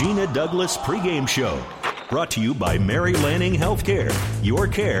Douglas pregame show. Brought to you by Mary Lanning Healthcare. Your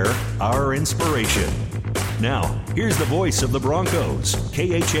care, our inspiration. Now, here's the voice of the Broncos,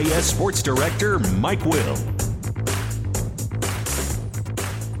 KHAS Sports Director Mike Will.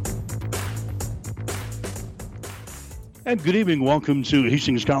 And good evening. Welcome to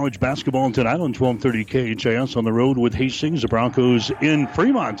Hastings College basketball tonight on 1230 KHAS. On the road with Hastings. The Broncos in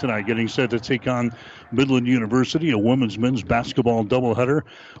Fremont tonight, getting set to take on Midland University, a women's men's basketball doubleheader.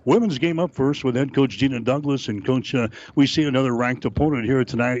 Women's game up first with head coach Gina Douglas. And coach, we see another ranked opponent here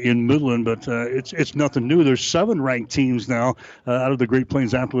tonight in Midland, but it's nothing new. There's 7 ranked teams now out of the Great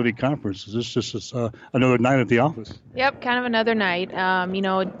Plains Athletic Conference. Is this just another night at the office? Yep, kind of another night.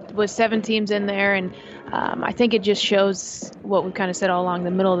 With 7 teams in there, and I think it just shows what we've kind of said all along.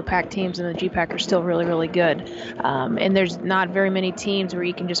 The middle of the pack teams and the GPAC are still really, really good. And there's not very many teams where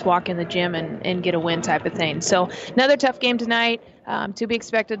you can just walk in the gym and get a win type of thing. So another tough game tonight. To be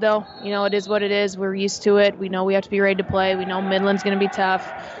expected, though. It is what it is. We're used to it. We know we have to be ready to play. We know Midland's going to be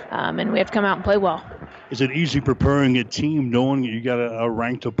tough, and we have to come out and play well. Is it easy preparing a team knowing you got a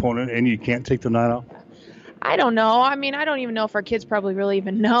ranked opponent and you can't take the night off? I don't know. I mean, I don't even know if our kids probably really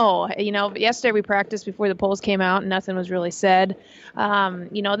even know. Yesterday we practiced before the polls came out and nothing was really said.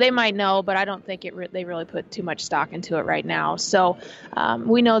 They might know, but I don't think they really put too much stock into it right now. So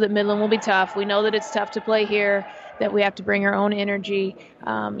we know that Midland will be tough. We know that it's tough to play here, that we have to bring our own energy.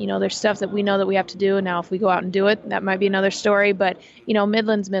 There's stuff that we know that we have to do. Now, if we go out and do it, that might be another story. But,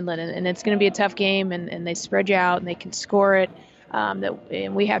 Midland's Midland, and it's going to be a tough game, and they spread you out, and they can score it.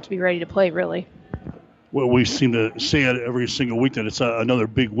 And we have to be ready to play, really. Well, we seem to say it every single week that it's another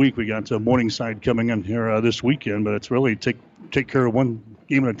big week. We got Morningside coming in here this weekend, but it's really take care of one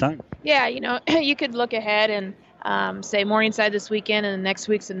game at a time. Yeah, you could look ahead and say Morningside this weekend, and the next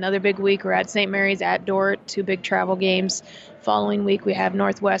week's another big week. We're at St. Mary's, at Dort, 2 big travel games. Following week, we have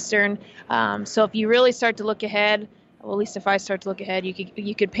Northwestern. So if you really start to look ahead, well, at least if I start to look ahead,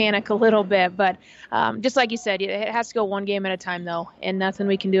 you could panic a little bit. But just like you said, it has to go one game at a time, though, and nothing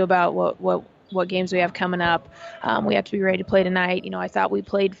we can do about what games we have coming up. We have to be ready to play tonight. I thought we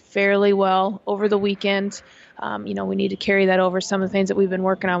played fairly well over the weekend. We need to carry that over. Some of the things that we've been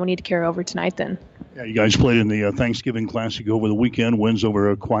working on, we need to carry over tonight then. Yeah, you guys played in the Thanksgiving Classic over the weekend, wins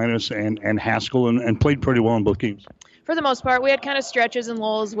over Aquinas and Haskell, and played pretty well in both games. For the most part, we had kind of stretches and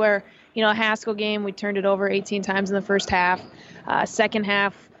lulls where, Haskell game, we turned it over 18 times in the first half. Second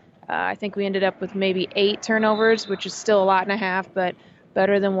half, I think we ended up with maybe 8 turnovers, which is still a lot and a half, but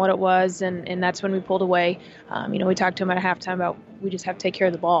better than what it was, and that's when we pulled away. We talked to him at halftime about we just have to take care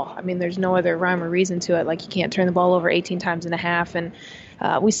of the ball. I mean, there's no other rhyme or reason to it. Like, you can't turn the ball over 18 times in a half, and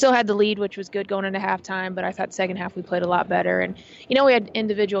we still had the lead, which was good going into halftime, but I thought second half we played a lot better. And, we had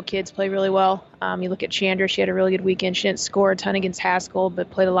individual kids play really well. You look at Chandra, she had a really good weekend. She didn't score a ton against Haskell, but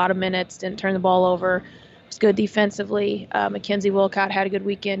played a lot of minutes, didn't turn the ball over. Was good defensively. Mackenzie Wilcott had a good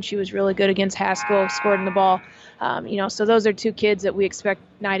weekend. She was really good against Haskell, scored in the ball. So those are 2 kids that we expect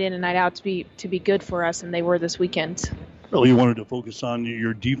night in and night out to be good for us, and they were this weekend. Really, you wanted to focus on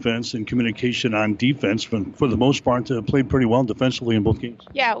your defense and communication on defense, but for the most part, played pretty well defensively in both games.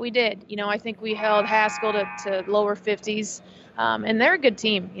 Yeah, we did. I think we held Haskell to lower 50s, and they're a good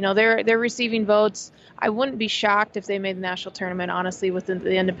team. They're receiving votes. I wouldn't be shocked if they made the national tournament, honestly, with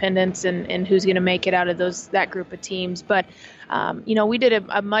the independents and who's going to make it out of that group of teams. But, we did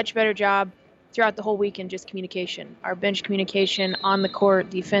a much better job throughout the whole weekend, just communication. Our bench communication on the court,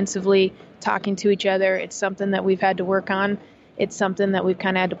 defensively, talking to each other. It's something that we've had to work on. It's something that we've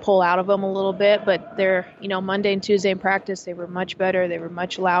kind of had to pull out of them a little bit. But they're, Monday and Tuesday in practice, they were much better. They were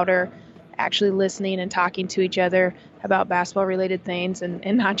much louder, actually listening and talking to each other about basketball-related things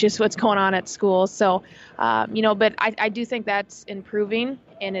and not just what's going on at school. So, but I do think that's improving,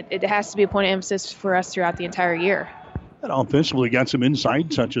 and it has to be a point of emphasis for us throughout the entire year. And offensively, got some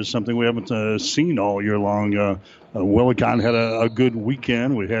inside touches, something we haven't seen all year long. Willicott had a good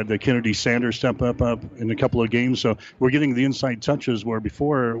weekend. We had Kennedy Sanders step up in a couple of games. So we're getting the inside touches where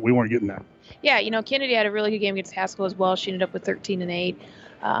before we weren't getting that. Yeah, Kennedy had a really good game against Haskell as well. She ended up with 13 and 8.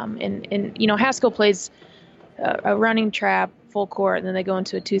 And Haskell plays a running trap, full court, and then they go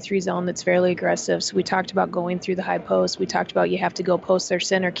into a 2-3 zone that's fairly aggressive. So we talked about going through the high post. We talked about you have to go post their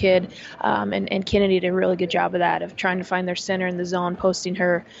center kid, and Kennedy did a really good job of that, of trying to find their center in the zone, posting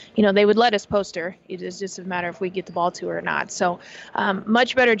her. They would let us post her. It's just a matter if we get the ball to her or not. So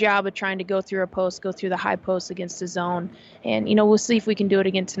much better job of trying to go through a post, go through the high post against the zone. And, we'll see if we can do it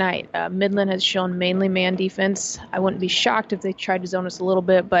again tonight. Midland has shown mainly man defense. I wouldn't be shocked if they tried to zone us a little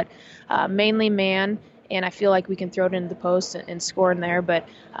bit, but mainly man. And I feel like we can throw it into the post and score in there, but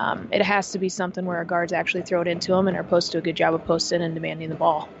it has to be something where our guards actually throw it into them and our posts do a good job of posting and demanding the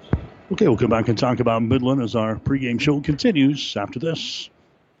ball. Okay, we'll come back and talk about Midland as our pregame show continues after this.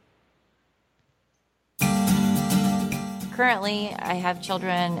 Currently, I have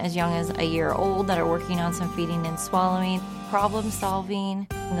children as young as a year old that are working on some feeding and swallowing, problem solving,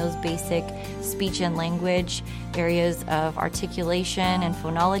 and those basic speech and language areas of articulation and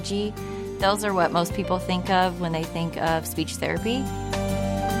phonology. Those are what most people think of when they think of speech therapy.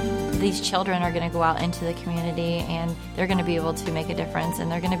 These children are going to go out into the community and they're going to be able to make a difference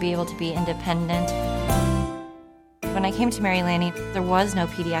and they're going to be able to be independent. When I came to Mary Lanning, there was no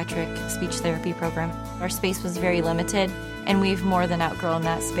pediatric speech therapy program. Our space was very limited, and we've more than outgrown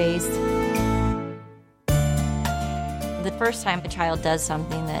that space. The first time a child does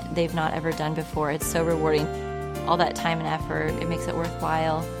something that they've not ever done before, it's so rewarding. All that time and effort, it makes it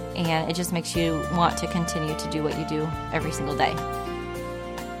worthwhile, and it just makes you want to continue to do what you do every single day.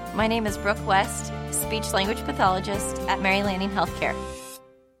 My name is Brooke West, speech-language pathologist at Mary Lanning Healthcare.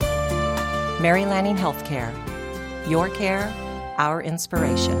 Mary Lanning Healthcare. Your care, our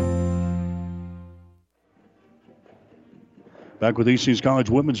inspiration. Back with Hastings College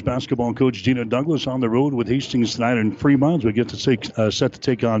women's basketball coach Gina Douglas on the road with Hastings tonight in Fremont. We get to set to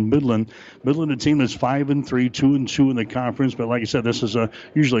take on Midland. Midland, a team that's 5-3, 2-2 in the conference. But like I said, this is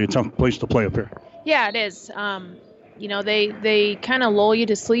usually a tough place to play up here. Yeah, it is. They kind of lull you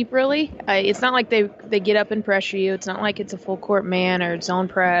to sleep, really. It's not like they get up and pressure you. It's not like it's a full court man or zone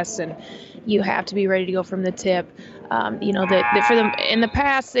press, and you have to be ready to go from the tip. That for them in the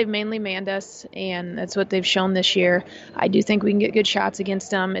past, they've mainly manned us, and that's what they've shown this year. I do think we can get good shots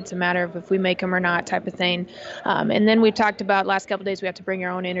against them. It's a matter of if we make them or not type of thing. And then we've talked about last couple of days, we have to bring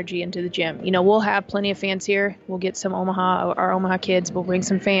our own energy into the gym. We'll have plenty of fans here. We'll get some our Omaha kids. We'll bring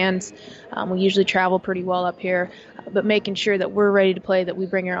some fans. We usually travel pretty well up here, but making sure that we're ready to play, that we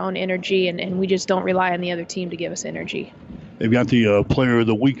bring our own energy, and we just don't rely on the other team to give us energy. They've got the player of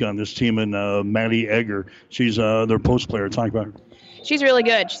the week on this team, and Maddie Egger. She's their post player. Talk about her. She's really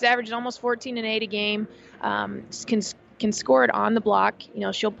good. She's averaging almost 14 and 8 a game. Can score it on the block.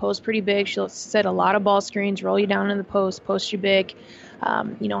 She'll post pretty big. She'll set a lot of ball screens, roll you down in the post you big.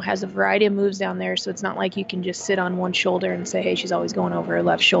 Has a variety of moves down there, so it's not like you can just sit on one shoulder and say, hey, she's always going over her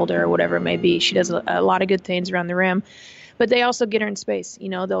left shoulder or whatever it may be. She does a lot of good things around the rim. But they also get her in space.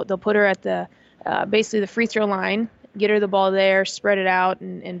 They'll put her at the basically the free throw line, get her the ball there, spread it out,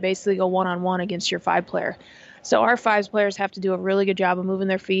 and basically go one-on-one against your 5-player. So our 5 players have to do a really good job of moving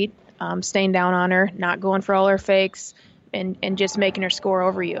their feet, staying down on her, not going for all her fakes, and just making her score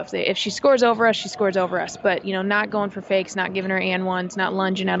over you. If she scores over us, she scores over us. But, not going for fakes, not giving her and ones, not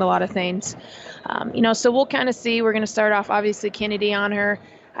lunging at a lot of things. So we'll kind of see. We're going to start off, obviously, Kennedy on her.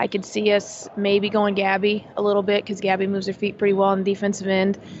 I could see us maybe going Gabby a little bit because Gabby moves her feet pretty well on the defensive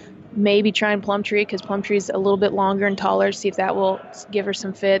end. Maybe trying Plumtree because Plumtree's a little bit longer and taller, see if that will give her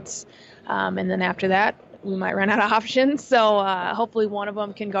some fits. And then after that, we might run out of options. So hopefully one of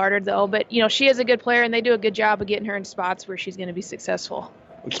them can guard her, though. But, she is a good player, and they do a good job of getting her in spots where she's going to be successful.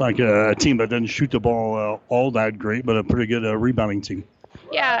 Looks like a team that doesn't shoot the ball all that great, but a pretty good rebounding team.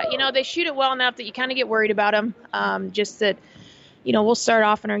 Yeah, they shoot it well enough that you kind of get worried about them. Just that, we'll start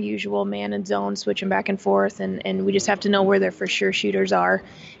off in our usual man and zone, switching back and forth, and we just have to know where their for sure shooters are.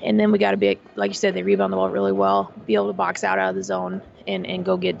 And then we got to be, like you said, they rebound the ball really well, be able to box out of the zone and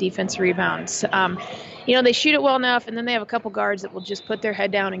go get defensive rebounds. They shoot it well enough, and then they have a couple guards that will just put their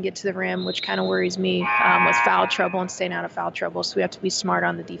head down and get to the rim, which kind of worries me with foul trouble and staying out of foul trouble. So we have to be smart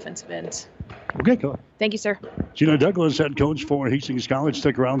on the defensive end. Okay, go ahead. Thank you, sir. Gina Douglas, head coach for Hastings College.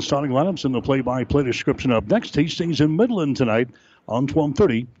 Stick around, starting lineups and the play-by-play description up next. Hastings in Midland tonight on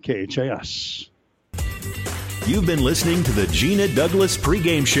 1230 KHAS. You've been listening to the Gina Douglas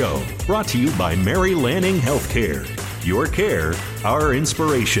pregame show, brought to you by Mary Lanning Healthcare. Your care, our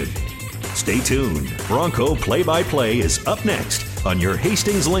inspiration. Stay tuned. Bronco play-by-play is up next on your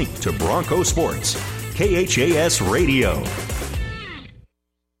Hastings link to Bronco Sports, KHAS Radio.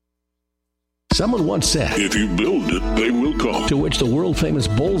 Someone once said, if you build it, they will come. To which the world-famous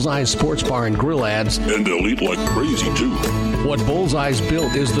Bullseye Sports Bar and Grill adds, and they'll eat like crazy, too. What Bullseye's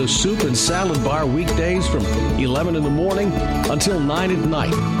built is the soup and salad bar weekdays from 11 in the morning until 9 at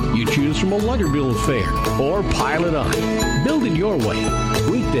night. You choose from a lighter bill of fare or pile it on. Build it your way.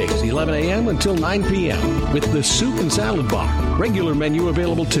 Weekdays, 11 a.m. until 9 p.m. with the soup and salad bar. Regular menu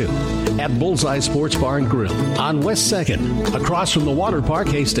available, too. At Bullseye Sports Bar and Grill on West 2nd, across from the Water Park,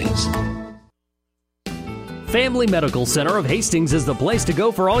 Hastings. Family Medical Center of Hastings is the place to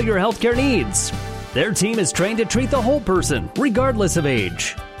go for all your healthcare needs. Their team is trained to treat the whole person, regardless of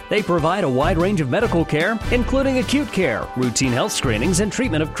age. They provide a wide range of medical care, including acute care, routine health screenings, and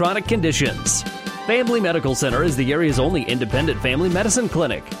treatment of chronic conditions. Family Medical Center is the area's only independent family medicine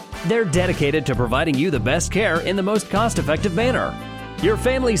clinic. They're dedicated to providing you the best care in the most cost-effective manner. Your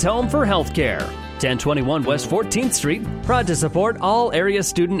family's home for health care. 1021 West 14th Street, proud to support all area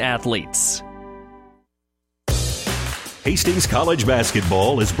student athletes. Hastings College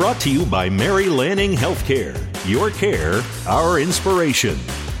basketball is brought to you by Mary Lanning Healthcare. Your care, our inspiration.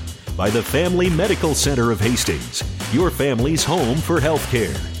 By the Family Medical Center of Hastings, your family's home for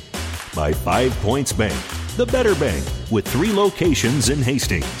healthcare. By 5 Points Bank, the better bank with 3 locations in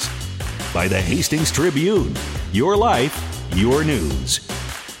Hastings. By the Hastings Tribune, your life, your news.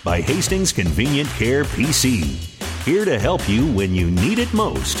 By Hastings Convenient Care PC, here to help you when you need it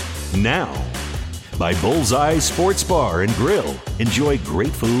most, now. By Bullseye Sports Bar and Grill. Enjoy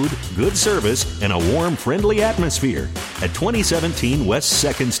great food, good service, and a warm, friendly atmosphere at 2017 West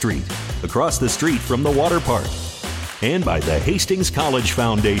 2nd Street, across the street from the water park. And by the Hastings College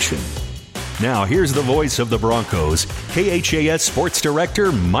Foundation. Now, here's the voice of the Broncos, KHAS Sports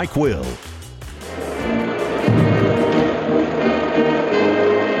Director Mike Will.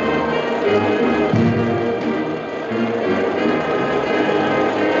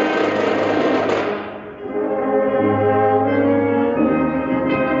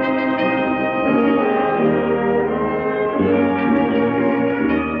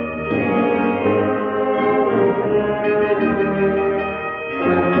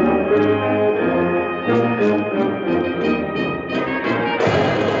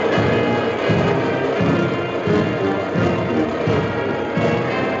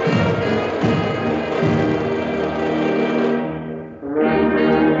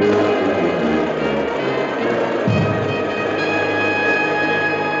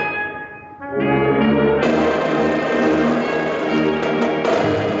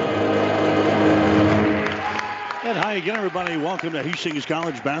 Welcome to Hastings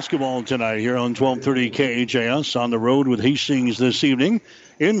College basketball tonight here on 1230 KHAS. On the road with Hastings this evening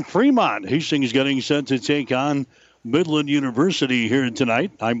in Fremont. Hastings getting set to take on Midland University here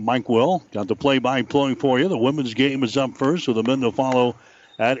tonight. I'm Mike Will. Got the play-by-play for you. The women's game is up first with the men to follow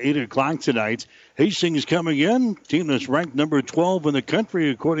at 8 o'clock tonight. Hastings coming in, team that's ranked number 12 in the country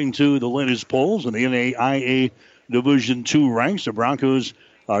according to the latest polls in the NAIA Division II ranks. The Broncos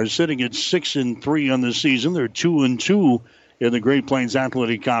are sitting at 6-3 on the season. They're 2-2 in the Great Plains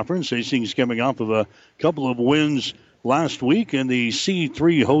Athletic Conference. Hastings coming off of a couple of wins last week in the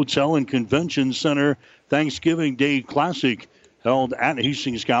C3 Hotel and Convention Center Thanksgiving Day Classic held at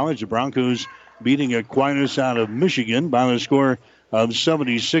Hastings College. The Broncos beating Aquinas out of Michigan by the score of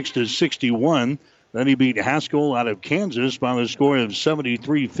 76-61. Then he beat Haskell out of Kansas by the score of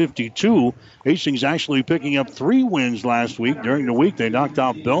 73-52. Hastings actually picking up 3 wins last week. During the week, they knocked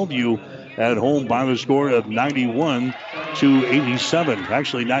out Bellevue at home by the score of 91-87.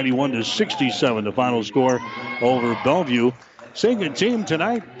 Actually, 91-67, the final score over Bellevue. Second team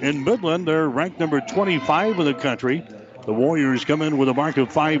tonight in Midland, they're ranked number 25 in the country. The Warriors come in with a mark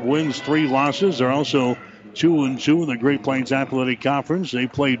of 5 wins, 3 losses. They're also 2-2 in the Great Plains Athletic Conference. They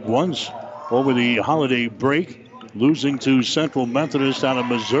played once over the holiday break, losing to Central Methodist out of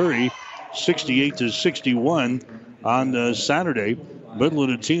Missouri, 68-61 on Saturday.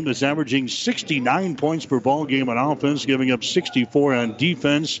 Midland, a team that's averaging 69 points per ball game on offense, giving up 64 on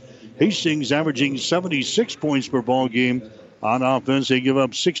defense. Hastings averaging 76 points per ball game on offense. They give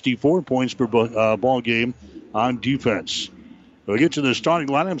up 64 points per ball game on defense. We'll get to the starting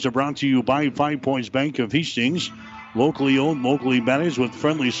lineups. Are brought to you by 5 Points Bank of Hastings. Locally owned, locally managed with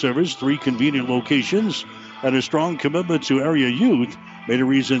friendly service, 3 convenient locations, and a strong commitment to area youth. Many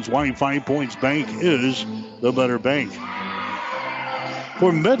reasons why 5 Points Bank is the better bank.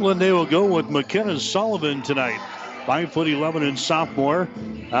 For Midland, they will go with McKenna Sullivan tonight. 5'11" and sophomore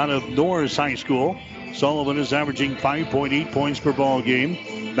out of Norris High School. Sullivan is averaging 5.8 points per ball game.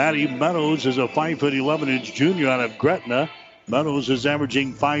 Maddie Meadows is a 5'11" junior out of Gretna. Meadows is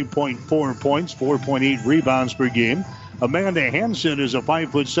averaging 5.4 points, 4.8 rebounds per game. Amanda Hansen is a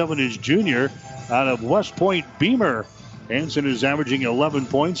 5'7" junior out of West Point Beamer. Hansen is averaging 11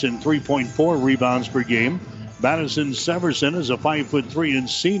 points and 3.4 rebounds per game. Madison Severson is a 5'3" and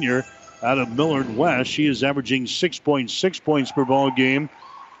senior out of Millard West. She is averaging 6.6 points per ball game.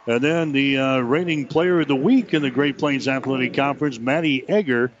 And then the reigning player of the week in the Great Plains Athletic Conference, Maddie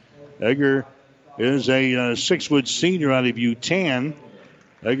Egger. Egger is a 6-foot senior out of Utan.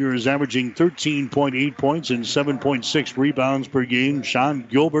 Egger is averaging 13.8 points and 7.6 rebounds per game. Sean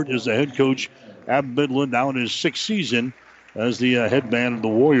Gilbert is the head coach at Midland, now in his 6th season as the head man of the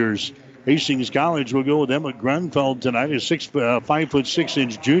Warriors. Hastings College will go with Emma Grunfeld tonight, a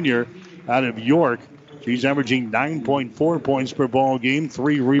 5'6" junior out of York. She's averaging 9.4 points per ball game,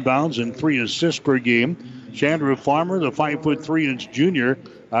 3 rebounds, and 3 assists per game. Chandra Farmer, the 5'3" junior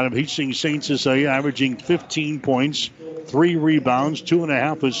out of Hastings St. Cecilia, averaging 15 points, 3 rebounds,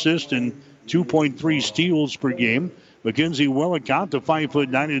 2.5 assists, and 2.3 steals per game. Mackenzie Willicott, the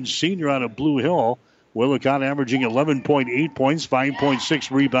 5'9" senior out of Blue Hill. Willicott averaging 11.8 points,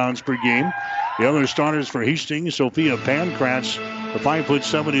 5.6 rebounds per game. The other starters for Hastings, Sophia Pankratz, the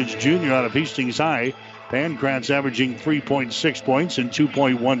 5'7" junior out of Hastings High. Pankratz averaging 3.6 points and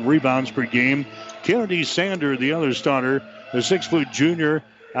 2.1 rebounds per game. Kennedy Sander, the other starter, the 6' junior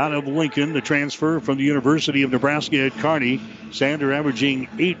out of Lincoln, the transfer from the University of Nebraska at Kearney. Sander averaging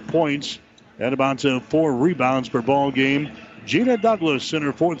 8 points and about 4 rebounds per ball game. Gina Douglas in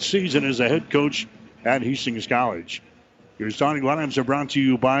her 4th season as a head coach at Hastings College. Your starting lineups are brought to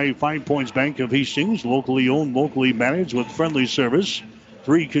you by 5 Points Bank of Hastings, locally owned, locally managed with friendly service,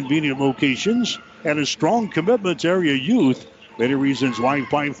 3 convenient locations, and a strong commitment to area youth. Many reasons why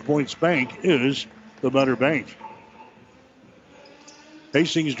 5 Points Bank is the better bank.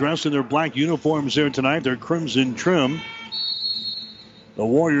 Hastings dressed in their black uniforms there tonight, their crimson trim. The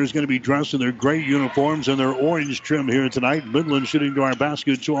Warriors going to be dressed in their gray uniforms and their orange trim here tonight. Midland shooting to our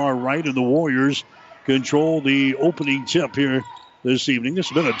basket to our right, and the Warriors control the opening tip here this evening. This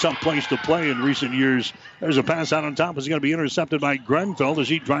has been a tough place to play in recent years. There's a pass out on top. It's going to be intercepted by Grenfell as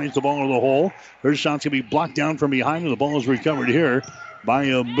he drives the ball to the hole. Her shot's going to be blocked down from behind, and the ball is recovered here by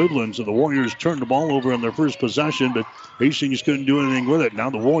Midland. So the Warriors turned the ball over on their first possession, but Hastings couldn't do anything with it. Now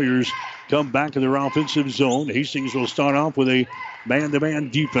the Warriors come back to their offensive zone. Hastings will start off with a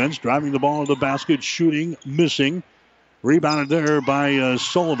man-to-man defense, driving the ball to the basket, shooting, missing. Rebounded there by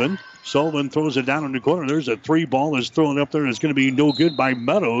Sullivan. Sullivan throws it down in the corner. There's a 3 ball that's thrown up there. It's going to be no good by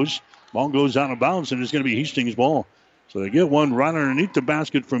Meadows. Ball goes out of bounds, and it's going to be Hastings' ball. So they get one right underneath the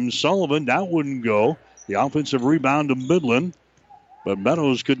basket from Sullivan. That wouldn't go. The offensive rebound to Midland. But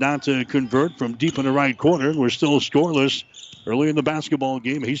Meadows could not convert from deep in the right corner. We're still scoreless early in the basketball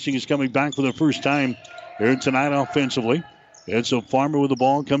game. Hastings coming back for the first time here tonight offensively. It's a Farmer with the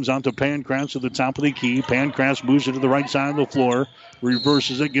ball. Comes out to Pankratz at the top of the key. Pankratz moves it to the right side of the floor.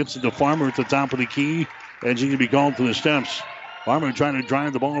 Reverses it. Gets it to Farmer at the top of the key. And she's going to be called for the steps. Farmer trying to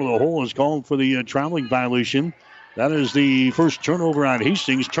drive the ball to the hole is called for the traveling violation. That is the first turnover on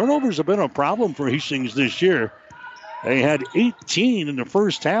Hastings. Turnovers have been a problem for Hastings this year. They had 18 in the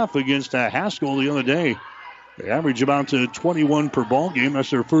first half against Haskell the other day. They average about 21 per ball game. That's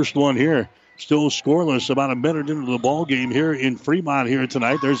their first one here. Still scoreless about a minute into the ball game here in Fremont here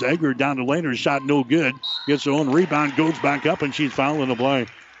tonight. There's Egger down the lane. Her shot no good. Gets her own rebound, goes back up, and she's fouled in the play.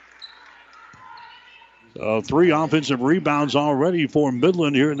 So 3 offensive rebounds already for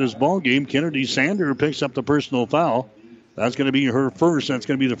Midland here in this ball game. Kennedy Sander picks up the personal foul. That's going to be her first. That's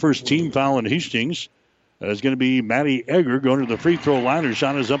going to be the first team foul in Hastings. That's going to be Maddie Egger going to the free throw line. Her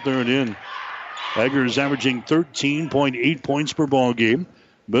shot is up there and in. Egger is averaging 13.8 points per ball game.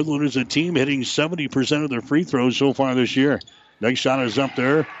 Midland is a team hitting 70% of their free throws so far this year. Next shot is up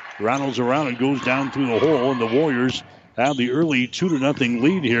there. Rattles around and goes down through the hole, and the Warriors have the early 2-0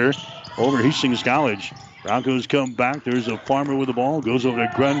 lead here over Hastings College. Broncos come back. There's a Farmer with the ball. Goes over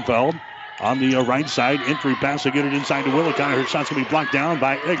to Grenfell on the right side. Entry pass to get it inside to Willicott. Her shot's going to be blocked down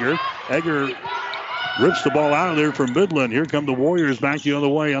by Egger. Egger rips the ball out of there for Midland. Here come the Warriors back the other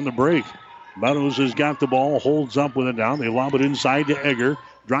way on the break. Meadows has got the ball, holds up with it down. They lob it inside to Egger.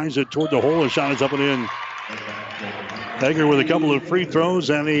 Drives it toward the hole. The shot is up and in. Egger with a couple of free throws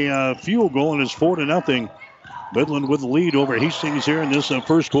and a field goal, and it's 4-0. Midland with the lead over Hastings here in this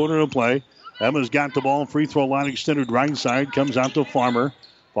first quarter of play. Emma's got the ball. Free throw line extended right side. Comes out to Farmer.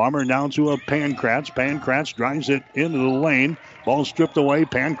 Farmer down to a Pankratz. Pankratz drives it into the lane. Ball stripped away.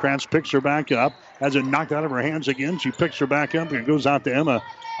 Pankratz picks her back up. Has it knocked out of her hands again. She picks her back up and goes out to Emma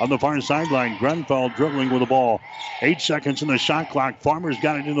on the far sideline. Grenfell dribbling with the ball. 8 seconds in the shot clock. Farmer's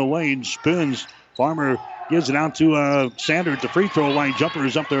got it in the lane. Spins. Farmer gives it out to Sanders at the free throw line. Jumper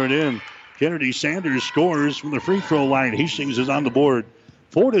is up there and in. Kennedy Sanders scores from the free throw line. Hastings is on the board.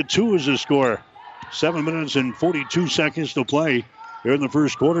 4-2 is the score. 7 minutes and 42 seconds to play here in the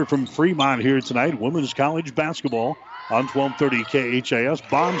first quarter from Fremont here tonight. Women's college basketball on 1230 KHAS.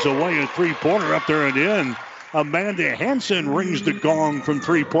 Bombs away a three-pointer up there and in. Amanda Hansen rings the gong from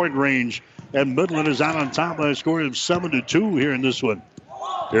three-point range. And Midland is out on top by a score of 7-2 here in this one.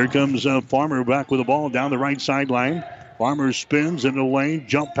 Here comes Farmer back with the ball down the right sideline. Farmer spins in the lane.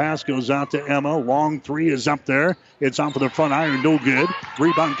 Jump pass goes out to Emma. Long three is up there. It's off of the front iron. No good.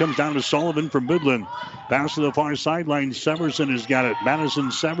 Rebound comes down to Sullivan from Midland. Pass to the far sideline. Severson has got it. Madison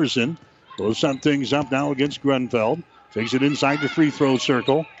Severson will set things up now against Grenfell. Takes it inside the free throw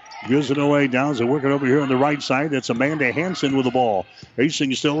circle. Gives it away down. So working over here on the right side. That's Amanda Hansen with the ball.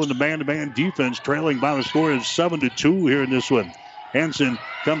 Hastings still in the man-to-man defense, trailing by the score of 7-2 here in this one. Hansen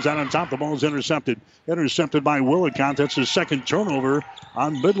comes out on top. The ball is intercepted. Intercepted by Willicott. That's his second turnover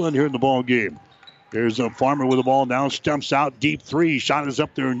on Midland here in the ball game. There's a Farmer with the ball now. Stumps out. Deep three. Shot is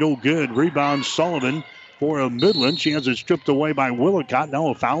up there. No good. Rebound Sullivan for a Midland. She has it stripped away by Willicott. Now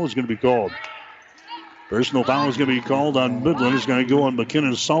a foul is going to be called. Personal foul is going to be called on Midland. It's going to go on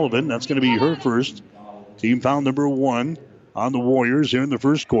McKenna Sullivan. That's going to be her first. Team foul number 1 on the Warriors here in the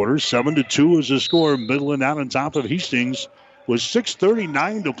first quarter. 7-2 is the score. Midland out on top of Hastings with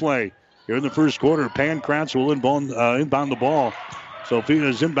 6:39 to play here in the first quarter. Pankratz will inbound the ball.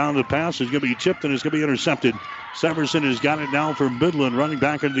 Sophia's inbound the pass is going to be tipped and it's going to be intercepted. Severson has got it now for Midland, running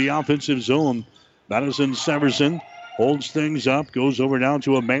back into the offensive zone. Madison Severson holds things up, goes over down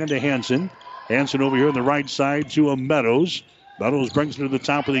to Amanda Hansen. Hansen over here on the right side to Meadows. Meadows brings it to the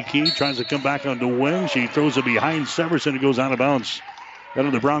top of the key, tries to come back on the wing. She throws it behind Severson. It goes out of bounds. Out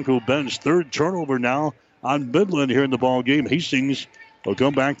of the Bronco bench. Third turnover now on Midland here in the ball game. Hastings will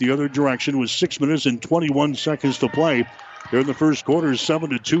come back the other direction with 6 minutes and 21 seconds to play. Here in the first quarter,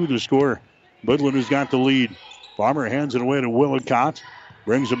 7-2 the score. Midland has got the lead. Farmer hands it away to Willicott.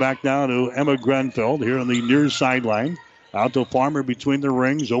 Brings it back down to Emma Grenfeld here on the near sideline. Out to Farmer between the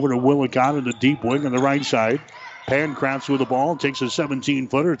rings. Over to Willicott in the deep wing on the right side. Pankratz with the ball. Takes a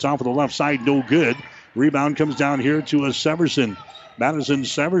 17-footer. It's off of the left side. No good. Rebound comes down here to a Severson. Madison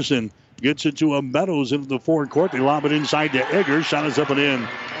Severson gets it to a Meadows into the forecourt. They lob it inside to Egger. Shot is up and in.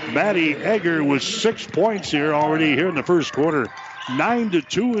 Maddie Egger with 6 points here already here in the first quarter.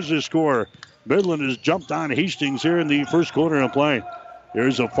 9-2 is the score. Midland has jumped on Hastings here in the first quarter of play.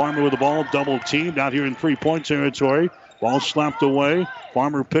 Here's a Farmer with the ball. Double teamed out here in 3-point territory. Ball slapped away.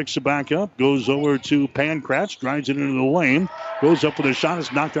 Farmer picks it back up. Goes over to Pankratz. Drives it into the lane. Goes up with a shot.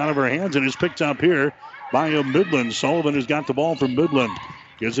 It's knocked out of her hands and is picked up here by a Midland. Sullivan has got the ball from Midland.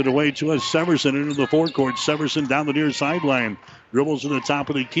 Gives it away to a Severson into the forecourt. Severson down the near sideline. Dribbles to the top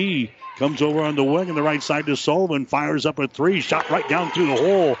of the key. Comes over on the wing on the right side to Sullivan. Fires up a three. Shot right down through the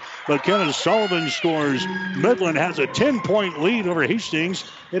hole. McKenna Sullivan scores. Midland has a 10-point lead over Hastings.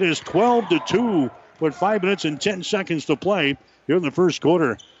 It is 12-2 with 5 minutes and 10 seconds to play here in the first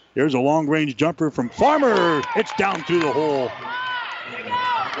quarter. Here's a long-range jumper from Farmer. It's down through the hole.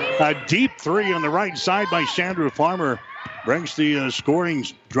 A deep three on the right side by Chandra Farmer brings the scoring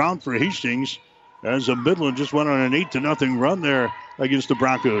drought for Hastings as Midland just went on an 8-0 run there against the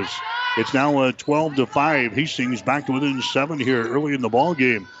Broncos. It's now 12-5. Hastings back to within 7 here early in the ball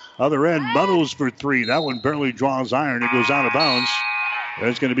game. Other end, Meadows for 3. That one barely draws iron. It goes out of bounds.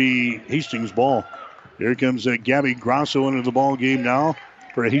 That's going to be Hastings' ball. Here comes Gabby Grosso into the ball game now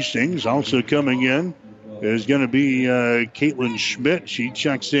for Hastings. Also coming in is going to be Caitlin Schmidt. She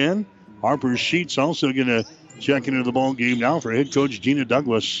checks in. Harper Sheets also going to check into the ball game now for head coach Gina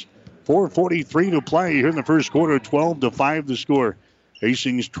Douglas. 4:43 to play here in the first quarter. 12-5 the score.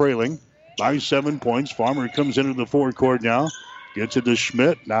 Hastings trailing by 7 points. Farmer comes into the forecourt now. Gets it to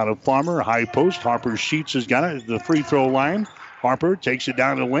Schmidt. Now to Farmer. High post. Harper Sheets has got it at the free throw line. Harper takes it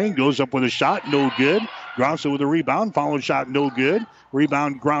down the lane. Goes up with a shot. No good. Grosso with a rebound. Followed shot. No good.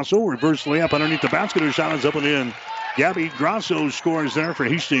 Rebound Grosso. Reverse layup underneath the basket. Her shot is up and in. Gabby Grosso scores there for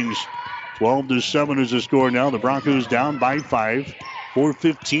Hastings. 12-7 is the score now. The Broncos down by 5.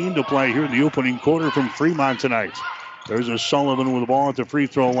 4:15 to play here in the opening quarter from Fremont tonight. There's a Sullivan with the ball at the free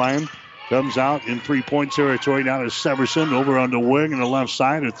throw line. Comes out in 3-point territory now to Severson over on the wing on the left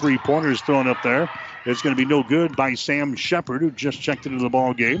side. A 3-pointer is thrown up there. It's going to be no good by Sam Shepard, who just checked into the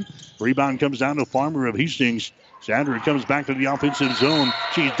ball game. Rebound comes down to Farmer of Hastings. Sandra comes back to the offensive zone.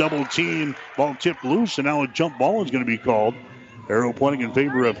 She's double teamed. Ball tipped loose, and now a jump ball is going to be called. Arrow pointing in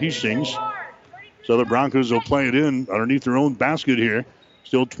favor of Hastings. So the Broncos will play it in underneath their own basket here.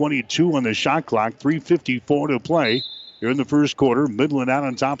 Still 22 on the shot clock. 3:54 to play here in the first quarter. Midland out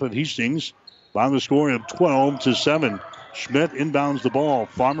on top of Hastings by the score of 12-7. Schmidt inbounds the ball.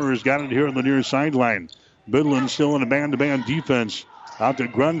 Farmer has got it here on the near sideline. Midland still in a man-to-man defense. Out to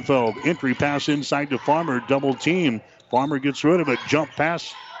Grunfeld. Entry pass inside to Farmer. Double team. Farmer gets rid of it. Jump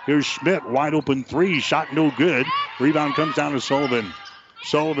pass. Here's Schmidt. Wide open three. Shot no good. Rebound comes down to Sullivan.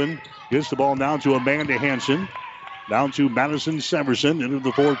 Sullivan gets the ball down to Amanda Hansen. Down to Madison Severson into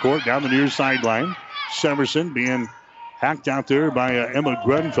the forecourt down the near sideline. Severson being hacked out there by Emma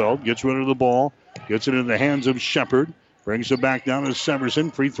Grunfeld. Gets rid of the ball. Gets it in the hands of Shepard. Brings it back down to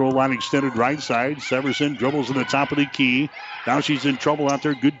Severson. Free throw line extended right side. Severson dribbles to the top of the key. Now she's in trouble out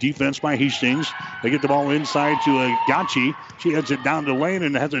there. Good defense by Hastings. They get the ball inside to Gachi. She heads it down the lane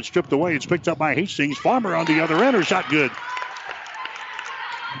and has it stripped away. It's picked up by Hastings. Farmer on the other end. Her shot good.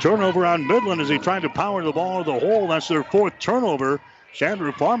 Turnover on Midland as they tried to power the ball to the hole. That's their 4th turnover.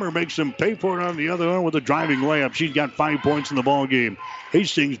 Chandler Farmer makes them pay for it on the other end with a driving layup. She's got 5 points in the ball game.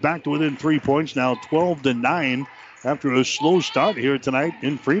 Hastings back to within 3 points, now 12-9 after a slow start here tonight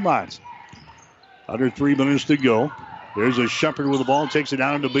in Fremont. Under 3 minutes to go. There's a Shepard with the ball, takes it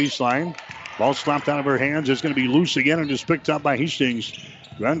down to the baseline. Ball slapped out of her hands. It's going to be loose again and is picked up by Hastings.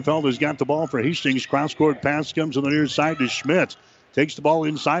 Grenfell has got the ball for Hastings. Cross-court pass comes on the near side to Schmidt. Takes the ball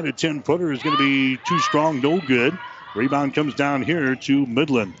inside. A 10-footer is going to be too strong, no good. Rebound comes down here to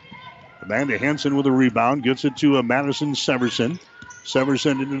Midland. Amanda Hansen with a rebound. Gets it to Madison Severson.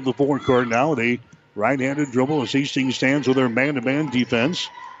 Severson into the forecourt now with a right-handed dribble as Hastings stands with their man-to-man defense.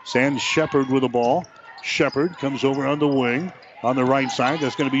 Sends Shepard with the ball. Shepard comes over on the wing. On the right side,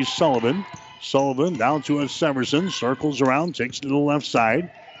 that's going to be Sullivan. Sullivan down to a Severson. Circles around, takes it to the left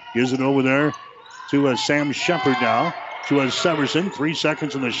side. Gives it over there to a Sam Shepard now. To a Severson. 3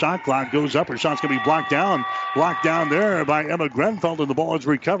 seconds and the shot clock goes up. Her shot's going to be blocked down. Blocked down there by Emma Grenfell, and the ball is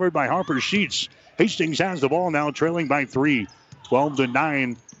recovered by Harper Sheets. Hastings has the ball now, trailing by 3.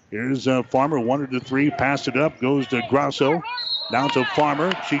 12-9. Here's Farmer, wanted to 3. Passed it up. Goes to Grasso. Down to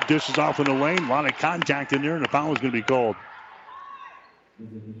Farmer. She dishes off in the lane. A lot of contact in there, and a foul is going to be called.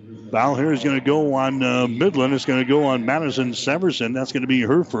 Foul here is going to go on Midland. It's going to go on Madison Severson. That's going to be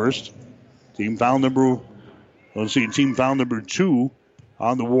her first. Team foul number 2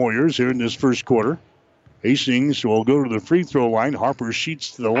 on the Warriors here in this first quarter. Hastings will go to the free throw line. Harper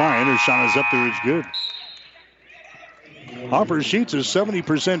Sheets to the line. Her shot is up there. It's good. Harper Sheets is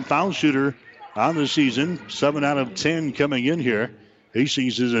 70% foul shooter on the season. 7 out of 10 coming in here.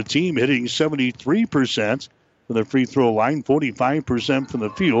 Hastings is a team hitting 73% from the free throw line, 45% from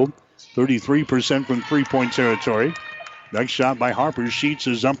the field, 33% from three-point territory. Next shot by Harper Sheets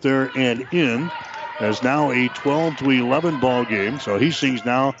is up there and in. As now a 12-11 ball game. So Hastings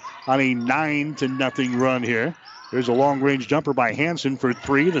now on a 9-0 run here. There's a long-range jumper by Hansen for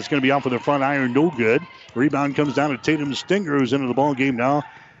 3. That's going to be off of the front iron. No good. Rebound comes down to Tatum Stinger, who's into the ball game now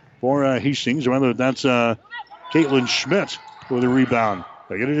for Hastings. Or rather, that's Caitlin Schmidt with a rebound.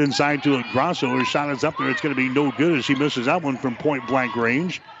 They get it inside to a Grasso. Her shot is up there. It's going to be no good as she misses that one from point-blank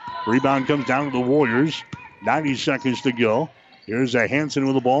range. Rebound comes down to the Warriors. 90 seconds to go. Here's a Hansen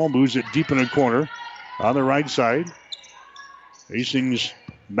with the ball. Moves it deep in the corner. On the right side, Hastings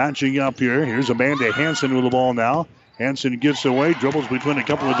matching up here. Here's Amanda Hansen with the ball now. Hansen gets away, dribbles between a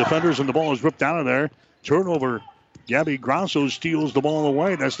couple of defenders, and the ball is ripped out of there. Turnover. Gabby Grasso steals the ball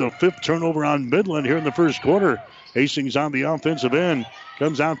away. That's the 5th turnover on Midland here in the first quarter. Hastings on the offensive end.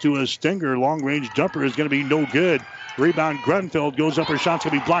 Comes out to a Stinger. Long-range jumper is going to be no good. Rebound, Grunfeld goes up. Her shot's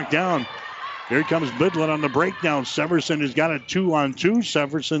going to be blocked down. Here comes Midland on the breakdown. Severson has got a 2-on-2.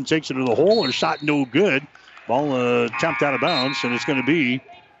 Severson takes it to the hole. Her shot no good. Ball tapped out of bounds, and it's going to be,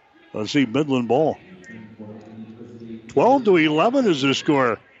 Midland ball. 12-11 is the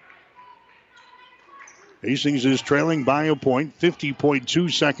score. Hastings is trailing by a point.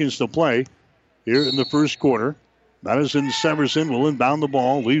 50.2 seconds to play here in the first quarter. Madison Severson will inbound the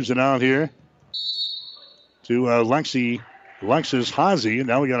ball. Leaves it out here to Alexis Hazy. And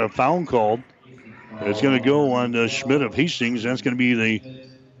now we got a foul called. It's going to go on Schmidt of Hastings. That's going to be the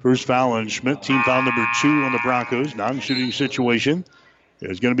first foul on Schmidt. Team foul number 2 on the Broncos. Non-shooting situation.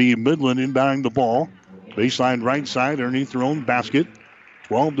 It's going to be Midland inbounding the ball. Baseline right side underneath their own basket.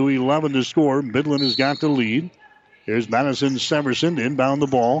 12-11 to score. Midland has got the lead. Here's Madison Severson to inbound the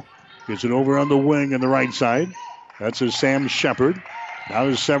ball. Gets it over on the wing on the right side. That's a Sam Shepard. Now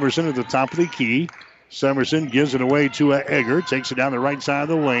is Severson at the top of the key. Severson gives it away to Egger. Takes it down the right side of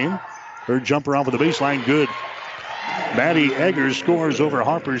the lane. Her jumper off of the baseline, good. Maddie Egger scores over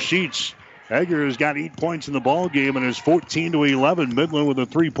Harper Sheets. Egger has got 8 points in the ball game and is 14-11. Midland with a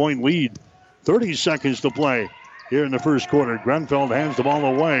 3-point lead. 30 seconds to play here in the first quarter. Grenfell hands the ball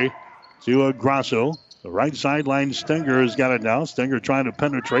away to Grasso. The right sideline, Stenger has got it now. Stenger trying to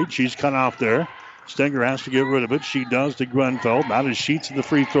penetrate. She's cut off there. Stenger has to get rid of it. She does to Grenfell. Now to Sheets at the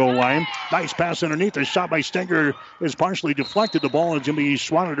free throw line. Nice pass underneath. The shot by Stenger is partially deflected. The ball is going to be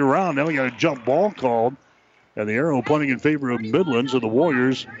swatted around. Now we got a jump ball called. And the arrow pointing in favor of Midland. So the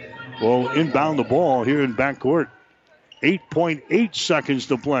Warriors will inbound the ball here in backcourt. 8.8 seconds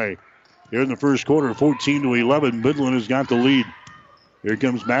to play here in the first quarter. 14-11. Midland has got the lead. Here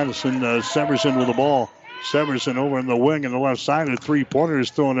comes Madison Severson with the ball. Severson over in the wing on the left side. A three-pointer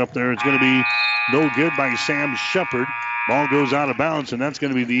is thrown up there. It's going to be no good by Sam Shepard. Ball goes out of bounds, and that's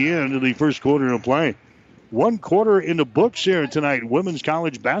going to be the end of the first quarter of play. 1 quarter in the books here tonight. Women's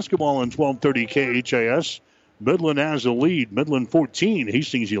college basketball on 1230 KHAS. Midland has the lead. Midland 14,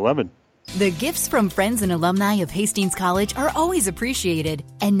 Hastings 11. The gifts from friends and alumni of Hastings College are always appreciated.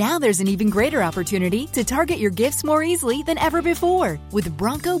 And now there's an even greater opportunity to target your gifts more easily than ever before with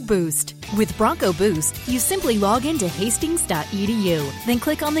Bronco Boost. With Bronco Boost, you simply log into hastings.edu, then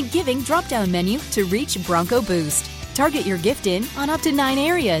click on the Giving drop-down menu to reach Bronco Boost. Target your gift in on up to 9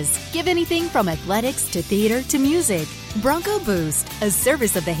 areas. Give anything from athletics to theater to music. Bronco Boost, a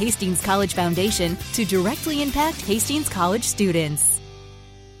service of the Hastings College Foundation to directly impact Hastings College students.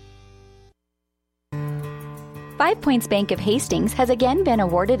 5 Points Bank of Hastings has again been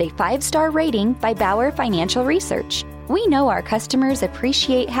awarded a 5-star rating by Bauer Financial Research. We know our customers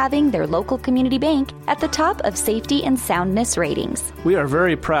appreciate having their local community bank at the top of safety and soundness ratings. We are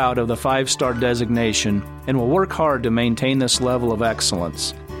very proud of the 5-star designation and will work hard to maintain this level of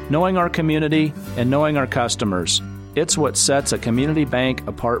excellence. Knowing our community and knowing our customers, it's what sets a community bank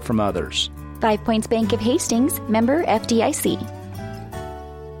apart from others. 5 Points Bank of Hastings, member FDIC.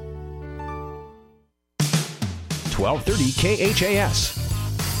 1230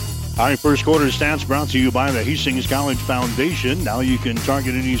 KHAS. All right, first quarter stats brought to you by the Hastings College Foundation. Now you can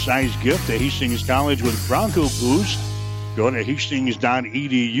target any size gift to Hastings College with Bronco Boost. Go to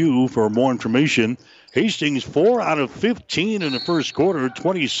hastings.edu for more information. Hastings 4 out of 15 in the first quarter,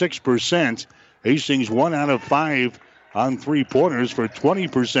 26%. Hastings 1 out of 5 on three-pointers for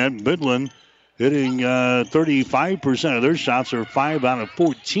 20%. Midland hitting 35% of their shots, are 5 out of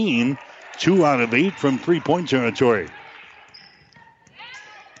 14. 2 out of 8 from three-point territory.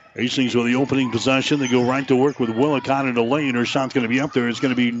 Hastings with the opening possession. They go right to work with Willicott in the lane. Her shot's going to be up there. It's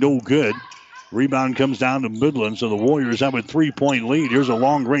going to be no good. Rebound comes down to Midland, so the Warriors have a 3-point lead. Here's a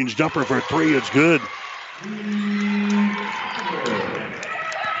long-range jumper for 3. It's good.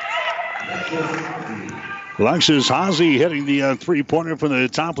 Alexis Haase hitting the three-pointer from the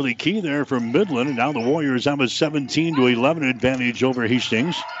top of the key there from Midland. And now the Warriors have a 17-11 advantage over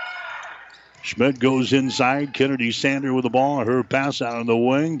Hastings. Schmidt goes inside. Kennedy Sander with the ball. Her pass out on the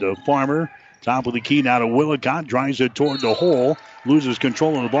wing to Farmer. Top of the key now to Willicott. Drives it toward the hole. Loses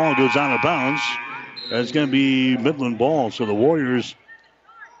control of the ball. Goes out of bounds. That's going to be Midland ball. So the Warriors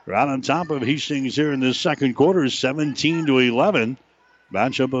are out on top of Hastings here in this second quarter. 17-11.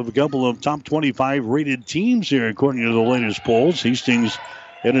 Matchup of a couple of top 25 rated teams here according to the latest polls. Hastings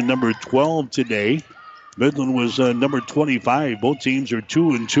hit at number 12 today. Midland was number 25. Both teams are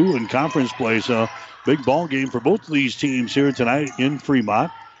 2-2 in conference play. So big ball game for both of these teams here tonight in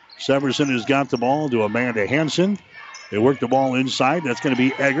Fremont. Severson has got the ball to Amanda Hansen. They work the ball inside. That's going to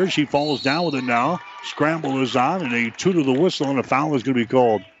be Egger. She falls down with it now. Scramble is on, and a toot of the whistle, and a foul is going to be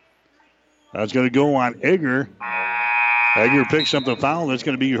called. That's going to go on Egger. Egger picks up the foul. That's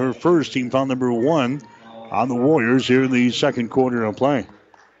going to be her first, team foul number 1 on the Warriors here in the second quarter of play.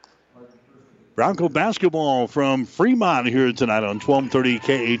 Bronco basketball from Fremont here tonight on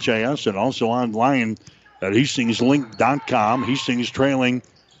 1230 KHAS and also online at HastingsLink.com. Hastings trailing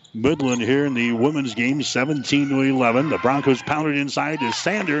Midland here in the women's game 17-11. The Broncos pounded inside to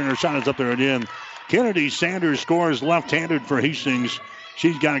Sander, and her shot is up there and in. Kennedy Sander scores left-handed for Hastings.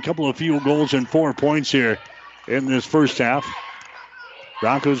 She's got a couple of field goals and 4 points here in this first half.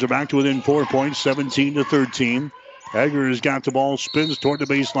 Broncos are back to within 4 points, 17-13. Egger has got the ball, spins toward the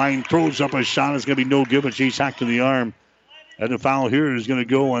baseline, throws up a shot. It's going to be no good, but she's hacked in the arm. And the foul here is going to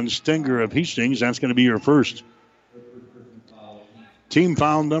go on Stinger of Hastings. That's going to be her first. Team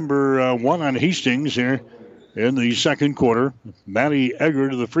foul number 1 on Hastings here in the second quarter. Maddie Egger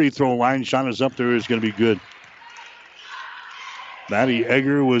to the free throw line. Shot is up there. Is going to be good. Maddie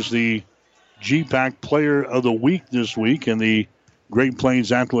Egger was the GPAC Player of the Week this week in the Great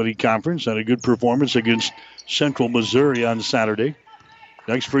Plains Athletic Conference. Had a good performance against Central Missouri on Saturday.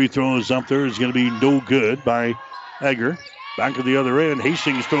 Next free throw is up there. Is going to be no good by Egger. Back to the other end.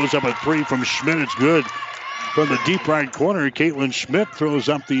 Hastings throws up a 3 from Schmidt. It's good. From the deep right corner, Caitlin Schmidt throws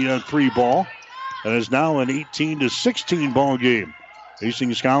up the 3 ball. And it's now an 18-16 ball game.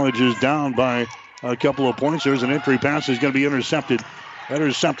 Hastings College is down by a couple of points. There's an entry pass. Is going to be intercepted.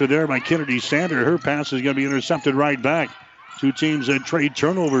 Intercepted there by Kennedy Sander. Her pass is going to be intercepted right back. Two teams that trade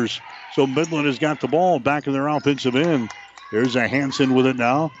turnovers. So Midland has got the ball back in their offensive end. There's a Hansen with it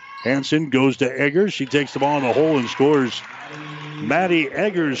now. Hansen goes to Egger. She takes the ball in the hole and scores. Maddie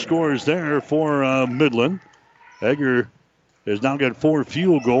Egger scores there for Midland. Egger has now got 4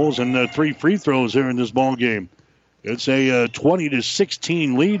 field goals and 3 free throws here in this ball game. It's a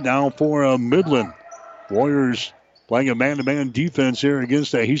 20-16 lead now for Midland. Warriors playing a man-to-man defense here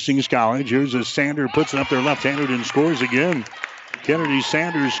against Hastings College. Here's a Sander, puts it up there left-handed and scores again. Kennedy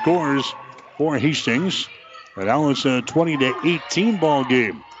Sanders scores for Hastings. And now it's a 20-18 ball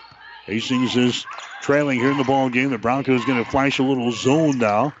game. Hastings is trailing here in the ball game. The Broncos going to flash a little zone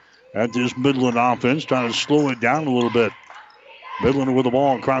now. at this Midland offense, trying to slow it down a little bit. Midland with the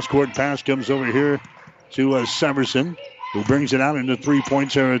ball. Cross-court pass comes over here to Severson, who brings it out into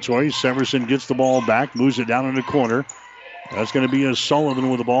three-point territory. Severson gets the ball back, moves it down in the corner. That's going to be Sullivan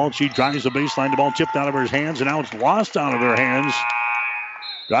with the ball. She drives the baseline. The ball tipped out of her hands, and now it's lost out of her hands.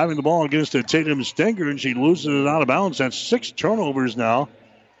 Driving the ball against a Tatum Stenger, and she loses it out of bounds. That's 6 turnovers now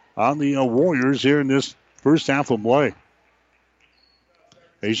on the Warriors here in this first half of play.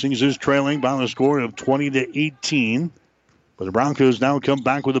 Hastings is trailing by the score of 20-18. But the Broncos now come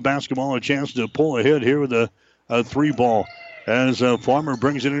back with the basketball, a chance to pull ahead here with a 3-ball. As Farmer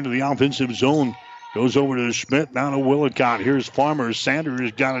brings it into the offensive zone. Goes over to Schmidt, now to Willicott. Here's Farmer. Sander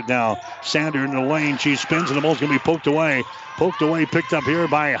has got it now. Sander in the lane. She spins, and the ball's going to be poked away. Poked away, picked up here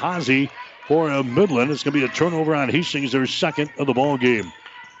by Hazy for Midland. It's going to be a turnover on Hastings, their second of the ball game.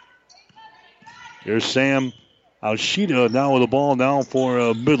 Here's Sam Alshida now with the ball now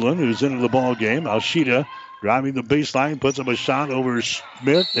for Midland, who's into the ball game. Alshida driving the baseline, puts up a shot over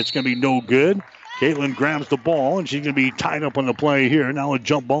Schmidt. It's going to be no good. Caitlin grabs the ball, and she's going to be tied up on the play here. Now a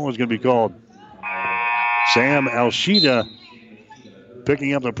jump ball is going to be called. Sam Alshida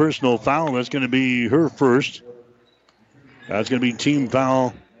picking up the personal foul. That's going to be her first. That's going to be team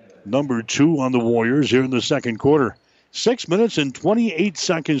foul number 2 on the Warriors here in the second quarter. 6 minutes and 28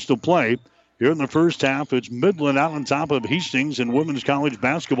 seconds to play here in the first half. It's Midland out on top of Hastings in women's college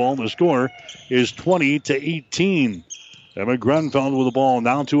basketball. The score is 20-18. Emma Grunfeld with the ball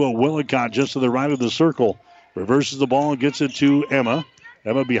now to a Willicott just to the right of the circle. Reverses the ball and gets it to Emma.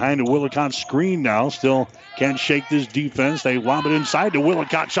 Emma behind a Willicott screen now. Still can't shake this defense. They lob it inside to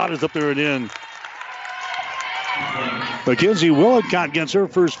Willicott. Shot is up there and in. Mackenzie Willicott gets her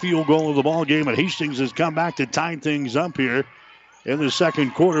first field goal of the ball game, and Hastings has come back to tie things up here in the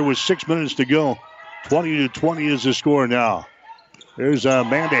second quarter with 6 minutes to go. 20-20 is the score now. There's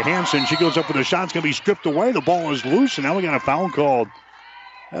Amanda Hansen. She goes up for the shot. It's going to be stripped away. The ball is loose, and now we got a foul called.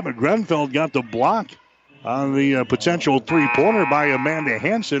 Emma Grenfeld got the block on the potential three-pointer by Amanda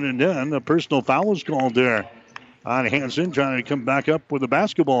Hansen, and then a personal foul was called there on Hansen, trying to come back up with the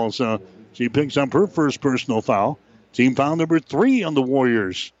basketball. So she picks up her first personal foul. Team foul number 3 on the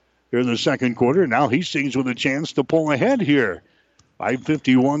Warriors here in the second quarter. Now Hastings with a chance to pull ahead here.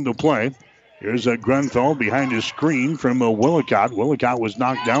 5:51 to play. Here's a Grenfell behind his screen from Willicott. Willicott was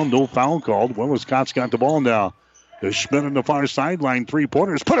knocked down. No foul called. Willicott's got the ball now. The Schmidt on the far sideline.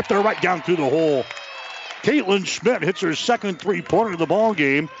 Three-pointers put up there right down through the hole. Caitlin Schmidt hits her second three-pointer of the ball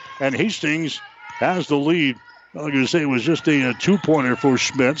game, and Hastings has the lead. I was going to say it was just a two-pointer for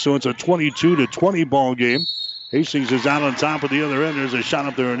Schmidt, so it's a 22-20 ball game. Hastings is out on top of the other end. There's a shot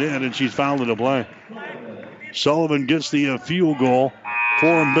up there and in, and she's fouled in the play. Sullivan gets the field goal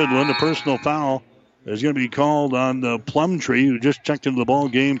for Midland. The personal foul is going to be called on Plumtree, who just checked into the ball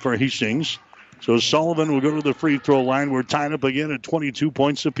game for Hastings. So Sullivan will go to the free throw line. We're tied up again at 22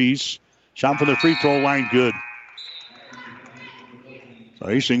 points apiece. Shot from the free throw line, good. So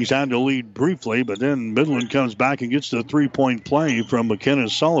Hastings had to lead briefly, but then Midland comes back and gets the three-point play from McKenna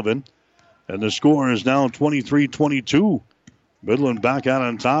Sullivan. And the score is now 23-22. Midland back out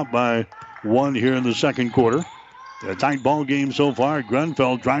on top by 1 here in the second quarter. A tight ball game so far.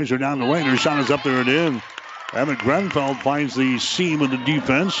 Grenfell drives her down the lane. Her shot is up there and in. Emma Grenfell finds the seam of the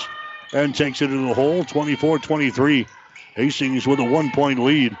defense and takes it into the hole. 24-23. Hastings with a 1-point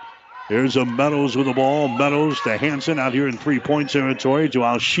lead. Here's a Meadows with the ball. Meadows to Hansen out here in three-point territory to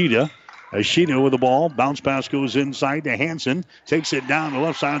Alshida. Alshida with the ball. Bounce pass goes inside to Hansen. Takes it down the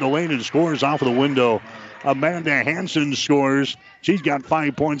left side of the lane and scores off of the window. Amanda Hansen scores. She's got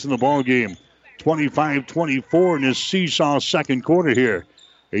 5 points in the ball game. 25-24 in this seesaw second quarter here.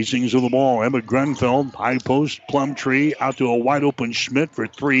 Hastings with the ball. Emma Grenfell, high post, Plumtree out to a wide open Schmidt for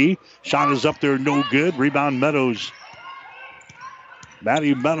 3. Shot is up there, no good. Rebound Meadows.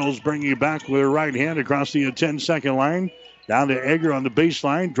 Maddie Meadows bringing it back with her right hand across the 10-second line. Down to Egger on the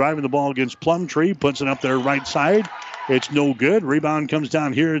baseline, driving the ball against Plumtree, puts it up there right side. It's no good. Rebound comes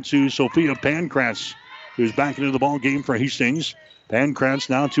down here to Sophia Pankratz, who's back into the ball game for Hastings. Pankratz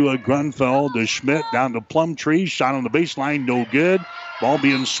now to a Grunfeld, to Schmidt, down to Plumtree. Shot on the baseline, no good. Ball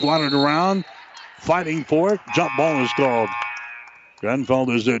being swatted around, fighting for it. Jump ball is called.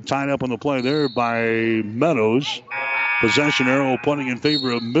 Grunfeld is tied up on the play there by Meadows. Possession arrow pointing in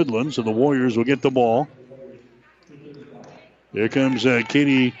favor of Midland, so the Warriors will get the ball. Here comes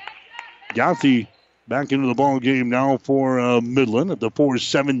Katie Gauthi back into the ball game now for Midland at the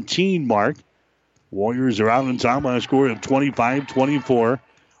 4:17 mark. Warriors are out on top by a score of 25-24.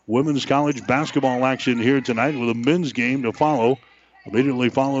 Women's college basketball action here tonight with a men's game to follow. Immediately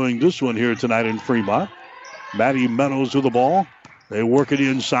following this one here tonight in Fremont. Maddie Meadows with the ball. They work it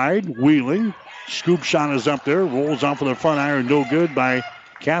inside. Wheeling. Scoop shot is up there. Rolls off of the front iron. No good by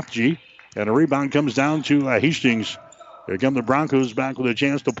Kathje. And a rebound comes down to Hastings. Here come the Broncos back with a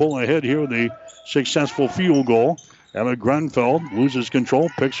chance to pull ahead here with a successful field goal. Emma Grunfeld loses control.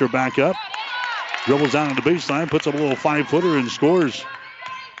 Picks her back up. Dribbles down on the baseline. Puts up a little 5-footer and scores.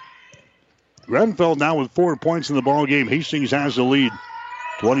 Grunfeld now with 4 points in the ball game. Hastings has the lead.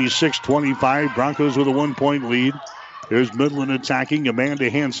 26-25. Broncos with a 1-point lead. There's Midland attacking. Amanda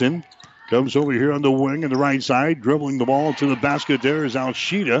Hansen comes over here on the wing on the right side. Dribbling the ball to the basket. There is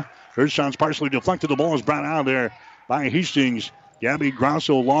Alshida. Her shot's partially deflected. The ball is brought out there by Hastings. Gabby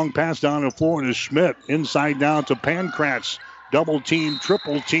Grosso, long pass down the floor to Schmidt. Inside down to Pankratz. Double team,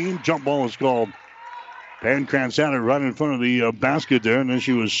 triple team. Jump ball is called. Pankratz had it right in front of the basket there, and then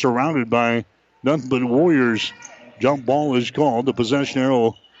she was surrounded by nothing but Warriors. Jump ball is called. The possession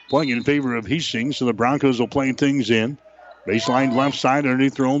arrow playing in favor of Hastings, so the Broncos will play things in. Baseline left side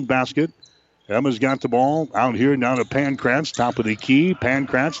underneath their own basket. Emma's got the ball out here down to Pankratz, top of the key.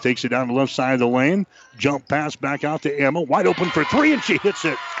 Pankratz takes it down the left side of the lane. Jump pass back out to Emma. Wide open for three, and she hits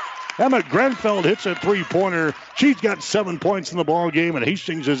it. Emma Grenfeld hits a three-pointer. She's got 7 points in the ball game, and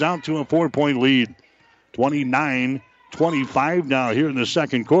Hastings is out to a 4-point lead. 29-25 now here in the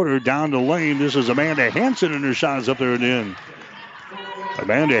second quarter. Down the lane, this is Amanda Hansen, and her shot is up there and in.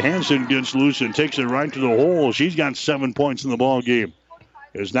 Amanda Hansen gets loose and takes it right to the hole. She's got 7 points in the ball game.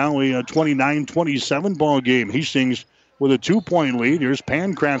 It's now a 29-27 ball game. Hastings with a 2-point lead. Here's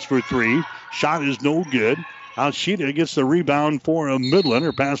Pankratz for three. Shot is no good. Alshida gets the rebound for Midland.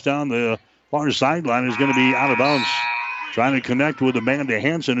 Her pass down the far sideline is going to be out of bounds. Trying to connect with Amanda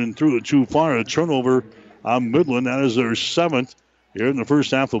Hansen and threw it too far. A turnover on Midland. That is their 7th here in the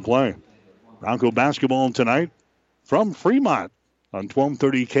first half of play. Bronco basketball tonight from Fremont on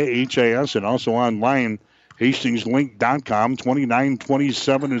 1230 KHAS and also online. HastingsLink.com.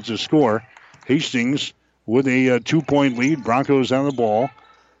 29-27 is the score. Hastings with a 2-point lead. Broncos on the ball.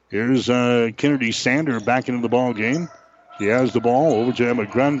 Here's Kennedy Sander back into the ball game. She has the ball over to Emma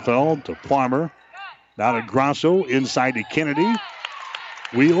Grunfeld, to Farmer. Now to Grosso, inside to Kennedy.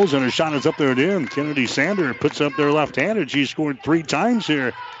 Wheels, and her shot is up there and in. Kennedy Sander puts up there left-handed. She scored 3 times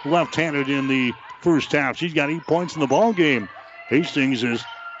here left-handed in the first half. She's got 8 points in the ball game. Hastings is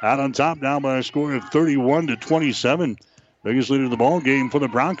out on top now by a score of 31-27. Biggest lead of the ball game for the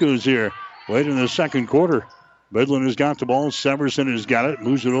Broncos here. Late in the second quarter. Midland has got the ball. Severson has got it.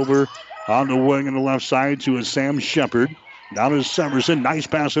 Moves it over on the wing on the left side to a Sam Shepard. Down to Severson. Nice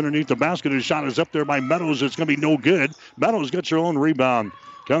pass underneath the basket. His shot is up there by Meadows. It's going to be no good. Meadows gets her own rebound.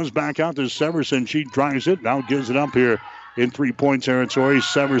 Comes back out to Severson. She drives it. Now gives it up here in 3-point territory.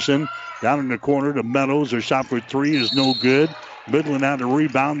 Severson down in the corner to Meadows. Her shot for three is no good. Midland had a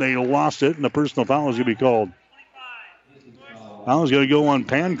rebound. They lost it, and the personal foul is going to be called. Foul is going to go on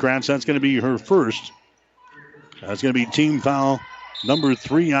Pankratz. That's going to be her first. That's going to be team foul number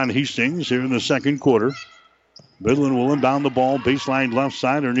 3 on Hastings here in the second quarter. Midland will inbound the ball. Baseline left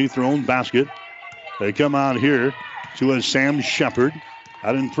side underneath their own basket. They come out here to a Sam Shepard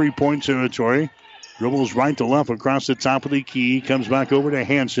out in 3-point territory. Dribbles right to left across the top of the key. Comes back over to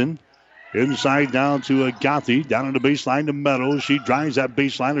Hansen. Inside down to Gothy. Down on the baseline to Meadows. She drives that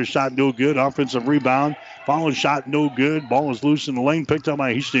baseline. Her shot no good. Offensive rebound. Follow shot no good. Ball is loose in the lane. Picked up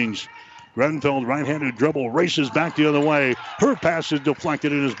by Hastings. Grenfeld right-handed dribble. Races back the other way. Her pass is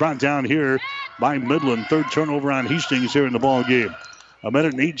deflected and is brought down here by Midland. Third turnover on Hastings here in the ball game. 1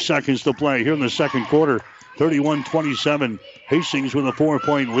 minute and 8 seconds to play here in the second quarter. 31-27. Hastings with a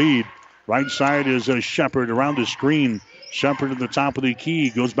 4-point lead. Right side is Shepard around the screen. Shepard at the top of the key.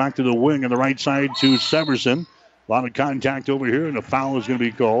 Goes back to the wing on the right side to Severson. A lot of contact over here, and a foul is going to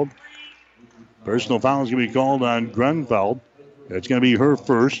be called. Personal foul is going to be called on Grunfeld. It's going to be her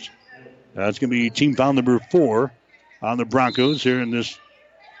first. That's going to be team foul number 4 on the Broncos here in this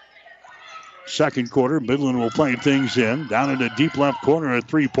second quarter. Midland will play things in. Down in the deep left corner, a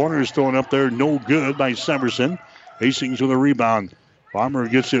 3-pointer is thrown up there. No good by Severson. Hastings with a rebound. Farmer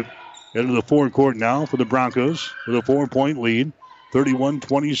gets it into the forecourt now for the Broncos with a 4-point lead.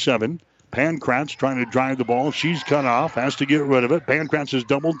 31-27. Pankratz trying to drive the ball. She's cut off. Has to get rid of it. Pankratz is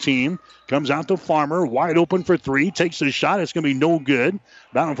double teamed. Comes out to Farmer. Wide open for three. Takes the shot. It's going to be no good.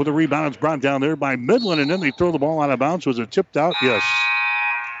 Battle for the rebound. It's brought down there by Midland. And then they throw the ball out of bounds. Was it tipped out? Yes.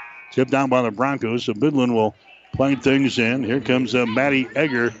 Tipped down by the Broncos. So Midland will play things in. Here comes Maddie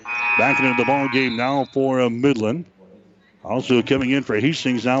Egger back into the ball game now for Midland. Also coming in for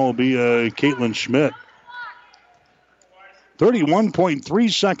Hastings now will be Caitlin Schmidt.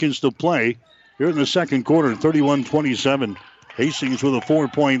 31.3 seconds to play here in the second quarter. 31-27. Hastings with a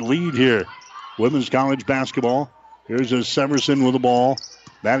 4-point lead here. Women's college basketball Here's a Severson with the ball.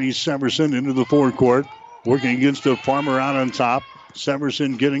 Maddie Severson into the forecourt. Working against a Farmer out on top.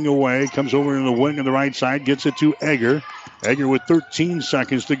 Severson getting away. Comes over in the wing on the right side. Gets it to Egger. Egger with 13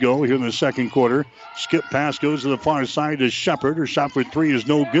 seconds to go here in the second quarter. Skip pass goes to the far side to Shepard. Her shot for three is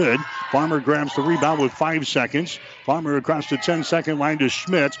no good. Farmer grabs the rebound with 5 seconds. Farmer across the 10-second line to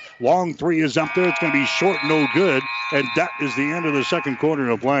Schmidt. Long three is up there. It's going to be short, no good. And that is the end of the second quarter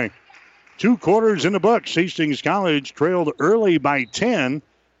of play. 2 quarters in the books. Hastings College trailed early by 10.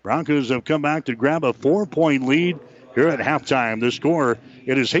 Broncos have come back to grab a 4-point lead here at halftime. The score,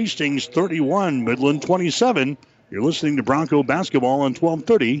 it is Hastings 31, Midland 27. You're listening to Bronco basketball on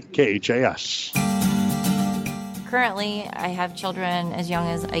 1230 KHAS. Currently, I have children as young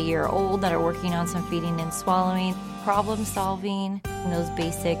as a year old that are working on some feeding and swallowing, problem solving, and those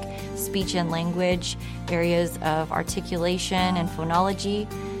basic speech and language areas of articulation and phonology.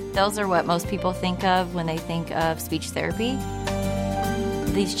 Those are what most people think of when they think of speech therapy.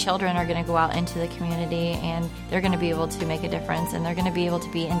 These children are going to go out into the community and they're going to be able to make a difference and they're going to be able to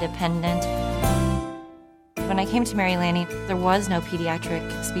be independent. When I came to Mary Lanning, there was no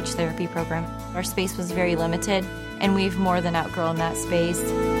pediatric speech therapy program. Our space was very limited, and we've more than outgrown that space.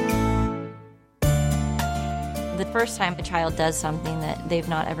 The first time a child does something that they've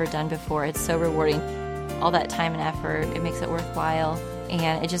not ever done before, it's so rewarding. All that time and effort, it makes it worthwhile,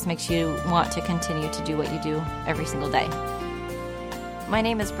 and it just makes you want to continue to do what you do every single day. My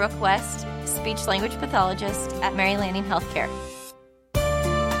name is Brooke West, speech-language pathologist at Mary Lanning Healthcare.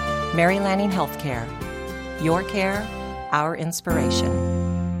 Mary Lanning Healthcare. Your care, our inspiration.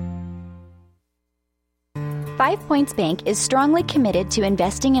 5 Points Bank is strongly committed to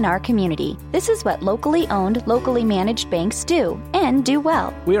investing in our community. This is what locally owned, locally managed banks do, and do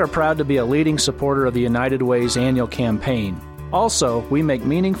well. We are proud to be a leading supporter of the United Way's annual campaign. Also, we make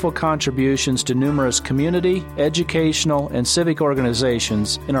meaningful contributions to numerous community, educational, and civic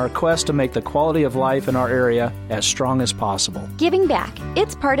organizations in our quest to make the quality of life in our area as strong as possible. Giving back.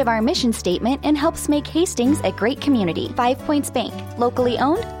 It's part of our mission statement and helps make Hastings a great community. 5 Points Bank. Locally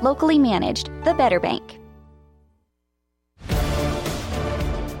owned, locally managed. The better bank.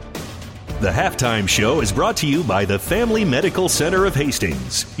 The Halftime Show is brought to you by the Family Medical Center of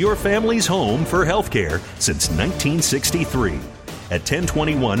Hastings, your family's home for healthcare since 1963 at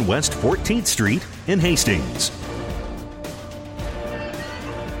 1021 West 14th Street in Hastings.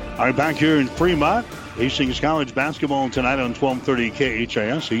 All right, back here in Fremont, Hastings College basketball tonight on 1230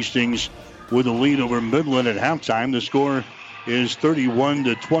 KHAS. Hastings with a lead over Midland at halftime. The score is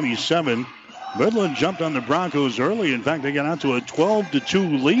 31-27. Midland jumped on the Broncos early. In fact, they got out to a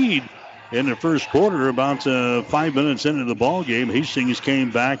 12-2 lead in the first quarter, about 5 minutes into the ball game. Hastings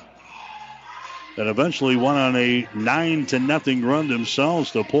came back and eventually won on a 9-0 run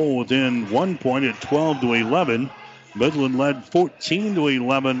themselves to pull within 1 point at 12-11. Midland led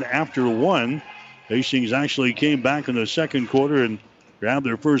 14-11 after one. Hastings actually came back in the second quarter and grabbed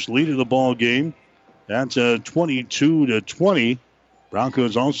their first lead of the ball game. That's 22-20.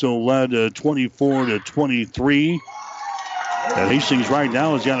 Broncos also led 24-23. And Hastings right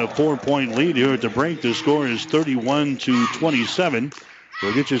now has got a 4-point lead here at the break. The score is 31-27.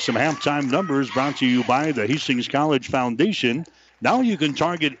 We'll get you some halftime numbers brought to you by the Hastings College Foundation. Now you can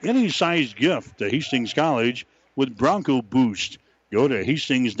target any size gift to Hastings College with Bronco Boost. Go to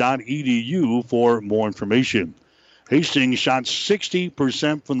hastings.edu for more information. Hastings shot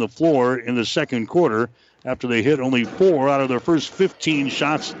 60% from the floor in the second quarter after they hit only 4 out of their first 15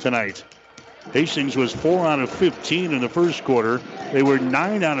 shots tonight. Hastings was 4 out of 15 in the first quarter. They were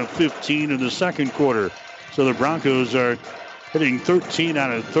 9 out of 15 in the second quarter. So the Broncos are hitting 13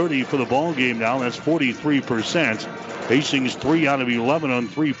 out of 30 for the ball game now. That's 43%. Hastings 3 out of 11 on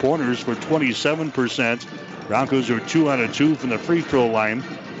three-pointers for 27%. Broncos are 2 out of 2 from the free throw line.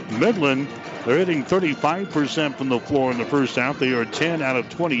 Midland, they're hitting 35% from the floor in the first half. They are 10 out of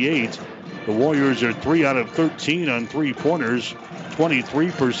 28. The Warriors are 3 out of 13 on three-pointers,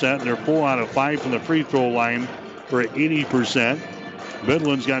 23%. They're 4 out of 5 from the free throw line for 80%.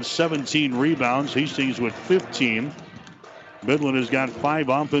 Midland's got 17 rebounds. Hastings with 15. Midland has got 5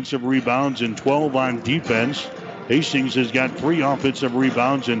 offensive rebounds and 12 on defense. Hastings has got 3 offensive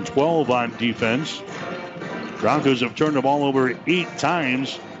rebounds and 12 on defense. Broncos have turned the ball over 8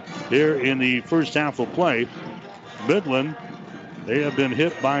 times here in the first half of play. Midland, they have been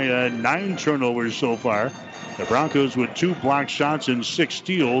hit by 9 turnovers so far. The Broncos with 2 blocked shots and 6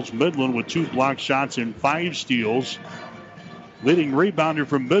 steals. Midland with 2 blocked shots and 5 steals. Leading rebounder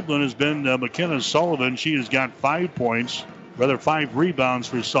from Midland has been McKenna Sullivan. She has got 5 rebounds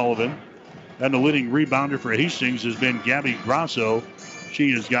for Sullivan. And the leading rebounder for Hastings has been Gabby Grasso.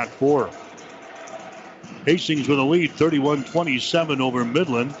 She has got 4. Hastings with a lead, 31-27 over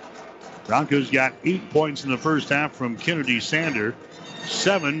Midland. Broncos got 8 points in the first half from Kennedy Sander,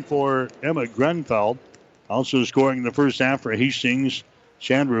 7 for Emma Grenfell. Also scoring in the first half for Hastings,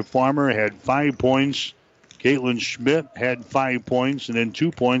 Chandra Farmer had 5 points. Caitlin Schmidt had 5 points, and then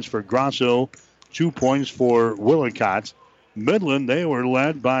 2 points for Grosso, 2 points for Willicott. Midland, they were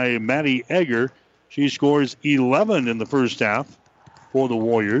led by Maddie Egger. She scores 11 in the first half for the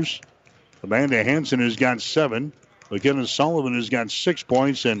Warriors. Amanda Hansen has got 7. McKenna Sullivan has got 6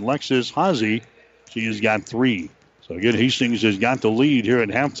 points, and Lexus Hazy, she has got 3. So again, Hastings has got the lead here at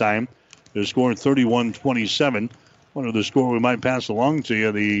halftime. They're scoring 31-27. One of the score we might pass along to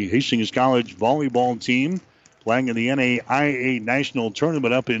you, the Hastings College volleyball team playing in the NAIA National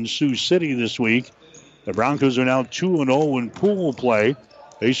Tournament up in Sioux City this week. The Broncos are now 2-0 in pool play.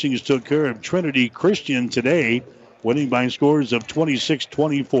 Hastings took care of Trinity Christian today, winning by scores of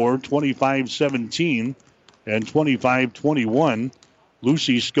 26-24, 25-17, and 25-21.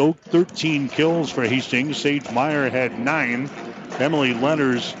 Lucy Skoke, 13 kills for Hastings. Sage Meyer had 9. Emily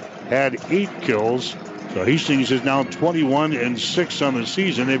Lenners had 8 kills. So Hastings is now 21-6 on the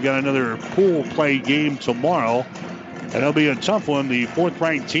season. They've got another pool play game tomorrow. And it'll be a tough one. The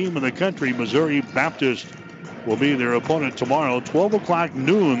 4th-ranked team in the country, Missouri Baptist, will be their opponent tomorrow. 12 o'clock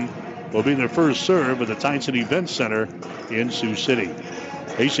noon will be their first serve at the Tyson Event Center in Sioux City.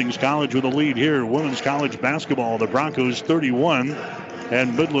 Hastings College with a lead here. Women's college basketball. The Broncos 31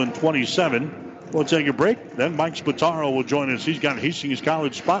 and Midland 27. We'll take a break. Then Mike Spataro will join us. He's got Hastings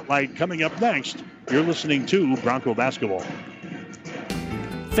College Spotlight coming up next. You're listening to Bronco Basketball.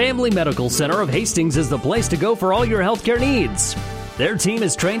 Family Medical Center of Hastings is the place to go for all your healthcare needs. Their team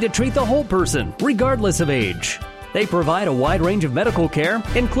is trained to treat the whole person, regardless of age. They provide a wide range of medical care,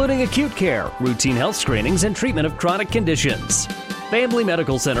 including acute care, routine health screenings, and treatment of chronic conditions. Family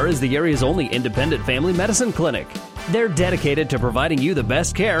Medical Center is the area's only independent family medicine clinic. They're dedicated to providing you the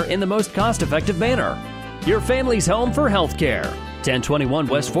best care in the most cost-effective manner. Your family's home for health care. 1021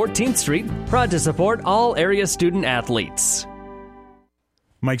 West 14th Street, proud to support all area student athletes.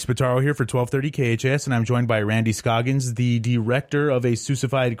 Mike Spataro here for 1230 KHAS, and I'm joined by Randy Scoggins, the director of A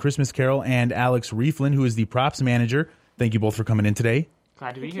Sousified Christmas Carol, and Alex Rieflin, who is the props manager. Thank you both for coming in today.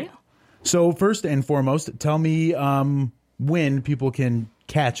 Glad to be here. So first and foremost, tell me when people can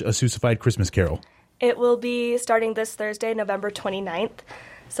catch A Sousified Christmas Carol. It will be starting this Thursday, November 29th.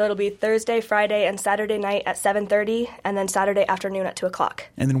 So it'll be Thursday, Friday, and Saturday night at 7:30, and then Saturday afternoon at 2 o'clock.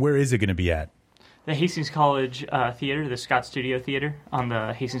 And then where is it going to be at? The Hastings College Theater, the Scott Studio Theater on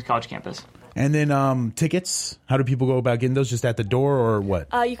the Hastings College campus. And then tickets, how do people go about getting those? Just at the door or what?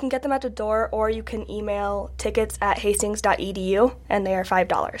 You can get them at the door, or you can email tickets@hastings.edu, and they are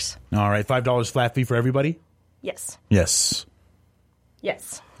 $5. All right, $5 flat fee for everybody? Yes. Yes.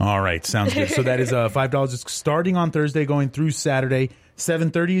 Yes. All right, sounds good. So that is $5. It's starting on Thursday, going through Saturday,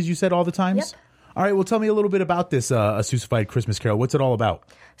 7:30, as you said, all the times? Yep. All right, well, tell me a little bit about this A Sousified Christmas Carol. What's it all about?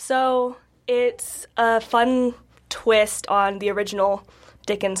 So it's a fun twist on the original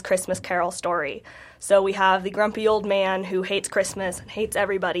Dickens Christmas Carol story. So we have the grumpy old man who hates Christmas and hates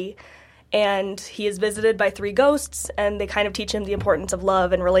everybody, and he is visited by 3 ghosts, and they kind of teach him the importance of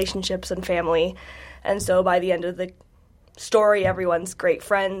love and relationships and family. And so by the end of the story, everyone's great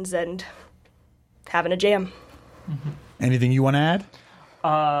friends and having a jam. Mm-hmm. Anything you want to add?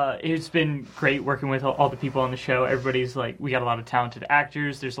 It's been great working with all the people on the show. Everybody's we got a lot of talented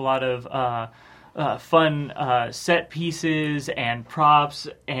actors. There's a lot of fun set pieces and props,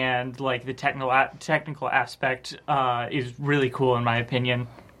 and the technical aspect is really cool in my opinion.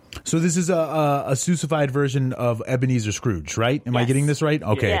 So this is a Sousified version of Ebenezer Scrooge, right? Am I getting this right?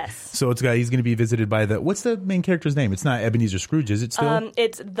 Okay. Yes. So he's going to be visited by what's the main character's name? It's not Ebenezer Scrooge, is it still?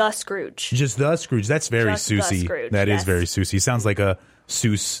 It's the Scrooge. Just the Scrooge. That's very Just the Seussy. Scrooge, That is yes. very Seussy. Sounds like a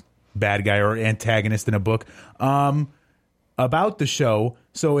Seuss bad guy or antagonist in a book. About the show,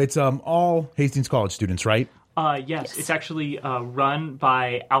 so it's all Hastings College students, right? Yes. It's actually run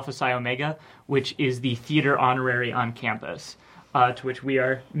by Alpha Psi Omega, which is the theater honorary on campus, to which we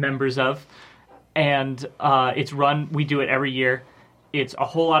are members of. And it's run, we do it every year. It's a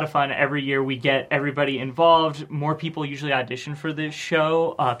whole lot of fun. Every year we get everybody involved. More people usually audition for this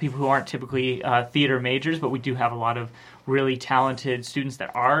show, people who aren't typically theater majors, but we do have a lot of really talented students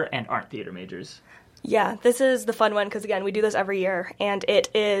that are and aren't theater majors. Yeah, this is the fun one because, again, we do this every year, and it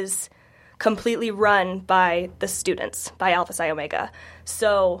is completely run by the students, by Alpha Psi Omega.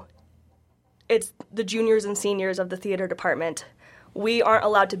 So it's the juniors and seniors of the theater department. We aren't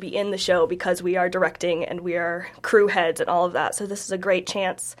allowed to be in the show because we are directing and we are crew heads and all of that. So this is a great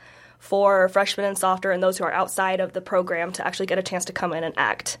chance for freshmen and softer and those who are outside of the program to actually get a chance to come in and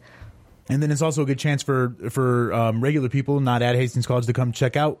act. And then it's also a good chance for regular people not at Hastings College to come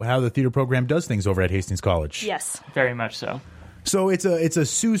check out how the theater program does things over at Hastings College. Yes. Very much so. So it's a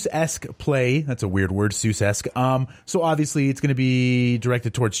Seuss-esque play. That's a weird word, Seuss-esque. So obviously it's going to be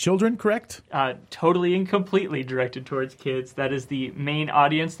directed towards children, correct? Totally and completely directed towards kids. That is the main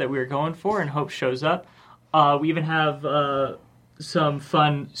audience that we're going for and hope shows up. We even have some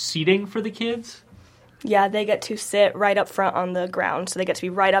fun seating for the kids. Yeah, they get to sit right up front on the ground, so they get to be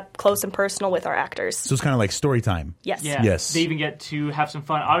right up close and personal with our actors. So it's kind of like story time. Yes. Yeah. Yes. They even get to have some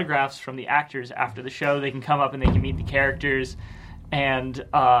fun autographs from the actors after the show. They can come up and they can meet the characters and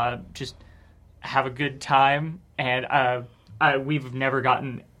just have a good time. And we've never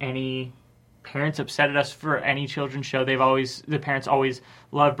gotten any parents upset at us for any children's show. The parents always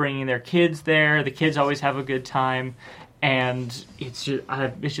love bringing their kids there. The kids always have a good time. And it's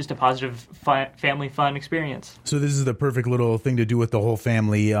just a positive, family fun experience. So this is the perfect little thing to do with the whole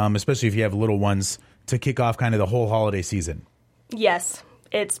family, especially if you have little ones, to kick off kind of the whole holiday season. Yes,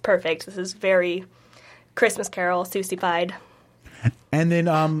 it's perfect. This is very Christmas Carol, Seussified. And then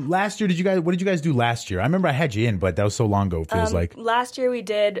last year, what did you guys do last year? I remember I had you in, but that was so long ago, it feels like. Last year we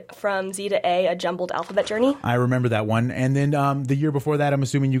did From Z to A, a jumbled alphabet journey. I remember that one. And then the year before that, I'm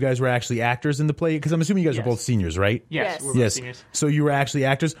assuming you guys were actually actors in the play, because I'm assuming you guys are both seniors, right? Yes. We're both seniors. So you were actually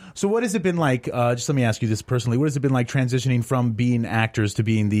actors. So what has it been like, just let me ask you this personally, what has it been like transitioning from being actors to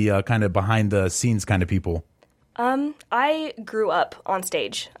being the kind of behind-the-scenes kind of people? I grew up on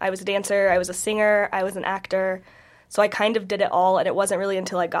stage. I was a dancer, I was a singer, I was an actor. So I kind of did it all, and it wasn't really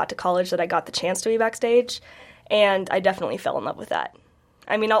until I got to college that I got the chance to be backstage, and I definitely fell in love with that.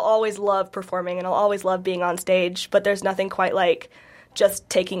 I mean, I'll always love performing, and I'll always love being on stage, but there's nothing quite like just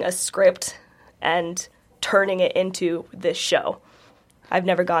taking a script and turning it into this show. I've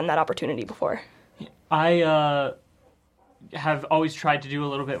never gotten that opportunity before. I have always tried to do a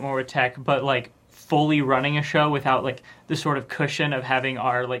little bit more with tech, but like fully running a show without like the sort of cushion of having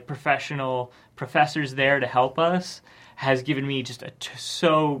our like professional professors there to help us has given me just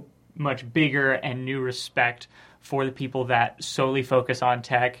so much bigger and new respect for the people that solely focus on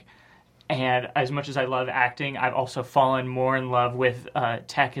tech. And as much as I love acting, I've also fallen more in love with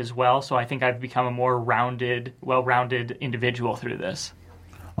tech as well. So I think I've become a more well-rounded individual through this.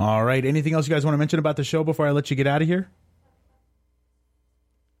 All right. Anything else you guys want to mention about the show before I let you get out of here?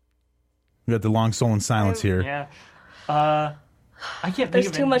 We got the long sullen silence here. Yeah. I can't think There's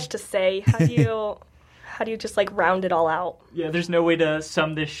of too much to say. How do you just like round it all out? Yeah, there's no way to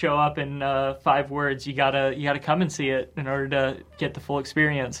sum this show up in 5 words. You gotta come and see it in order to get the full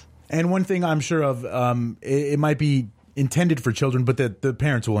experience. And one thing I'm sure of, it might be intended for children, but the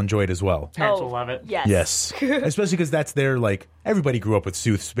parents will enjoy it as well. Parents will love it. Yes. Especially because that's their, like, everybody grew up with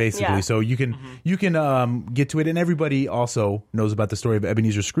Seuss, basically. Yeah. So you can get to it. And everybody also knows about the story of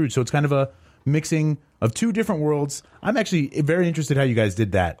Ebenezer Scrooge. So it's kind of a mixing of 2 different worlds. I'm actually very interested how you guys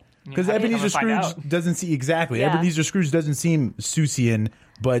did that. Because Ebenezer Scrooge doesn't see Ebenezer Scrooge doesn't seem Seussian,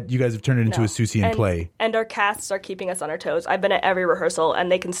 but you guys have turned it into a Seussian play. And our casts are keeping us on our toes. I've been at every rehearsal,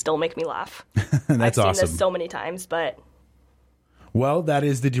 and they can still make me laugh. That's I've awesome. seen this so many times, but... Well, that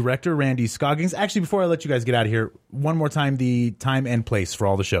is the director, Randy Scoggins. Actually, before I let you guys get out of here, one more time, the time and place for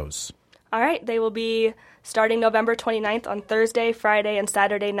all the shows. All right, they will be starting November 29th on Thursday, Friday, and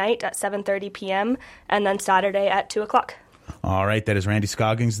Saturday night at 7:30 p.m., and then Saturday at 2 o'clock. All right, that is Randy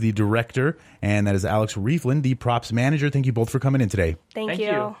Scoggins, the director, and that is Alex Rieflin, the props manager. Thank you both for coming in today. Thank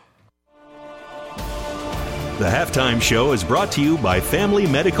you. The Halftime Show is brought to you by Family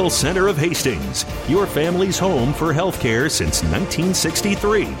Medical Center of Hastings, your family's home for healthcare since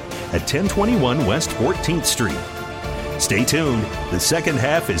 1963 at 1021 West 14th Street. Stay tuned. The second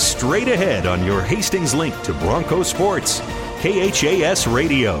half is straight ahead on your Hastings link to Bronco Sports, KHAS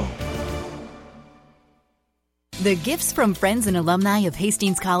Radio. The gifts from friends and alumni of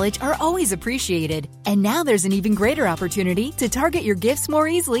Hastings College are always appreciated. And now there's an even greater opportunity to target your gifts more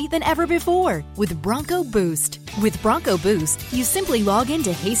easily than ever before with Bronco Boost. With Bronco Boost, you simply log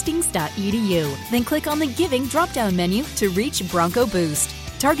into hastings.edu, then click on the Giving drop-down menu to reach Bronco Boost.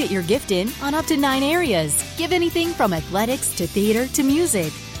 Target your gift in on up to 9 areas. Give anything from athletics to theater to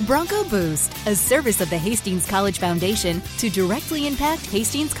music. Bronco Boost, a service of the Hastings College Foundation to directly impact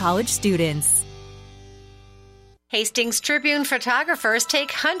Hastings College students. Hastings Tribune photographers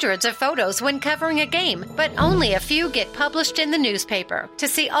take hundreds of photos when covering a game, but only a few get published in the newspaper. To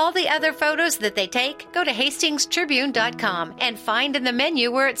see all the other photos that they take, go to hastingstribune.com and find in the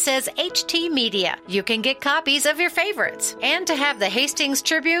menu where it says HT Media. You can get copies of your favorites. And to have the Hastings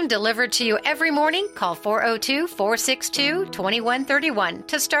Tribune delivered to you every morning, call 402-462-2131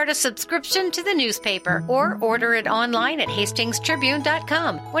 to start a subscription to the newspaper or order it online at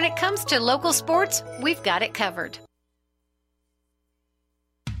hastingstribune.com. When it comes to local sports, we've got it covered.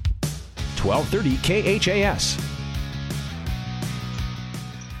 1230 KHAS.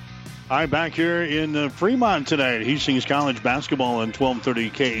 Hi, back here in Fremont tonight. Hastings College basketball on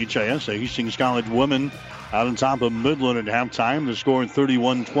 1230 KHAS. The Hastings College women out on top of Midland at halftime. The score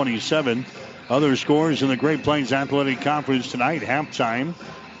 31-27. Other scores in the Great Plains Athletic Conference tonight. Halftime,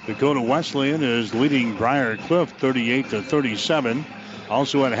 Dakota Wesleyan is leading Briar Cliff 38-37.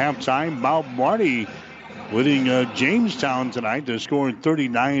 Also at halftime, Mount Marty leading Jamestown tonight. The score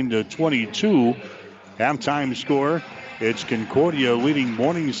 39-22. Halftime score, it's Concordia leading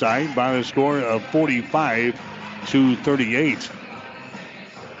Morningside by a score of 45-38.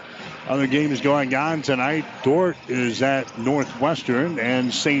 Other games going on tonight. Dordt is at Northwestern,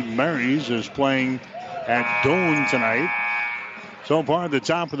 and St. Mary's is playing at Doane tonight. So far at the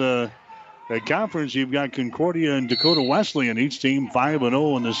top of the conference, you've got Concordia and Dakota Wesleyan, each team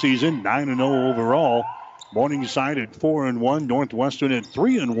 5-0 in the season, 9-0 overall. Morningside at 4-1, Northwestern at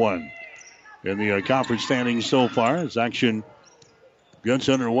 3-1 in the conference standings so far as action gets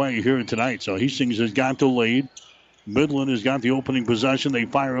underway here tonight. So Hastings has got the lead. Midland has got the opening possession. They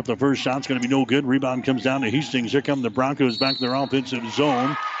fire up the first shot. It's going to be no good. Rebound comes down to Hastings. Here come the Broncos back to their offensive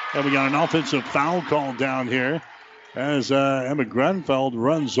zone. And we got an offensive foul called down here as Emma Grunfeld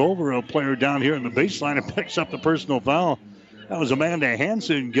runs over a player down here in the baseline and picks up the personal foul. That was Amanda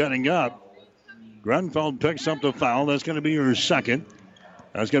Hansen getting up. Grunfeld picks up the foul. That's going to be her second.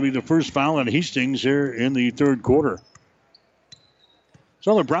 That's going to be the first foul on Hastings here in the third quarter.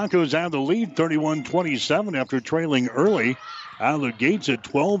 So the Broncos have the lead 31-27 after trailing early out of the gates at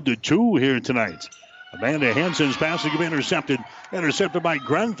 12-2 here tonight. Amanda Hansen's pass is going to be intercepted. Intercepted by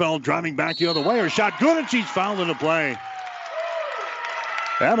Grunfeld, driving back the other way. Her shot good, and she's fouled in the play.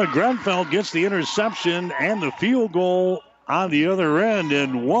 Emma Grunfeld gets the interception and the field goal on the other end,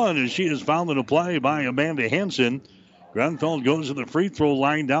 and one as she is fouled in the play by Amanda Hansen. Grunfeld goes to the free throw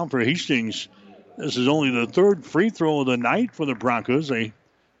line down for Hastings. This is only the third free throw of the night for the Broncos. They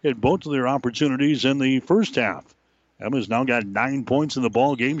hit both of their opportunities in the first half. Emma's now got 9 points in the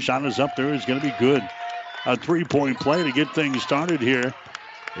ball game. Shot is up there. It's going to be good. A three-point play to get things started here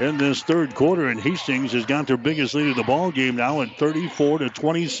in this third quarter, and Hastings has got their biggest lead of the ball game now at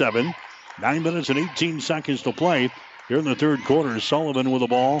 34-27. 9 minutes and 18 seconds to play here in the third quarter. Sullivan with the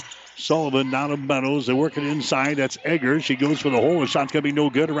ball. Sullivan down to Meadows. They work it inside. That's Egger. She goes for the hole. The shot's going to be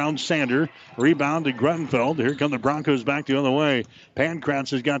no good around Sander. Rebound to Grunfeld. Here come the Broncos back the other way. Pankratz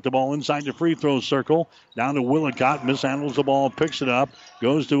has got the ball inside the free throw circle. Down to Willicott. Mishandles the ball. Picks it up.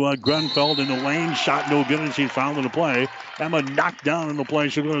 Goes to Grunfeld in the lane. Shot no good, and she's fouled in the play. Emma knocked down in the play.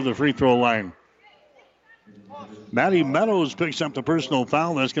 She'll go to the free throw line. Maddie Meadows picks up the personal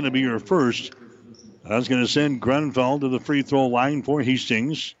foul. That's going to be her first. That's going to send Grunfeld to the free throw line for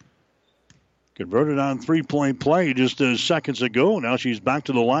Hastings. Converted on three-point play just seconds ago. Now she's back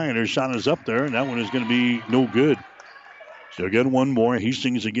to the line. Her shot is up there, and that one is going to be no good. So again, one more.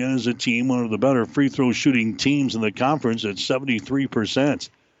 Hastings again is a team, one of the better free throw shooting teams in the conference at 73%.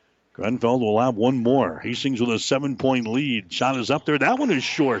 Grunfeld will have one more. Hastings with a 7-point lead. Shot is up there. That one is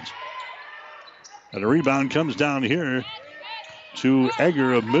short. And the rebound comes down here to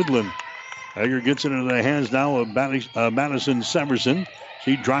Egger of Midland. Egger gets it into the hands now of Madison Severson.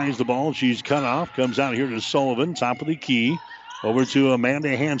 She drives the ball. She's cut off. Comes out here to Sullivan, top of the key. Over to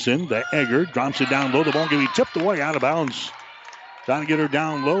Amanda Hansen. The Egger drops it down low. The ball can be tipped away out of bounds. Trying to get her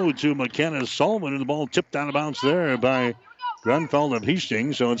down low to McKenna Sullivan. And the ball tipped out of bounds there by Grunfeld of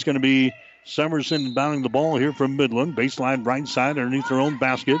Hastings. So it's going to be Severson bounding the ball here from Midland. Baseline right side underneath her own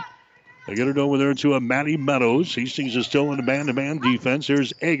basket. They get it over there to Maddie Meadows. Hastings is still in the man-to-man defense.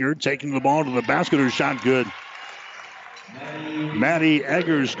 Here's Egger taking the ball to the basket. Her shot good. Maddie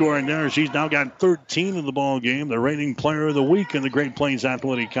Egger scoring there. She's now got 13 in the ball game. The reigning player of the week in the Great Plains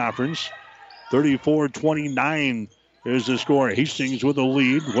Athletic Conference. 34-29 is the score. Hastings with the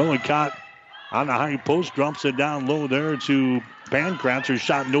lead. Willicott on the high post drops it down low there to Pankratz. Her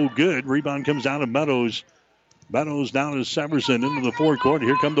shot no good. Rebound comes down to Meadows. Meadows down to Severson into the forecourt.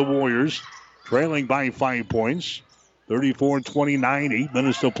 Here come the Warriors, trailing by 5 points. 34-29, 8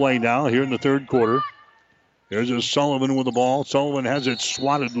 minutes to play now here in the third quarter. There's a Sullivan with the ball. Sullivan has it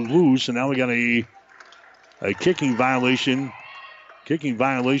swatted loose, and now we got a a kicking violation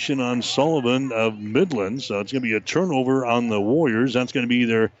on Sullivan of Midland. So it's going to be a turnover on the Warriors. That's going to be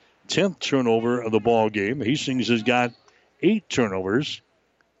their 10th turnover of the ball game. Hastings has got 8 turnovers.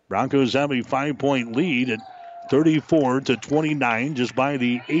 Broncos have a 5-point lead at 34-29, just by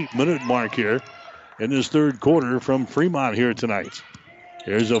the 8-minute mark here in this third quarter from Fremont here tonight.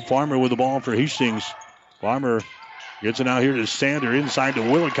 Here's a Farmer with the ball for Hastings. Farmer gets it out here to Sander inside to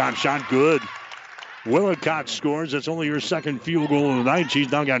Willicott. Shot good. Willicott scores. That's only her second field goal of the night.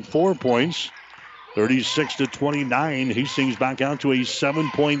 She's now got 4 points. 36-29. Hastings back out to a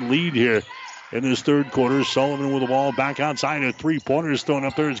 7-point lead here in this third quarter. Sullivan with the ball back outside. A three-pointer thrown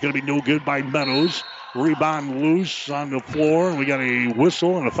up there. It's going to be no good by Meadows. Rebound loose on the floor. We got a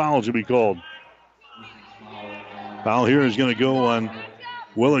whistle and a foul to be called. Foul here is going to go on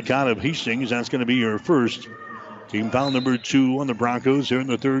Willicott of Hastings. That's going to be her first. Team foul number 2 on the Broncos here in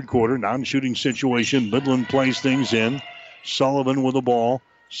the third quarter. Non-shooting situation. Midland plays things in. Sullivan with the ball.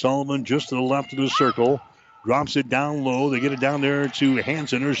 Sullivan just to the left of the circle. Drops it down low. They get it down there to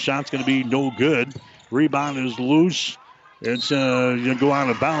Hansen. Her shot's going to be no good. Rebound is loose. It's going to go out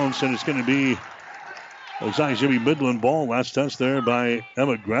of bounds, and it's going to be, looks like it's going to be Midland ball. Last touch there by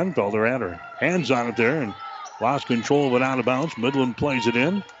Emma Grenfelder. Had her hands on it there and lost control of it out of bounds. Midland plays it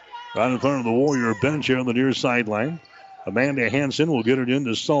in. Right in front of the Warrior bench here on the near sideline. Amanda Hansen will get it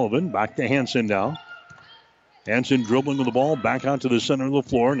into Sullivan. Back to Hansen now. Hansen dribbling with the ball back out to the center of the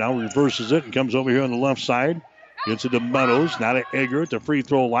floor. Now reverses it and comes over here on the left side. Gets it to Meadows. Now to Egger at the free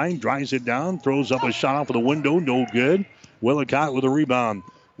throw line. Drives it down. Throws up a shot off of the window. No good. Willicott with a rebound.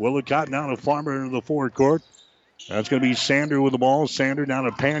 Willicott now to Farmer into the forward court. That's going to be Sander with the ball. Sander down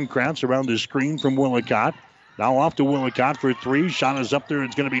to Pancratz around the screen from Willicott. Now off to Willicott for 3. Shot is up there.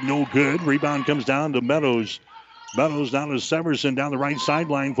 It's going to be no good. Rebound comes down to Meadows. Meadows down to Severson down the right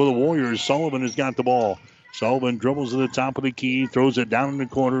sideline for the Warriors. Sullivan has got the ball. Sullivan dribbles to the top of the key. Throws it down in the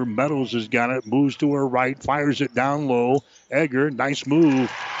corner. Meadows has got it. Moves to her right. Fires it down low. Egger, nice move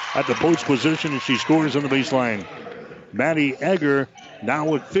at the post position, and she scores on the baseline. Maddie Egger now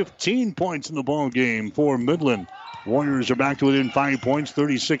with 15 points in the ball game for Midland. Warriors are back to within 5 points,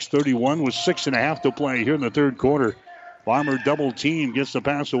 36-31 with 6.5 to play here in the third quarter. Farmer double team gets the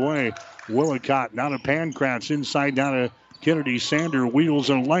pass away. Willicott now to Pancratz inside down to Kennedy. Sander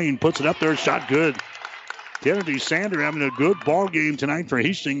wheels in lane, puts it up there, shot good. Kennedy Sander having a good ball game tonight for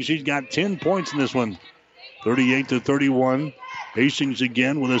Hastings. She's got 10 points in this one. 38-31. Hastings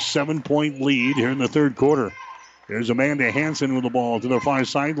again with a 7-point lead here in the third quarter. There's Amanda Hansen with the ball to the far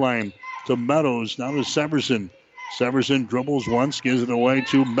sideline to Meadows. Now to Severson. Severson dribbles once, gives it away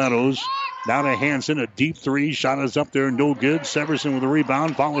to Meadows. Now to Hansen, a deep 3. Shot is up there, no good. Severson with a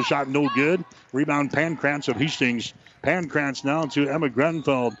rebound. Follow shot, no good. Rebound Pancratz of Hastings. Pancratz now to Emma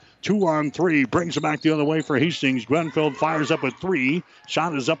Grenfeld. 2-on-3. Brings it back the other way for Hastings. Grenfeld fires up a 3.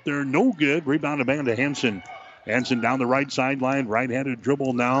 Shot is up there, no good. Rebound Amanda Hansen. Hansen down the right sideline. Right-handed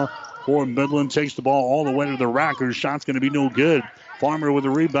dribble now for Midland. Takes the ball all the way to the rack. Her shot's going to be no good. Farmer with a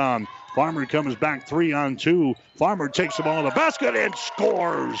rebound. Farmer comes back 3-on-2. Farmer takes the ball to the basket and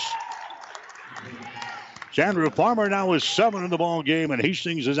scores. Chandra Farmer now with 7 in the ball game, and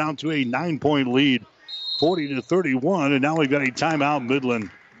Hastings is out to a 9-point lead, 40-31. And now we've got a timeout,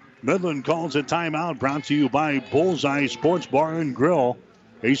 Midland. Midland calls a timeout, brought to you by Bullseye Sports Bar and Grill.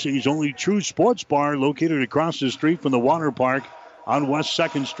 Hastings' only true sports bar, located across the street from the water park on West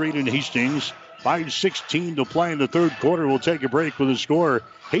 2nd Street in Hastings. 5:16 to play in the third quarter. We'll take a break with a score.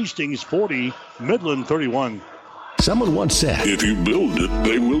 Hastings 40, Midland 31. Someone once said, if you build it,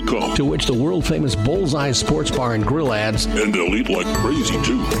 they will come. To which the world-famous Bullseye Sports Bar and Grill adds, and they'll eat like crazy,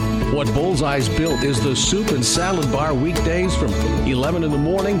 too. What Bullseye's built is the soup and salad bar weekdays from 11 in the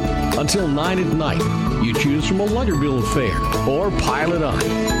morning until 9 at night. You choose from a Lutterbill fare or pile it on.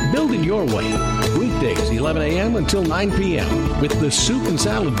 Build it your way. Weekdays, 11 a.m. until 9 p.m. with the soup and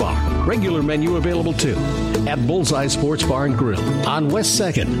salad bar. Regular menu available, too. At Bullseye Sports Bar and Grill on West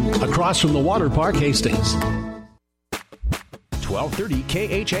 2nd, across from the Water Park, Hastings.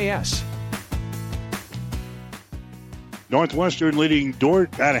 1230 KHAS. Northwestern leading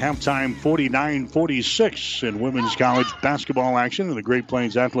Dordt at halftime 49-46 in women's college basketball action in the Great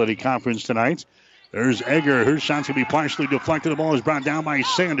Plains Athletic Conference tonight. There's Egger. Her shot's going to be partially deflected. The ball is brought down by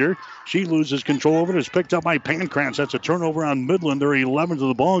Sander. She loses control of it. It's picked up by Pancratz. That's a turnover on Midland. They're 11th of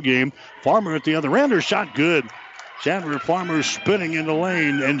the ball game. Farmer at the other end. Her shot good. Chandler Farmer spinning in the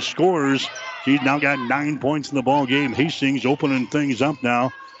lane and scores. She's now got 9 points in the ball game. Hastings opening things up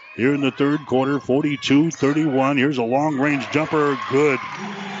now here in the third quarter, 42-31. Here's a long-range jumper. Good.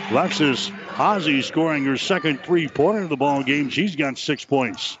 Lexus Hazy scoring her second three-pointer of the ball game. She's got 6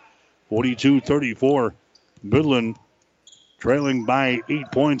 points. 42-34. Midland trailing by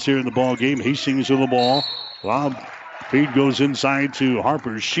 8 points here in the ball game. Hastings with the ball. Lob feed goes inside to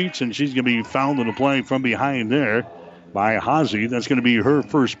Harper Sheets, and she's going to be fouled in the play from behind there by Hazy. That's going to be her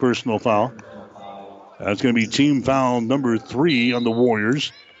first personal foul. That's going to be team foul number 3 on the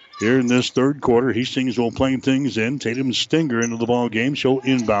Warriors. Here in this third quarter, Hastings will play things in. Tatum Stinger into the ball game. She'll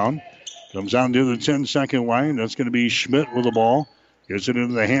inbound. Comes down to the 10-second line. That's going to be Schmidt with the ball. Gets it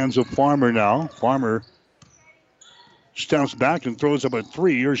into the hands of Farmer now. Farmer steps back and throws up a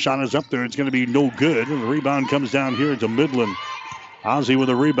 3. Her shot is up there. It's going to be no good. And the rebound comes down here to Midland. Ozzie with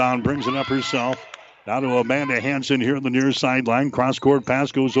a rebound, brings it up herself. Now to Amanda Hansen here on the near sideline. Cross-court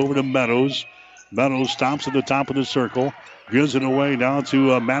pass goes over to Meadows. Meadows stops at the top of the circle. Gives it away now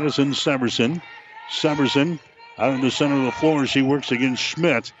to Madison Severson. Severson out in the center of the floor. She works against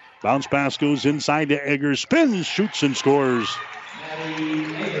Schmidt. Bounce pass goes inside to Egger. Spins, shoots, and scores.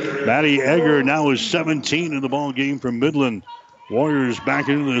 Maddie Egger now is 17 in the ball game from Midland. Warriors back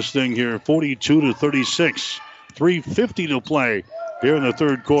into this thing here, 42-36. 3:50 to play here in the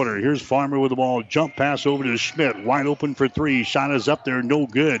third quarter. Here's Farmer with the ball. Jump pass over to Schmidt. Wide open for 3. Shot is up there, no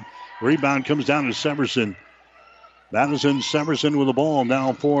good. Rebound comes down to Severson. Madison Severson with the ball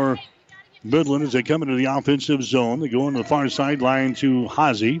now for Midland as they come into the offensive zone. They go on the far sideline to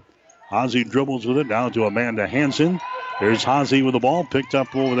Hazy. Hazy dribbles with it down to Amanda Hansen. There's Hazy with the ball, picked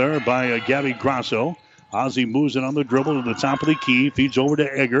up over there by Gabby Grasso. Hazy moves it on the dribble to the top of the key, feeds over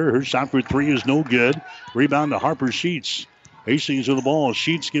to Egger. Her shot for 3 is no good. Rebound to Harper Sheets. Hastings with the ball.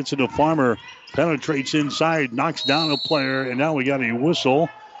 Sheets gets it to Farmer, penetrates inside, knocks down a player, and now we got a whistle.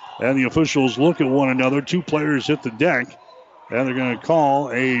 And the officials look at one another. 2 players hit the deck. And they're going to call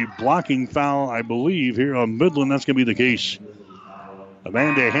a blocking foul, I believe, here on Midland. That's going to be the case.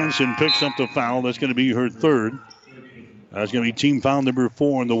 Amanda Hansen picks up the foul. That's going to be her third. That's going to be team foul number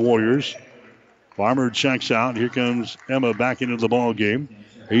 4 on the Warriors. Farmer checks out. Here comes Emma back into the ball game.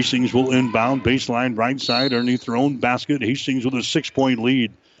 Hastings will inbound. Baseline right side underneath their own basket. Hastings with a 6-point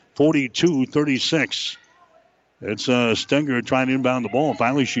lead. 42-36. It's Stenger trying to inbound the ball.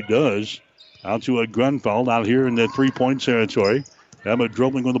 Finally, she does. Out to a Grunfeld out here in the 3-point territory. Emma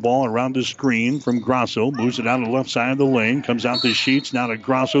dribbling with the ball around the screen from Grasso. Moves it down the left side of the lane. Comes out to Sheets. Now to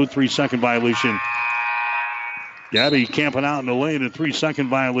Grasso. 3-second violation. Gabby camping out in the lane. A 3-second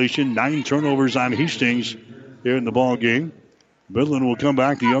violation. 9 turnovers on Hastings here in the ball game. Midland will come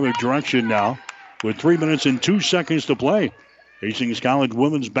back the other direction now with 3 minutes and 2 seconds to play. Hastings College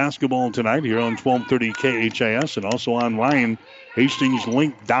women's basketball tonight here on 1230 KHAS and also online,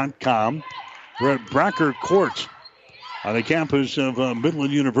 hastingslink.com. We're at Bracker Court on the campus of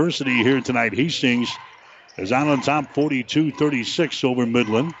Midland University here tonight. Hastings is out on top 42-36 over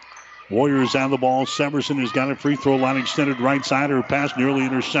Midland. Warriors out of the ball. Severson has got a free throw line extended right side. Her pass nearly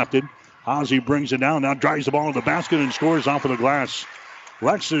intercepted. Hazy brings it down. Now drives the ball to the basket and scores off of the glass.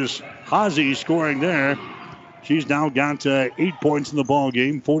 Lexus Hazy scoring there. She's now got 8 points in the ball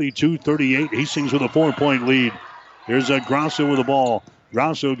game, 42-38. Hastings with a 4-point lead. Here's Grasso with the ball.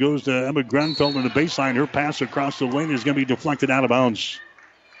 Grasso goes to Emma Grenfell in the baseline. Her pass across the lane is going to be deflected out of bounds.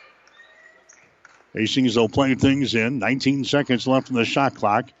 Hastings will play things in. 19 seconds left in the shot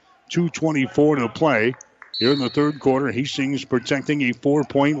clock. 2:24 to play. Here in the third quarter, Hastings protecting a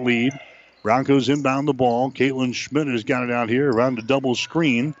 4-point lead. Broncos inbound the ball. Caitlin Schmidt has got it out here around the double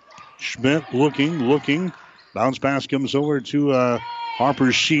screen. Schmidt looking. Bounce pass comes over to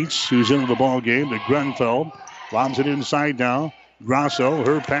Harper Sheets, who's into the ball game. To Grenfell. Lobs it inside now. Grasso.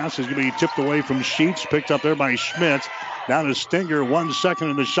 Her pass is going to be tipped away from Sheets. Picked up there by Schmidt. Down to Stinger. 1 second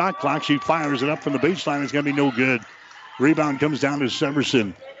in the shot clock. She fires it up from the baseline. It's going to be no good. Rebound comes down to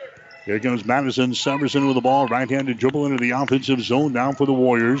Severson. Here comes Madison Severson with the ball. Right-handed dribble into the offensive zone now for the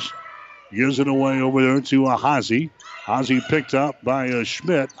Warriors. Gives it away over there to Hazy. Hazy picked up by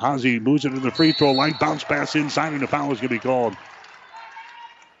Schmidt. Hazy moves it to the free throw line. Bounce pass inside, and the foul is going to be called.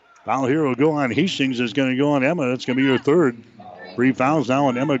 Foul here will go on Hastings. Is going to go on Emma. That's going to be her third. 3 fouls now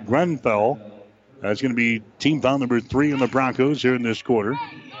on Emma Grenfell. That's going to be team foul number 3 on the Broncos here in this quarter.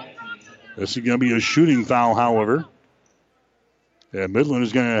 This is going to be a shooting foul, however. And Midland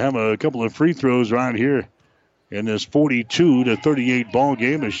is going to have a couple of free throws right here in this 42-38 ball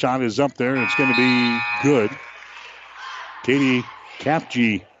game. The shot is up there. It's going to be good. Katie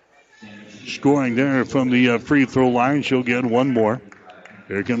Kapji scoring there from the free throw line. She'll get one more.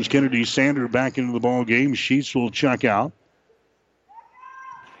 Here comes Kennedy Sander back into the ball game. Sheets will check out.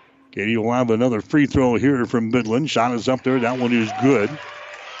 Katie will have another free throw here from Midland. Shot is up there. That one is good.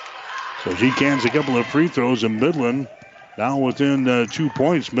 So she cans a couple of free throws, and Midland now within 2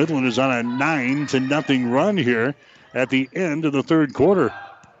 points. Midland is on a 9-0 run here at the end of the third quarter.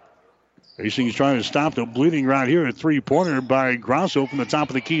 Hastings trying to stop the bleeding right here. A three-pointer by Grosso from the top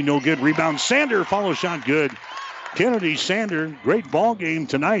of the key. No good. Rebound. Sander. Follow shot good. Kennedy Sander. Great ball game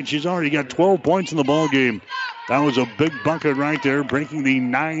tonight. She's already got 12 points in the ball game. That was a big bucket right there, breaking the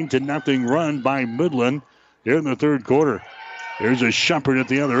 9-0 run by Midland here in the third quarter. There's a Shepard at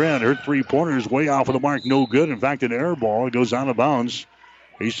the other end. Her three-pointer is way off of the mark. No good. In fact, an air ball. It goes out of bounds.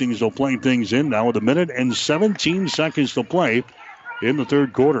 Hastings will play things in now with 1 minute and 17 seconds to play in the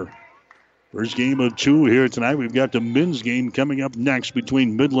third quarter. First game of 2 here tonight. We've got the men's game coming up next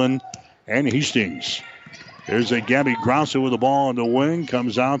between Midland and Hastings. There's a Gabby Grosso with the ball on the wing.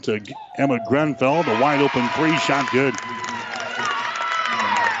 Comes out to Emma Grenfell. The wide open three shot good.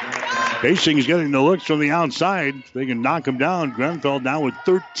 Hastings getting the looks from the outside. They can knock him down. Grenfell now with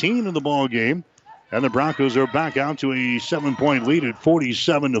 13 in the ball game. And the Broncos are back out to a 7-point lead at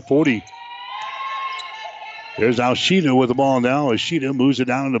 47-40. There's Alshida with the ball now. Alshida moves it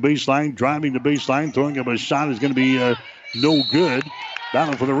down on the baseline, driving the baseline, throwing up a shot is going to be no good.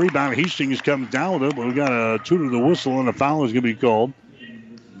 Battle for the rebound. Hastings comes down with it, but we've got a toot of the whistle and a foul is going to be called.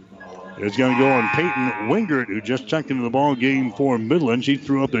 It's going to go on Peyton Wingert, who just checked into the ball game for Midland. She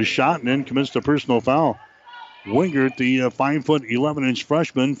threw up the shot and then commits a personal foul. Wingert, the 5'11"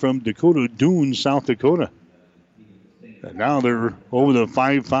 freshman from Dakota Dunes, South Dakota. And now they're over the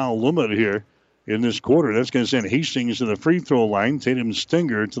 5-foul limit here in this quarter. That's going to send Hastings to the free throw line. Tatum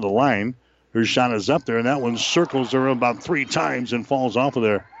Stinger to the line. Her shot is up there, and that one circles her about 3 times and falls off of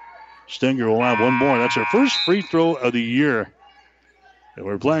there. Stinger will have one more. That's her first free throw of the year. And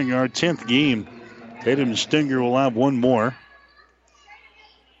we're playing our 10th game. Tatum Stinger will have one more.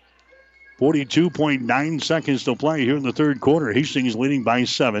 42.9 seconds to play here in the third quarter. Hastings leading by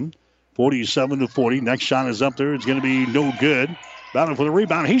 7. 47-40. Next shot is up there. It's going to be no good. Battle for the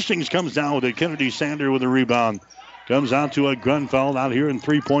rebound. Hastings comes down with it. Kennedy Sander with the rebound. Comes out to a Grunfeld out here in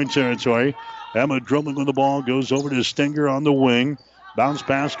three-point territory. Emma dribbling with the ball. Goes over to Stinger on the wing. Bounce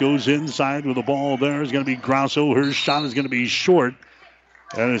pass goes inside with the ball there. It's going to be Grosso. Her shot is going to be short.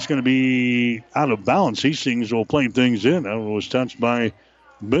 And it's going to be out of bounds. Hastings will play things in. That was touched by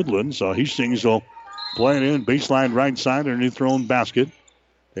Midland. So Hastings will play it in. Baseline right side underneath their own basket.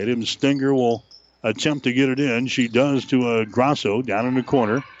 Tatum Stinger will attempt to get it in. She does to Grosso down in the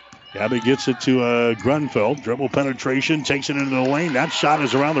corner. Gabby gets it to Grunfeld. Dribble penetration. Takes it into the lane. That shot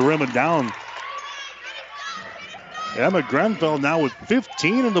is around the rim and down. Emma Grunfeld now with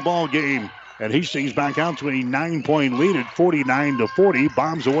 15 in the ball game. And Hastings back out to a 9-point lead at 49-40.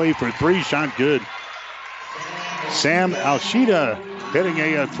 Bombs away for 3. Shot good. Sam Alshida hitting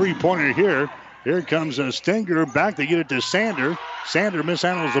a three-pointer here. Here comes Stinger back to get it to Sander. Sander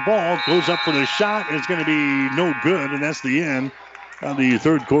mishandles the ball. Goes up for the shot. It's going to be no good. And that's the end of the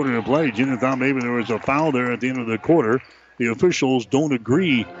third quarter of play. Gina thought maybe there was a foul there at the end of the quarter. The officials don't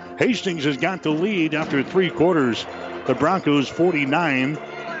agree. Hastings has got the lead after 3 quarters. The Broncos 49.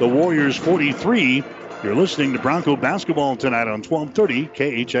 The Warriors 43. You're listening to Bronco basketball tonight on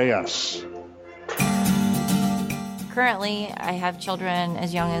 1230 KHAS. Currently, I have children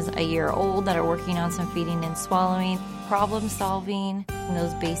as young as a year old that are working on some feeding and swallowing, problem solving, and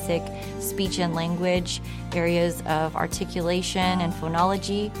those basic speech and language areas of articulation and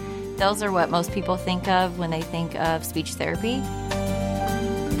phonology. Those are what most people think of when they think of speech therapy.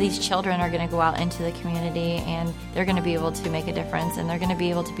 These children are going to go out into the community and they're going to be able to make a difference and they're going to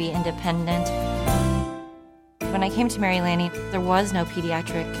be able to be independent. When I came to Mary Lanning, there was no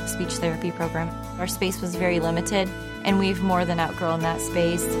pediatric speech therapy program. Our space was very limited, and we've more than outgrown that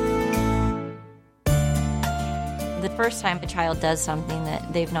space. The first time a child does something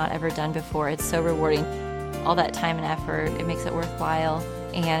that they've not ever done before, it's so rewarding. All that time and effort, it makes it worthwhile,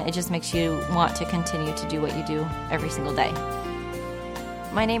 and it just makes you want to continue to do what you do every single day.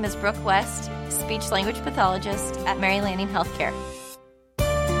 My name is Brooke West, speech-language pathologist at Mary Lanning Healthcare.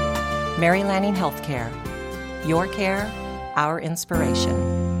 Mary Lanning Healthcare. Your care, our inspiration.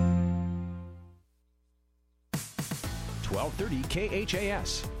 1230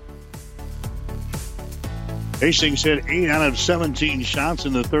 KHAS. Hastings hit 8 out of 17 shots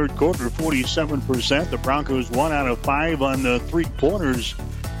in the third quarter, 47%. The Broncos 1 out of 5 on the 3-pointers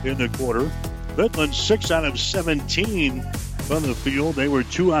in the quarter. Midland 6 out of 17 from the field. They were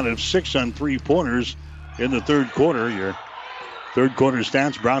 2 out of 6 on 3-pointers in the third quarter. Your third quarter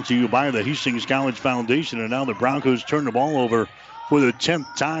stats brought to you by the Hastings College Foundation. And now the Broncos turn the ball over for the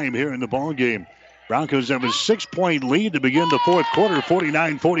 10th time here in the ball game. Broncos have a 6-point lead to begin the fourth quarter,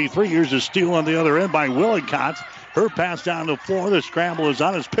 49-43. Here's a steal on the other end by Willicott. Her pass down the floor. The scramble is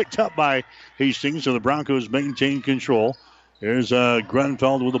on. It's picked up by Hastings, so the Broncos maintain control. There's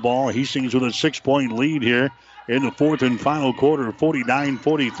Grunfeld with the ball. Hastings with a 6-point lead here in the fourth and final quarter,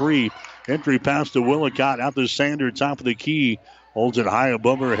 49-43. Entry pass to Willicott out to Sander, top of the key. Holds it high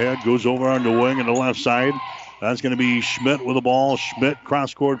above her head. Goes over on the wing on the left side. That's going to be Schmidt with the ball. Schmidt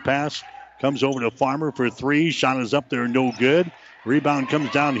cross-court pass. Comes over to Farmer for three. Shot is up there, no good. Rebound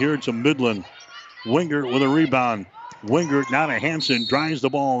comes down here to Midland. Wingert with a rebound. Wingert now to Hansen. Drives the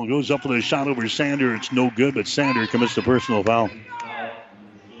ball. Goes up with a shot over Sander. It's no good, but Sander commits the personal foul.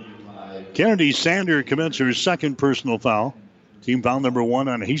 Kennedy Sander commits her second personal foul. Team foul number 1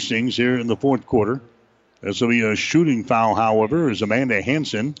 on Hastings here in the fourth quarter. This will be a shooting foul, however, as Amanda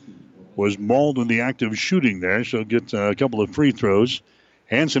Hansen was mauled in the act of shooting there. She'll get a couple of free throws.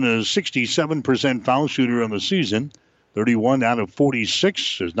 Hansen is a 67% foul shooter on the season. 31 out of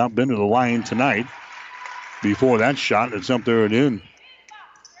 46. Has not been to the line tonight. Before that shot, it's up there and in.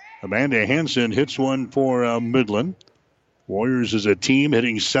 Amanda Hansen hits one for Midland. Warriors as a team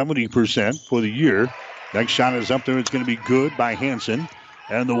hitting 70% for the year. Next shot is up there. It's going to be good by Hansen.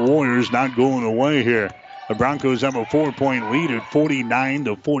 And the Warriors not going away here. The Broncos have a 4-point lead at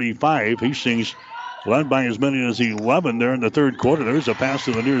 49-45. Hastings led by as many as 11 there in the third quarter. There's a pass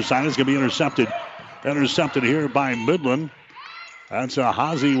to the near side. It's going to be intercepted. Intercepted here by Midland. That's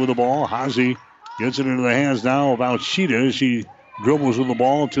Hazy with the ball. Hazy gets it into the hands now of Alshida. She dribbles with the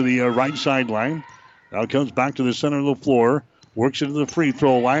ball to the right sideline. Now comes back to the center of the floor. Works into the free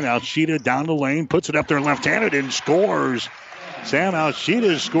throw line. Alshida down the lane. Puts it up there left-handed and scores. Sam Alshida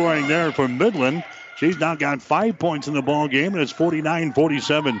is scoring there for Midland. She's now got 5 points in the ball game, and it's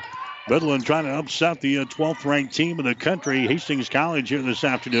 49-47. Midland trying to upset the 12th-ranked team in the country, Hastings College, here this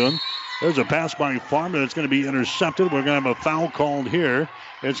afternoon. There's a pass by Farmer that's going to be intercepted. We're going to have a foul called here.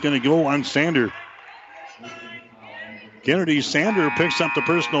 It's going to go on Sander. Kennedy Sander picks up the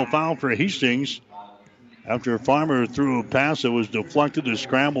personal foul for Hastings. After Farmer threw a pass that was deflected, the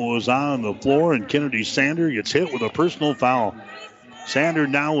scramble was on the floor, and Kennedy Sander gets hit with a personal foul. Sander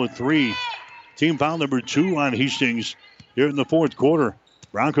now with 3. Team foul number 2 on Hastings here in the fourth quarter.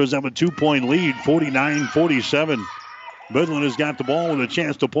 Broncos have a 2-point lead, 49-47. Midland has got the ball with a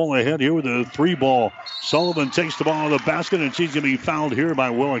chance to pull ahead here with a 3-ball. Sullivan takes the ball out of the basket, and she's going to be fouled here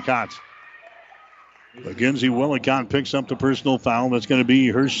by Willicott. Mackenzie Willicott picks up the personal foul. That's going to be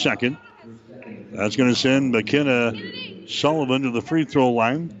her second. That's going to send McKenna Sullivan to the free throw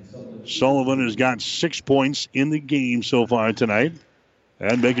line. Sullivan has got 6 points in the game so far tonight.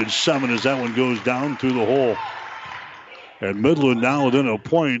 And make it 7 as that one goes down through the hole. And Midland now within a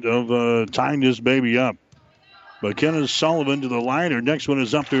point of tying this baby up. McKenna Sullivan to the line. Her next one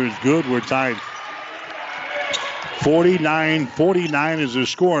is up there. Is good. We're tied. 49-49 is the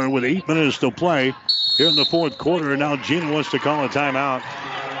score with 8 minutes to play here in the fourth quarter. And now Gina wants to call a timeout.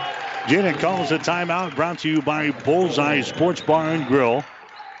 Gina calls a timeout, brought to you by Bullseye Sports Bar and Grill.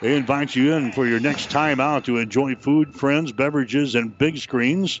 They invite you in for your next timeout to enjoy food, friends, beverages, and big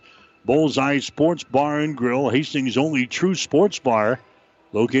screens. Bullseye Sports Bar and Grill, Hastings' only true sports bar,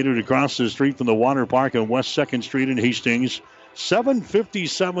 located across the street from the water park on West 2nd Street in Hastings.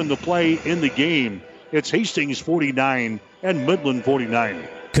 7:57 to play in the game. It's Hastings 49 and Midland 49.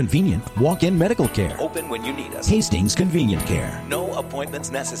 Convenient walk-in medical care. Open when you need us. Hastings Convenient Care. No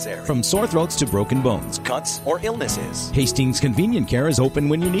appointments necessary. From sore throats to broken bones, cuts, or illnesses. Hastings Convenient Care is open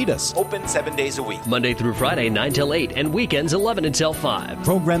when you need us. Open 7 days a week. Monday through Friday, 9 till 8, and weekends 11 until 5.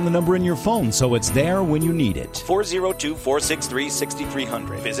 Program the number in your phone so it's there when you need it.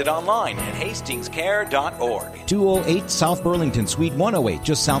 402-463-6300. Visit online at hastingscare.org. 208 South Burlington, Suite 108,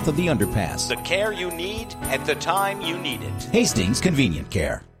 just south of the underpass. The care you need at the time you need it. Hastings Convenient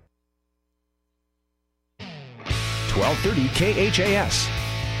Care. 1230 KHAS.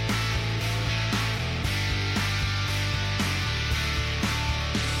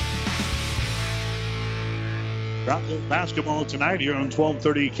 Basketball tonight here on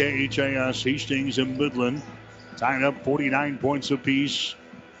 1230 KHAS. Hastings and Midland tying up 49 points apiece.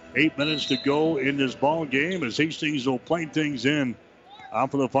 8 minutes to go in this ball game as Hastings will play things in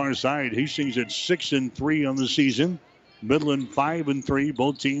off of the far side. Hastings at 6-3 on the season. Midland 5-3.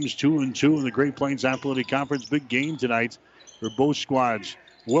 Both teams 2-2 in the Great Plains Athletic Conference. Big game tonight for both squads.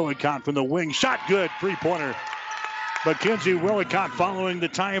 Willicott from the wing. Shot good. 3-pointer. Mackenzie Willicott following the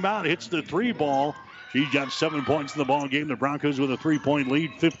timeout hits the 3-ball. She's got 7 points in the ball game. The Broncos with a 3-point lead,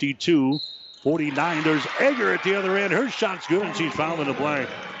 52-49. There's Egger at the other end. Her shot's good, and she's fouled in the play.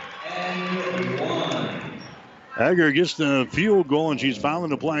 Egger gets the field goal, and she's fouled in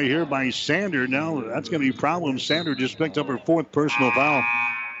the play here by Sander. Now that's going to be problems. Sander just picked up her 4th personal foul.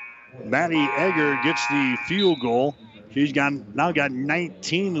 Maddie Egger gets the field goal. She's now got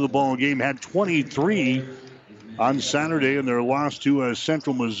 19 in the ball game. Had 23 on Saturday in their loss to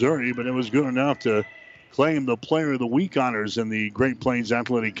Central Missouri, but it was good enough to claim the Player of the Week honors in the Great Plains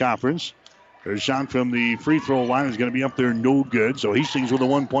Athletic Conference. Their shot from the free throw line is going to be up there, no good. So Hastings with a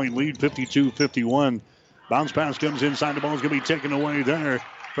 1-point lead, 52-51. Bounce pass comes inside. The ball is going to be taken away there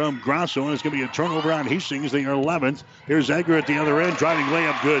from Grasso, and it's going to be a turnover on Hastings. They are 11th. Here's Egger at the other end, driving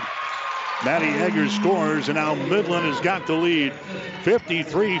layup, good. Maddie Egger scores, and now Midland has got the lead.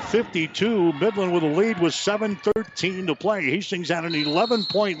 53-52. Midland with a lead with 7:13 to play. Hastings had an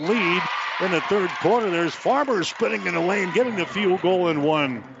 11-point lead in the third quarter. There's Farmer spinning in the lane, getting the field goal in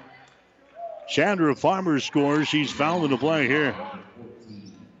one. Chandra Farmer scores. She's fouled in the play here.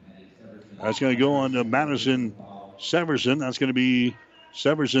 That's going to go on to Madison Severson. That's going to be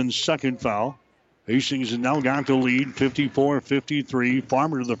Severson's second foul. Hastings has now got the lead, 54-53.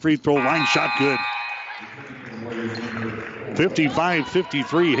 Farmer to the free throw line, shot good.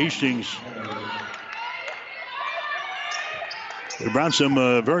 55-53, Hastings. We brought some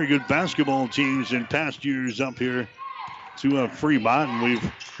very good basketball teams in past years up here to Fremont, and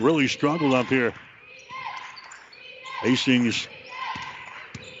we've really struggled up here. Hastings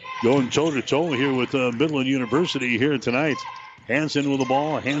going toe-to-toe here with Midland University here tonight. Hansen with the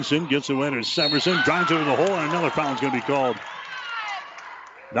ball. Hansen gets away to Severson. Drives into the hole, and another foul is going to be called.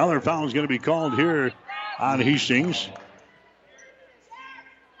 Another foul is going to be called here on Hastings.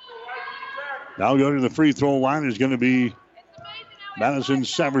 Now go to the free throw line is going to be Madison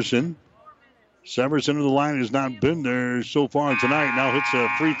Severson. Severson to the line has not been there so far tonight. Now hits a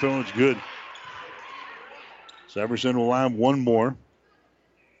free throw. It's good. Severson will have one more.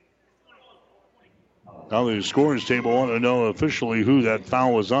 Now the scorers table want to know officially who that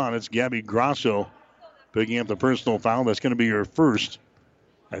foul was on. It's Gabby Grasso picking up the personal foul. That's going to be her first.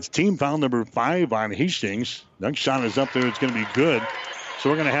 That's team foul number 5 on Hastings. Next shot is up there. It's going to be good. So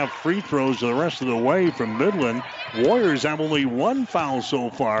we're going to have free throws the rest of the way from Midland. Warriors have only one foul so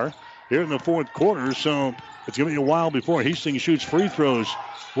far here in the fourth quarter. So it's going to be a while before Hastings shoots free throws.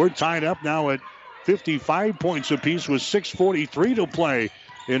 We're tied up now at 55 points apiece with 6:43 to play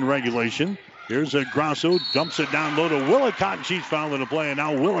in regulation. Here's a Grasso, dumps it down low to Willicott, and she's fouled in the play. And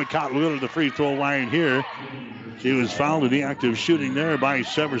now Willicott will go to the free throw line here. She was fouled in the act of shooting there by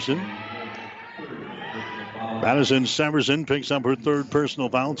Severson. Madison Severson picks up her third personal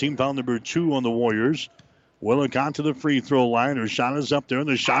foul. Team foul number 2 on the Warriors. Willicott to the free throw line. Her shot is up there, and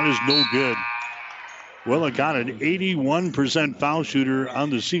the shot is no good. Willicott, an 81% foul shooter on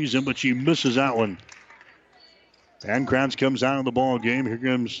the season, but she misses that one. Pancratz comes out of the ball game. Here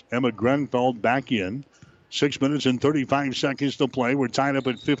comes Emma Grenfeld back in. 6 minutes and 35 seconds to play. We're tied up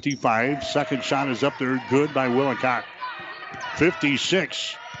at 55. Second shot is up there. Good by Willicott.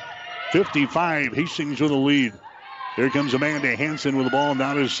 56-55. Hastings with a lead. Here comes Amanda Hansen with the ball.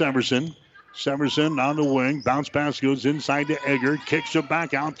 Now to Severson. Severson on the wing. Bounce pass goes inside to Egger. Kicks it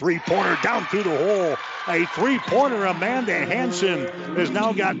back out. Three-pointer down through the hole. A three-pointer. Amanda Hansen has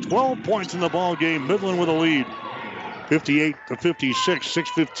now got 12 points in the ball game. Midland with a lead. 58-56,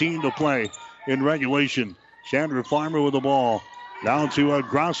 6:15 to play in regulation. Chandra Farmer with the ball. Down to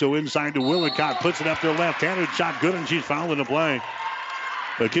Grasso inside to Willicott. Puts it up there left-handed. Shot good, and she's fouled in the play.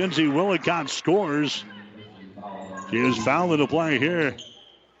 Mackenzie Willicott scores. She is fouled in the play here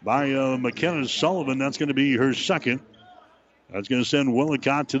by McKenna Sullivan. That's going to be her second. That's going to send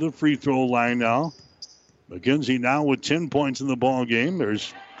Willicott to the free throw line now. Mackenzie now with 10 points in the ball game.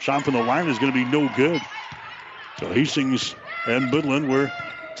 There's shot from the line is going to be no good. So Hastings and Midland were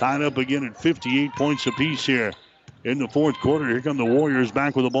tied up again at 58 points apiece here in the fourth quarter. Here come the Warriors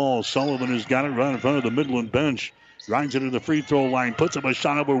back with the ball. Sullivan has got it right in front of the Midland bench. Grinds it to the free throw line. Puts up a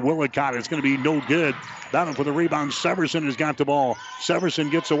shot over Willicott. It's going to be no good. Down for the rebound. Severson has got the ball. Severson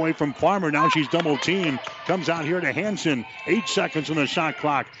gets away from Farmer. Now she's double teamed. Comes out here to Hansen. 8 seconds on the shot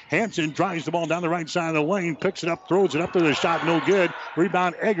clock. Hansen drives the ball down the right side of the lane. Picks it up. Throws it up to the shot. No good.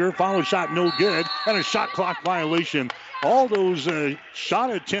 Rebound Egger. Follow shot. No good. And a shot clock violation. All those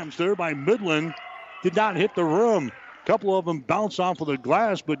shot attempts there by Midland did not hit the rim. A couple of them bounced off of the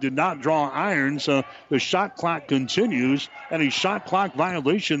glass but did not draw iron. So the shot clock continues. And a shot clock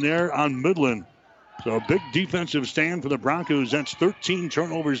violation there on Midland. So a big defensive stand for the Broncos. That's 13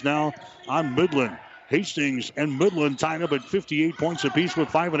 turnovers now on Midland. Hastings and Midland tied up at 58 points apiece with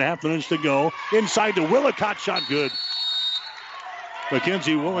 5.5 minutes to go. Inside to Willicott. Shot good.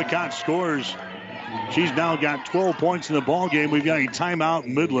 Mackenzie Willicott scores. She's now got 12 points in the ball game. We've got a timeout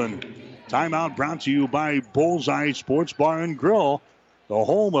in Midland. Timeout brought to you by Bullseye Sports Bar and Grill, the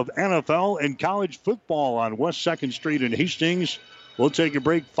home of NFL and college football on West 2nd Street in Hastings. We'll take a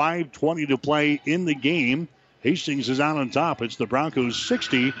break. 5:20 to play in the game. Hastings is out on top. It's the Broncos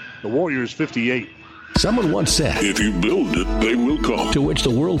 60, the Warriors 58. Someone once said, if you build it, they will come. To which the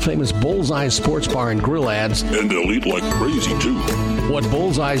world-famous Bullseye Sports Bar and Grill adds, and they'll eat like crazy, too. What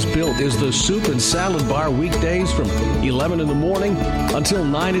Bullseye's built is the soup and salad bar weekdays from 11 in the morning until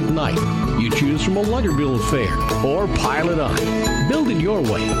 9 at night. You choose from a Luggerbill affair or pile it on. Build it your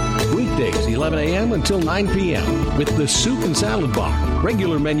way. Weekdays, 11 a.m. until 9 p.m. with the soup and salad bar.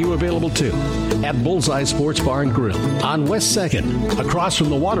 Regular menu available, too, at Bullseye Sports Bar and Grill on West 2nd, across from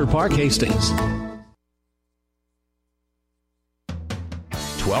the Water Park, Hastings.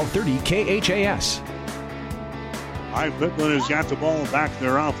 1230 KHAS. Midland has got the ball back in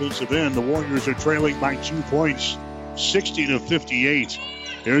their offensive end. The Warriors are trailing by 2 points, 60-58.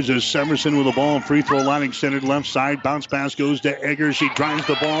 Here's a Severson with the ball, free throw line extended left side. Bounce pass goes to Egger. She drives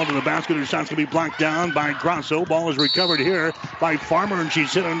the ball to the basket. Her shot's going to be blocked down by Grosso. Ball is recovered here by Farmer, and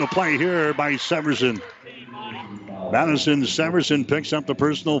she's hit on the play here by Severson. Madison Severson picks up the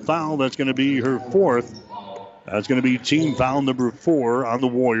personal foul. That's going to be her fourth. That's going to be team foul number 4 on the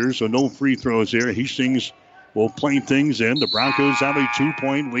Warriors, so no free throws here. Hastings will play things in. The Broncos have a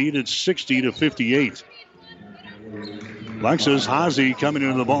 2-point lead at 60-58. Lexus Hazy coming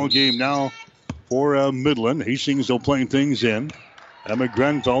into the ball game now for Midland. Hastings will play things in. Emma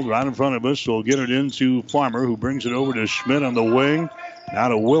Grenfeld right in front of us will get it into Farmer, who brings it over to Schmidt on the wing. Now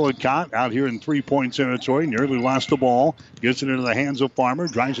to Willicott out here in 3-point territory. Nearly lost the ball. Gets it into the hands of Farmer.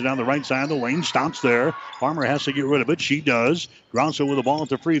 Drives it down the right side of the lane. Stops there. Farmer has to get rid of it. She does. Grosso with the ball at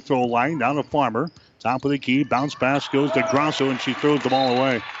the free throw line. Down to Farmer. Top of the key. Bounce pass goes to Grosso, and she throws the ball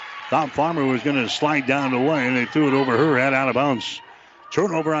away. Thought Farmer was going to slide down the way, and they threw it over her head out of bounds.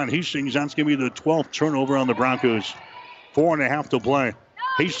 Turnover on Hastings. That's going to be the 12th turnover on the Broncos. 4.5 to play.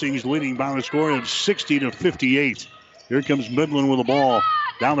 Hastings leading by the score of 60-58. Here comes Midland with the ball.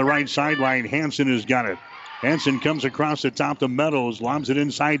 Down the right sideline, Hansen has got it. Hansen comes across the top to Meadows. Lobs it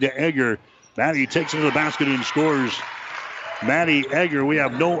inside to Egger. Maddie takes it to the basket and scores. Maddie Egger, we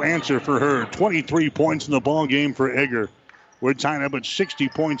have no answer for her. 23 points in the ball game for Egger. We're tied up at 60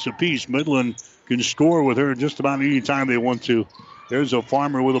 points apiece. Midland can score with her just about any time they want to. There's a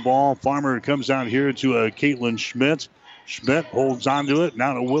Farmer with the ball. Farmer comes out here to Caitlin Schmidt. Schmidt holds on to it.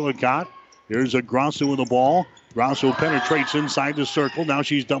 Now to Willicott. Here's a Grosso with the ball. Grosso penetrates inside the circle. Now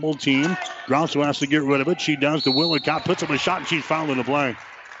she's double teamed. Grosso has to get rid of it. She does to Willicott. Puts up a shot, and she's fouled in the play.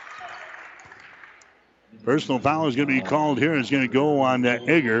 Personal foul is going to be called here. It's going to go on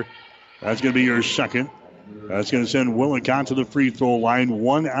Egger. That's going to be her second. That's going to send Willicott to the free throw line.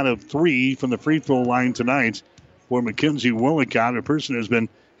 1 out of 3 from the free throw line tonight for Mackenzie Willicott, a person who's been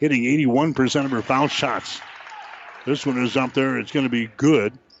hitting 81% of her foul shots. This one is up there. It's going to be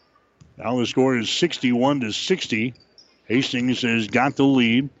good. Now the score is 61-60. Hastings has got the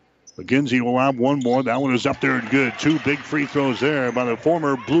lead. McKenzie will have one more. That one is up there and good. 2 big free throws there by the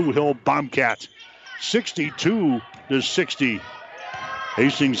former Blue Hill Bobcat. 62-60.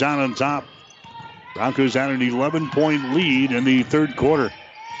 Hastings out on top. Broncos had an 11-point lead in the third quarter.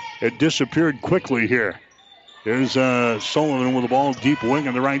 It disappeared quickly here. There's Sullivan with the ball, deep wing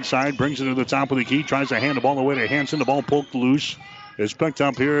on the right side. Brings it to the top of the key. Tries to hand the ball away to Hansen. The ball poked loose. It's picked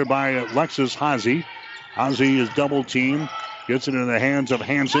up here by Lexus Hazy. Hazy is double teamed. Gets it in the hands of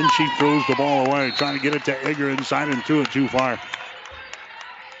Hansen. She throws the ball away. Trying to get it to Egger inside and threw it too far.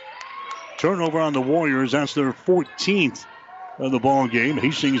 Turnover on the Warriors. That's their 14th of the ball game.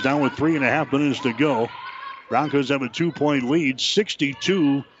 Hastings down with 3.5 minutes to go. Broncos have a 2-point lead,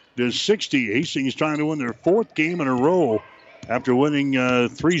 62-60. Hastings trying to win their 4th game in a row after winning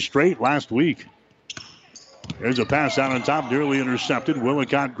 3 straight last week. There's a pass out on top, nearly intercepted.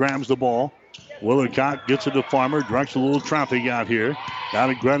 Willicott grabs the ball. Willicott gets it to Farmer, directs a little traffic out here. Down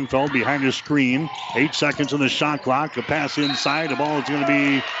to Grenfell behind the screen. 8 seconds on the shot clock. A pass inside. The ball is going to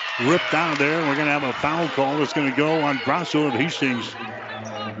be ripped out of there. We're going to have a foul call that's going to go on Grosso of Hastings.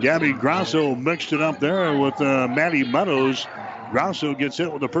 Gabby Grosso mixed it up there with Maddie Meadows. Grosso gets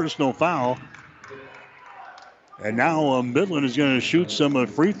hit with a personal foul. And now Midland is going to shoot some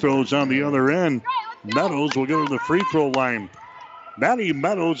free throws on the other end. Meadows will go to the free throw line. Maddie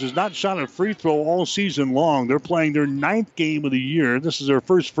Meadows has not shot a free throw all season long. They're playing their 9th game of the year. This is their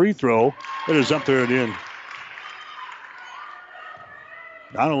first free throw. It is up there and in.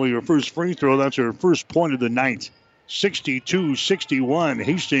 Not only her first free throw, that's her first point of the night. 62-61.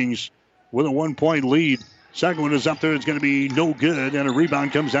 Hastings with a 1-point lead. Second one is up there. It's going to be no good. And a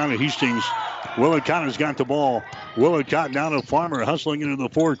rebound comes down to Hastings. Willicott has got the ball. Willicott down to Farmer, hustling into the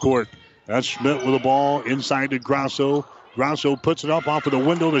forecourt. That's Schmidt with the ball inside to Grosso. Grosso puts it up off of the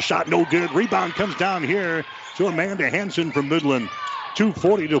window. The shot no good. Rebound comes down here to Amanda Hansen from Midland.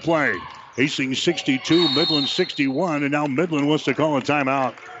 2:40 to play. Hastings 62, Midland 61, and now Midland wants to call a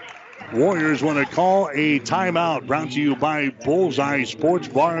timeout. Warriors want to call a timeout. Brought to you by Bullseye Sports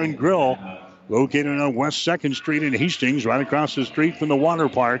Bar and Grill, located on West 2nd Street in Hastings, right across the street from the water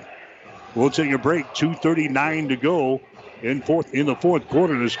park. We'll take a break. 2:39 to go in the fourth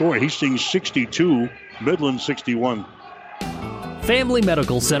quarter. The score: Hastings 62, Midland 61. Family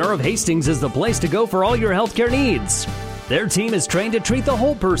Medical Center of Hastings is the place to go for all your healthcare needs. Their team is trained to treat the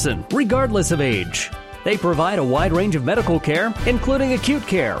whole person, regardless of age. They provide a wide range of medical care, including acute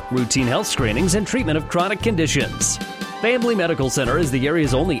care, routine health screenings, and treatment of chronic conditions. Family Medical Center is the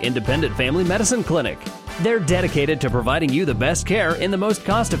area's only independent family medicine clinic. They're dedicated to providing you the best care in the most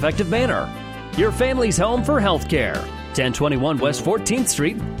cost-effective manner. Your family's home for health care. 1021 West 14th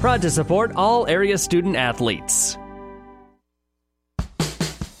Street, proud to support all area student athletes.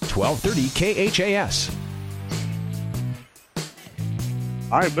 1230 KHAS.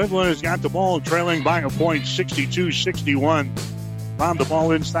 All right, Midland has got the ball, trailing by a point, 62-61. Found the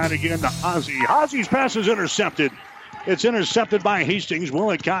ball inside again to Ozzie. Ozzie's pass is intercepted. It's intercepted by Hastings.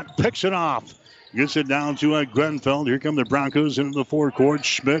 Willicott picks it off. Gets it down to Grenfell. Here come the Broncos into the forecourt.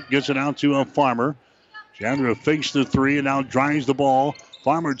 Schmidt gets it out to Farmer. Chandra fakes the three and now drives the ball.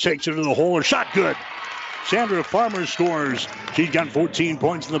 Farmer takes it to the hole. Her shot good. Chandra Farmer scores. She's got 14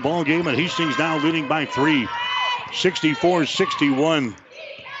 points in the ball game, and Hastings now leading by 3. 64-61.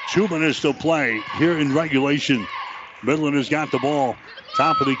 2 minutes to play here in regulation. Midland has got the ball.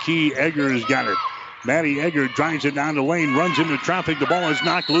 Top of the key. Egger has got it. Maddie Egger drives it down the lane, runs into traffic. The ball is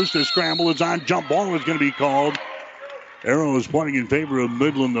knocked loose. The scramble is on. Jump ball is going to be called. Arrow is pointing in favor of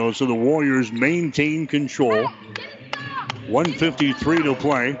Midland, though, so the Warriors maintain control. 1:53 to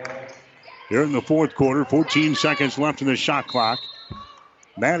play here in the fourth quarter. 14 seconds left in the shot clock.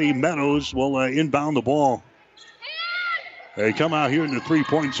 Maddie Meadows will inbound the ball. They come out here in the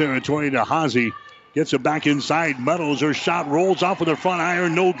three-point territory to Hazy. Gets it back inside. Meadows, her shot rolls off with her front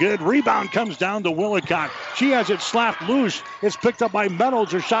iron. No good. Rebound comes down to Willicott. She has it slapped loose. It's picked up by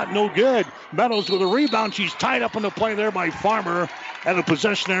Meadows. Her shot no good. Meadows with a rebound. She's tied up in the play there by Farmer. And a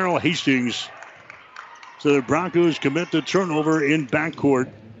possession arrow, Hastings. So the Broncos commit the turnover in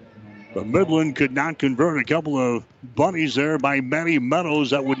backcourt. But Midland could not convert. A couple of bunnies there by Maddie Meadows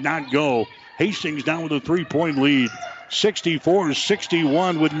that would not go. Hastings down with a 3-point lead.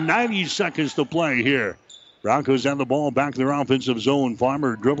 64-61 with 90 seconds to play here. Broncos have the ball back in their offensive zone.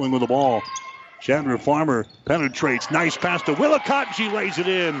 Farmer dribbling with the ball. Chandra Farmer penetrates. Nice pass to Willicott. She lays it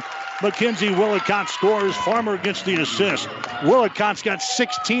in. Mackenzie Willicott scores. Farmer gets the assist. Willicott's got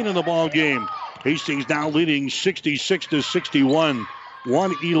 16 in the ball game. Hastings now leading 66-61.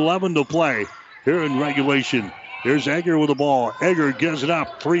 1:11 to play here in regulation. Here's Egger with the ball. Egger gives it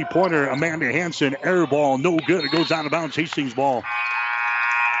up. Three-pointer, Amanda Hansen. Air ball, no good. It goes out of bounds. Hastings ball.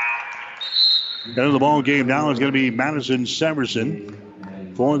 End of the ball game now is going to be Madison Severson.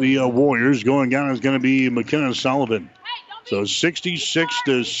 For the Warriors, going down is going to be McKenna Sullivan. So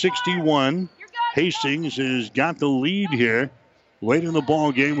 66-61. Hastings has got the lead here. Late in the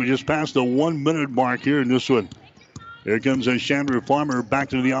ball game, we just passed the 1 minute mark here in this one. Here comes Chandra Farmer back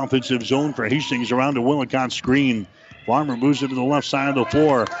to the offensive zone for Hastings around the Willicott screen. Farmer moves it to the left side of the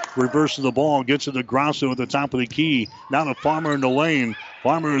floor. Reverses the ball. Gets it to Grasso at the top of the key. Now to Farmer in the lane.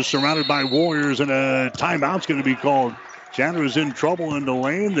 Farmer is surrounded by Warriors, and a timeout's going to be called. Chandra is in trouble in the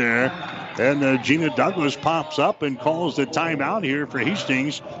lane there. And Gina Douglas pops up and calls the timeout here for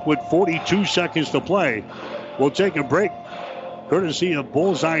Hastings with 42 seconds to play. We'll take a break courtesy of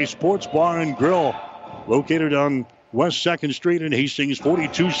Bullseye Sports Bar and Grill, located on West 2nd Street in Hastings.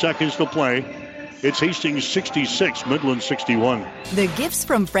 42 seconds to play. It's Hastings 66, Midland 61. The gifts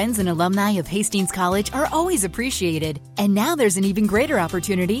from friends and alumni of Hastings College are always appreciated. And now there's an even greater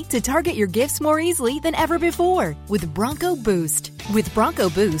opportunity to target your gifts more easily than ever before with Bronco Boost. With Bronco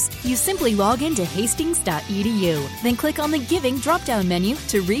Boost, you simply log into hastings.edu, then click on the Giving drop-down menu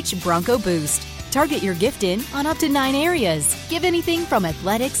to reach Bronco Boost. Target your gift in on up to 9 areas. Give anything from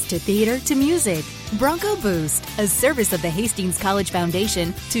athletics to theater to music. Bronco Boost, a service of the Hastings College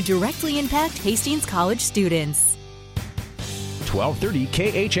Foundation to directly impact Hastings College students. 1230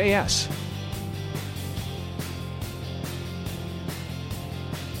 KHAS.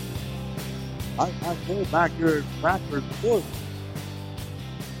 I pull back your Bradford Ford.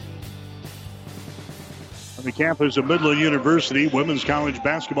 On the campus of Midland University, women's college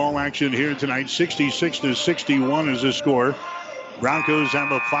basketball action here tonight. 66-61 is the score. Broncos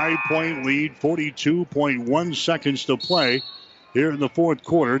have a 5-point lead, 42.1 seconds to play here in the fourth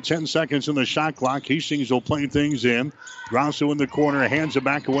quarter. 10 seconds in the shot clock. Hastings will play things in. Grosso in the corner, hands it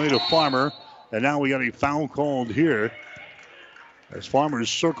back away to Farmer. And now we got a foul called here as Farmer is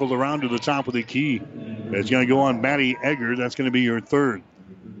circled around to the top of the key. It's going to go on Maddie Egger. That's going to be your third.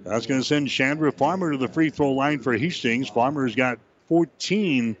 That's going to send Chandra Farmer to the free throw line for Hastings. Farmer's got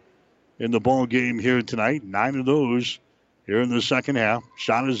 14 in the ball game here tonight. 9 of those here in the second half.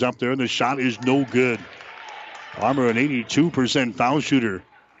 Shot is up there, and the shot is no good. Farmer, an 82% foul shooter,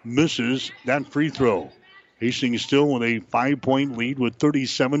 misses that free throw. Hastings still with a 5-point lead with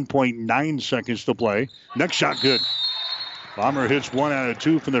 37.9 seconds to play. Next shot good. Farmer hits 1 out of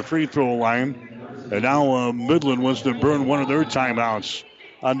 2 from the free throw line. And now Midland wants to burn one of their timeouts.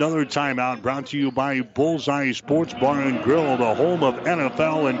 Another timeout brought to you by Bullseye Sports Bar and Grill, the home of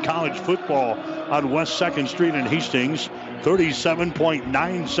NFL and college football on West 2nd Street in Hastings.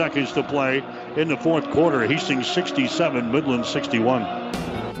 37.9 seconds to play in the fourth quarter. Hastings 67, Midland 61.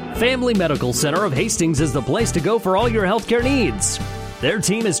 Family Medical Center of Hastings is the place to go for all your healthcare needs. Their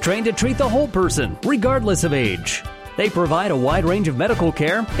team is trained to treat the whole person, regardless of age. They provide a wide range of medical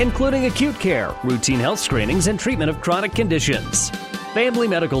care, including acute care, routine health screenings, and treatment of chronic conditions. Family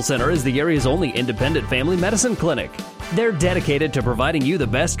Medical Center is the area's only independent family medicine clinic. They're dedicated to providing you the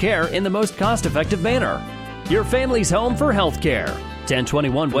best care in the most cost-effective manner. Your family's home for health care.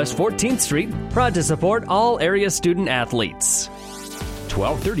 1021 West 14th Street, proud to support all area student athletes.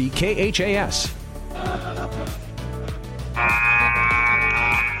 1230 KHAS.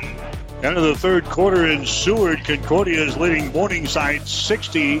 End of the third quarter in Seward. Concordia is leading Morningside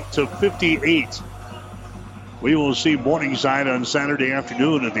 60-58. We will see Morningside on Saturday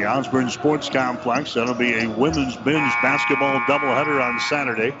afternoon at the Osborne Sports Complex. That'll be a women's men's basketball doubleheader on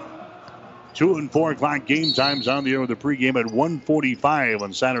Saturday. 2 and 4 o'clock game times on the air with the pregame at 1:45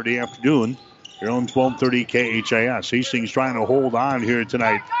 on Saturday afternoon. Here on 1230 KHAS. Hastings trying to hold on here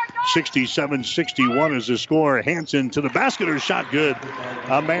tonight. 67-61 is the score. Hansen to the basket. Her shot good.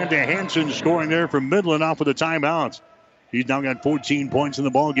 Amanda Hansen scoring there for Midland off of the timeout. He's now got 14 points in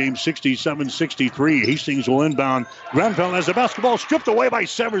the ball game. 67-63. Hastings will inbound. Grenfell has the basketball stripped away by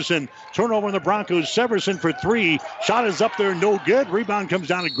Severson. Turnover in the Broncos. Severson for 3. Shot is up there. No good. Rebound comes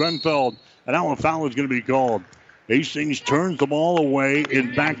down to Grenfell. And now a foul is going to be called. Hastings turns the ball away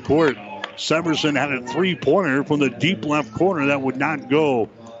in backcourt. Severson had a 3-pointer from the deep left corner that would not go.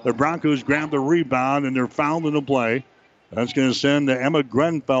 The Broncos grab the rebound, and they're fouled in the play. That's going to send Emma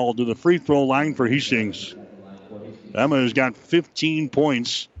Grenfell to the free throw line for Hastings. Emma has got 15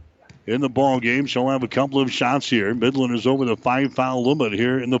 points in the ball game. She'll have a couple of shots here. Midland is over the 5-foul limit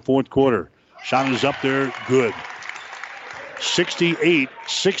here in the fourth quarter. Shot is up there, good.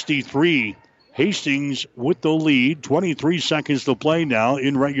 68-63. Hastings with the lead. 23 seconds to play now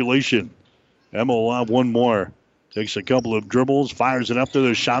in regulation. Emma will have one more. Takes a couple of dribbles, fires it up there.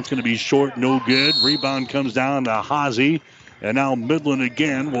 The shot's going to be short, no good. Rebound comes down to Hazy. And now Midland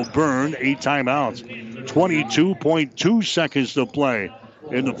again will burn 8 timeouts. 22.2 seconds to play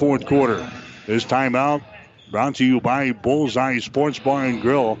in the fourth quarter. This timeout brought to you by Bullseye Sports Bar and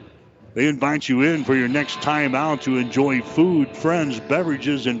Grill. They invite you in for your next timeout to enjoy food, friends,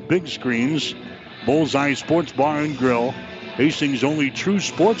 beverages, and big screens. Bullseye Sports Bar and Grill, Hastings' only true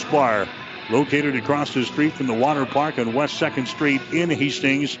sports bar. Located across the street from the water park on West 2nd Street in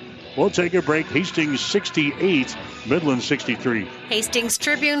Hastings. We'll take a break. Hastings 68, Midland 63. Hastings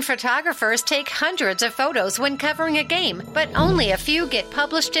Tribune photographers take hundreds of photos when covering a game, but only a few get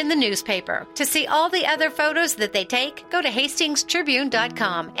published in the newspaper. To see all the other photos that they take, go to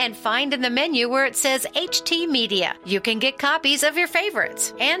hastingstribune.com and find in the menu where it says HT Media. You can get copies of your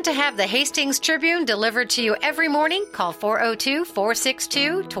favorites. And to have the Hastings Tribune delivered to you every morning, call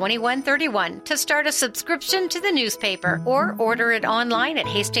 402-462-2131 to start a subscription to the newspaper or order it online at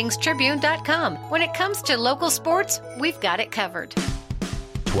hastingstribune.com. When it comes to local sports, we've got it covered.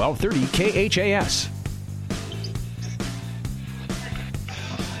 1230 KHAS.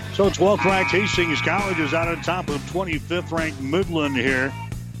 So 12th ranked Hastings College is out on top of 25th ranked Midland here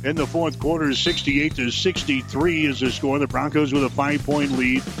in the fourth quarter. 68-63 is the score. The Broncos with a 5-point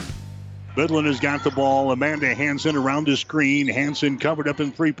lead. Midland has got the ball. Amanda Hansen around the screen. Hansen covered up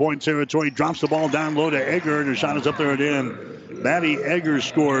in 3-point territory. Drops the ball down low to Egger, and her shot is up there and in. Maddie Egger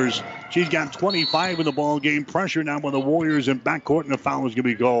scores. She's got 25 in the ball game. Pressure now by the Warriors in backcourt, and a foul is going to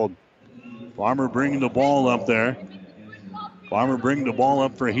be called. Farmer bringing the ball up there. Farmer bringing the ball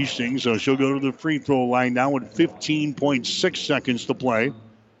up for Hastings, so she'll go to the free throw line now with 15.6 seconds to play.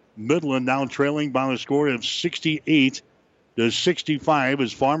 Midland now trailing by a score of 68-65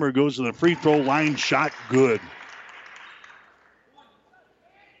 as Farmer goes to the free throw line. Shot good.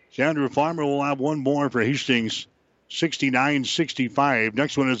 Chandra Farmer will have one more for Hastings. 69-65.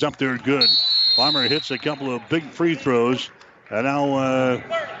 Next one is up there good. Farmer hits a couple of big free throws. And now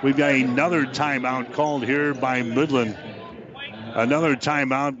we've got another timeout called here by Midland. Another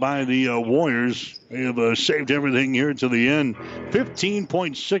timeout by the Warriors. They have saved everything here to the end.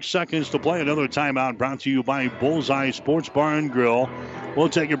 15.6 seconds to play. Another timeout brought to you by Bullseye Sports Bar and Grill. We'll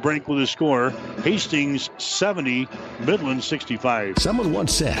take a break with a score. Hastings 70, Midland 65. Someone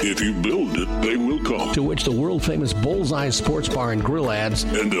once said, if you build it, they will come. To which the world-famous Bullseye Sports Bar and Grill adds,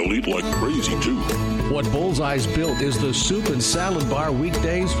 and they'll eat like crazy, too. What Bullseye's built is the soup and salad bar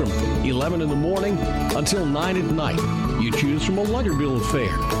weekdays from 11 in the morning until 9 at night. You choose from a Luggerbill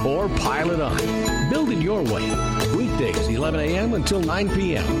fare or pile it on. Build it your way. Weekdays, 11 a.m. until 9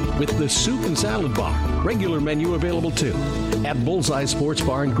 p.m. with the soup and salad bar. Regular menu available too at Bullseye Sports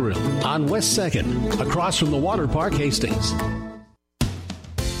Bar and Grill on West 2nd, across from the Water Park, Hastings.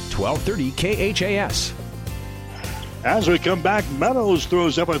 1230 KHAS. As we come back, Meadows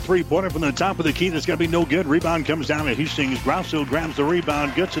throws up a three-pointer from the top of the key. That's going to be no good. Rebound comes down to Hastings. Grosso grabs the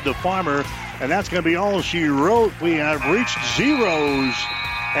rebound, gets it to Farmer, and that's going to be all she wrote. We have reached zeros,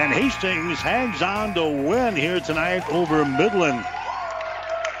 and Hastings hangs on to win here tonight over Midland.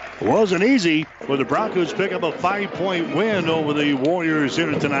 It wasn't easy, but the Broncos pick up a 5-point win over the Warriors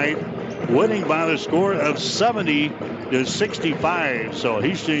here tonight, winning by the score of 70-65. So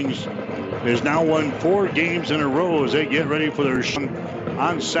Hastings has now won 4 games in a row as they get ready for their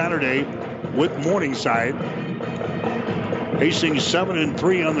on Saturday with Morningside. Hastings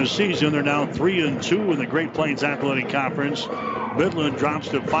 7-3 on the season. They're now 3-2 in the Great Plains Athletic Conference. Midland drops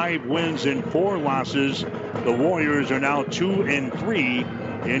to 5 wins and 4 losses. The Warriors are now 2-3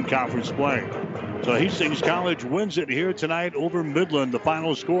 in conference play. So Hastings College wins it here tonight over Midland. The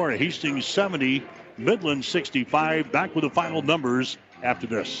final score, Hastings 70, Midland 65. Back with the final numbers after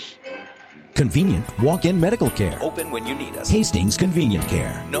this. Convenient walk-in medical care. Open when you need us. Hastings Convenient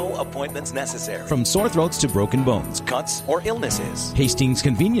Care. No appointments necessary. From sore throats to broken bones, cuts, or illnesses. Hastings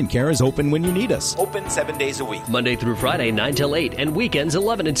Convenient Care is open when you need us. Open 7 days a week. Monday through Friday, 9 till 8, and weekends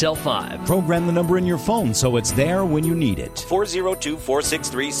 11 until 5. Program the number in your phone so it's there when you need it.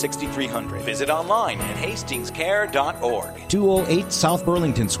 402-463-6300. Visit online at hastingscare.org. 208 South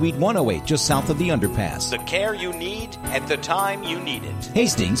Burlington, Suite 108, just south of the underpass. The care you need at the time you need it.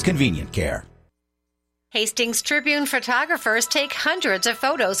 Hastings Convenient Care. Hastings Tribune photographers take hundreds of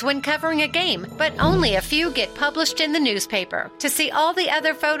photos when covering a game, but only a few get published in the newspaper. To see all the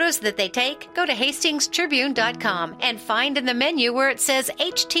other photos that they take, go to hastingstribune.com and find in the menu where it says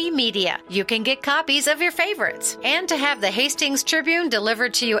HT Media. You can get copies of your favorites. And to have the Hastings Tribune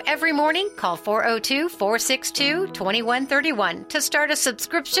delivered to you every morning, call 402-462-2131 to start a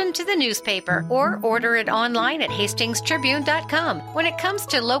subscription to the newspaper or order it online at hastingstribune.com. When it comes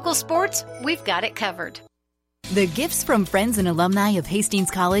to local sports, we've got it covered. The gifts from friends and alumni of Hastings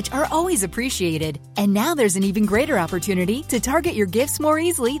College are always appreciated. And now there's an even greater opportunity to target your gifts more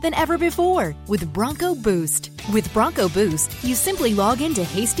easily than ever before with Bronco Boost. With Bronco Boost, you simply log into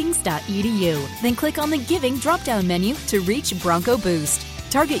hastings.edu, then click on the Giving drop-down menu to reach Bronco Boost.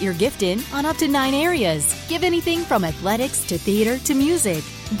 Target your gift in on up to 9 areas. Give anything from athletics to theater to music.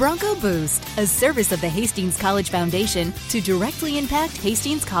 Bronco Boost, a service of the Hastings College Foundation to directly impact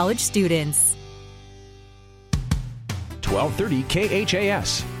Hastings College students. 1230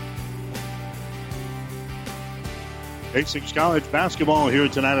 KHAS. Hastings College basketball here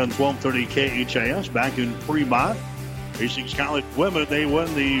tonight on 1230 KHAS back in Fremont. Hastings College women, they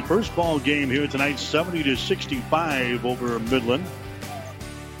won the first ball game here tonight 70-65 over Midland.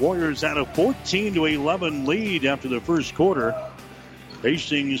 Warriors had a 14-11 lead after the first quarter.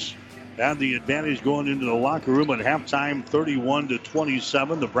 Hastings had the advantage going into the locker room at halftime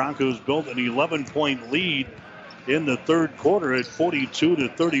 31-27. The Broncos built an 11-point lead in the third quarter at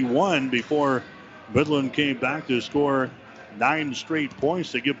 42-31 before Midland came back to score 9 straight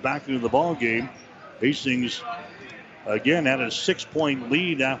points to get back into the ball game. Hastings again had a 6-point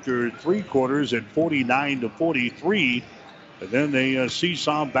lead after 3 quarters at 49-43. And then they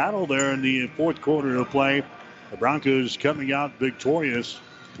seesaw battle there in the fourth quarter of play. The Broncos coming out victorious,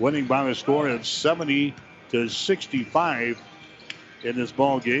 winning by the score of 70-65. In this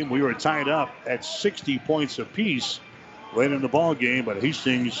ball game, we were tied up at 60 points apiece late in the ball game, but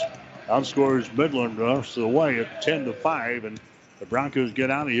Hastings outscores Midland the rest of the way at 10-5, and the Broncos get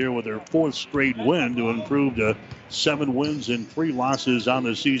out of here with their 4th straight win to improve to 7 wins and 3 losses on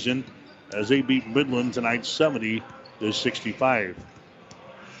the season as they beat Midland tonight 70-65.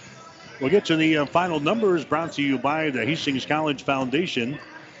 We'll get to the final numbers brought to you by the Hastings College Foundation.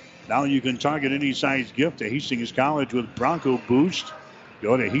 Now you can target any size gift to Hastings College with Bronco Boost.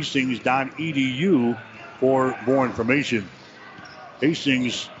 Go to hastings.edu for more information.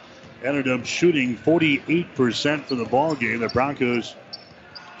 Hastings ended up shooting 48% for the ball game. The Broncos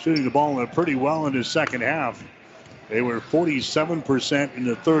shooting the ball pretty well in the second half. They were 47% in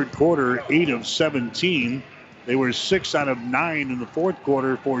the third quarter, 8 of 17. They were 6 out of 9 in the fourth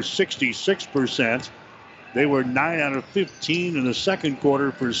quarter for 66%. They were 9 out of 15 in the second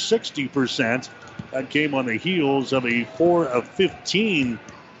quarter for 60%. That came on the heels of a 4 of 15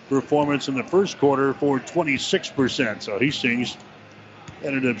 performance in the first quarter for 26%. So Hastings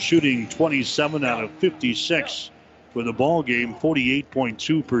ended up shooting 27 out of 56 for the ball game,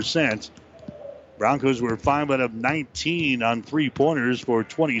 48.2%. Broncos were 5 out of 19 on three-pointers for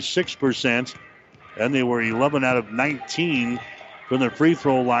 26%. And they were 11 out of 19 from the free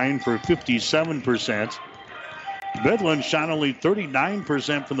throw line for 57%. Midland shot only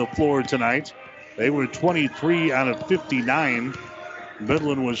 39% from the floor tonight. They were 23 out of 59.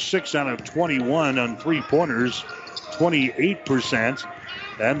 Midland was 6 out of 21 on three-pointers, 28%.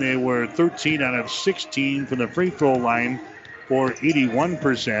 And they were 13 out of 16 from the free throw line for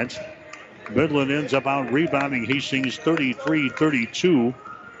 81%. Midland ends up out-rebounding Hastings 33-32.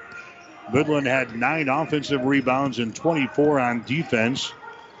 Midland had 9 offensive rebounds and 24 on defense.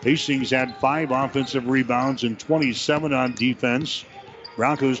 Hastings had 5 offensive rebounds and 27 on defense.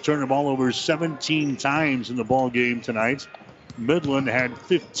 Broncos turned the ball over 17 times in the ball game tonight. Midland had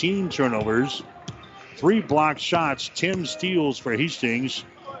 15 turnovers, 3 blocked shots, 10 steals for Hastings,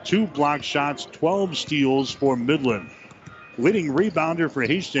 2 blocked shots, 12 steals for Midland. Leading rebounder for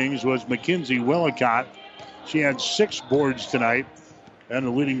Hastings was Mackenzie Willicott. She had 6 boards tonight. And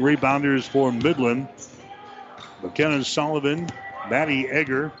the leading rebounders for Midland, McKenna Sullivan, Maddie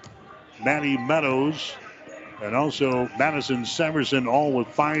Egger, Maddie Meadows, and also Madison Severson, all with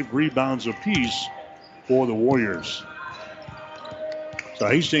 5 rebounds apiece for the Warriors. So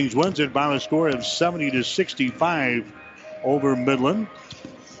Hastings wins it by a score of 70-65 over Midland.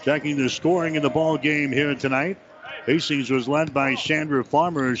 Checking the scoring in the ball game here tonight. Hastings was led by Chandra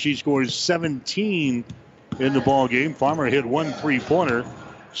Farmer. She scores 17 in the ball game. Farmer hit 1 3-pointer.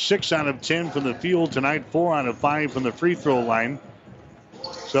 6 out of 10 from the field tonight. 4 out of 5 from the free throw line.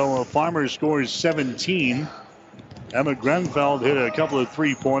 So Farmer scores 17. Emma Grenfeld hit a couple of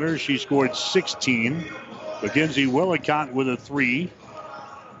 3-pointers. She scored 16. Mackenzie Willicott with a 3.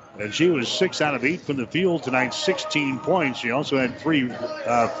 And she was 6 out of 8 from the field tonight. 16 points. She also had 3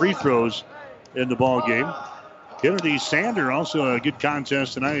 free throws in the ball game. Kennedy Sander also a good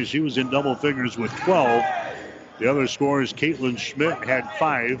contest tonight as she was in double figures with 12. The other scorers, Caitlin Schmidt had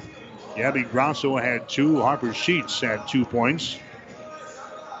 5. Gabby Grosso had 2. Harper Sheets had 2 points.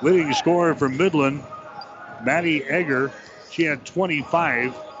 Leading scorer for Midland, Maddie Egger. She had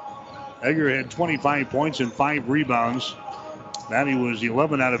 25. Egger had 25 points and 5 rebounds. Maddie was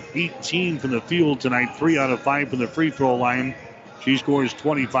 11 out of 18 from the field tonight. 3 out of 5 from the free throw line. She scores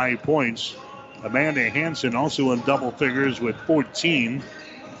 25 points. Amanda Hansen also in double figures with 14.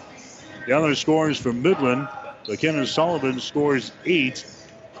 The other scores for Midland, McKenna Sullivan scores 8.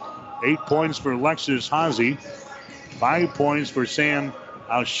 8 points for Lexus Hazy. 5 points for Sam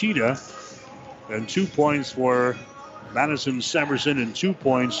Alshida. And 2 points for Madison Severson and 2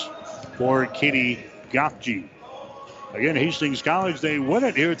 points for Katie Gopji. Again, Hastings College, they win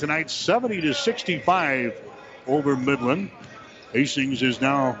it here tonight, 70-65 over Midland. Hastings is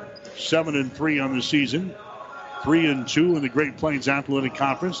now 7-3 on the season, 3-2 in the Great Plains Athletic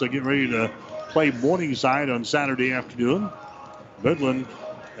Conference. They get ready to play Morningside on Saturday afternoon. Midland,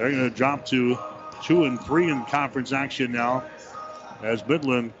 they're going to drop to 2-3 in conference action now, as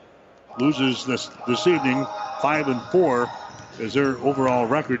Midland loses this evening. 5-4 is their overall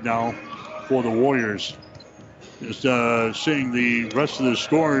record now for the Warriors. Just seeing the rest of the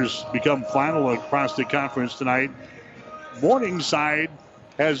scores become final across the conference tonight. Morningside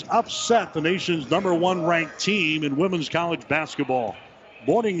has upset the nation's #1 ranked team in women's college basketball.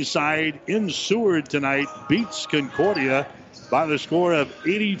 Morningside in Seward tonight beats Concordia by the score of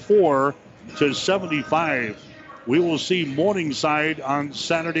 84-75. We will see Morningside on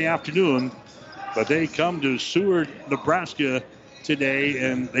Saturday afternoon, but they come to Seward, Nebraska today,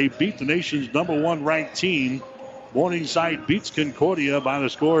 and they beat the nation's #1 ranked team. Morningside beats Concordia by the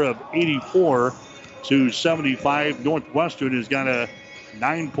score of 84-75. Northwestern has got a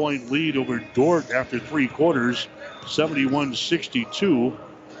 9-point lead over Dordt after 3 quarters, 71-62.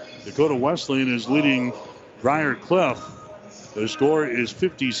 Dakota Wesleyan is leading Briar Cliff. The score is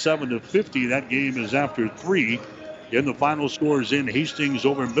 57-50. That game is after 3. In the final scores in Hastings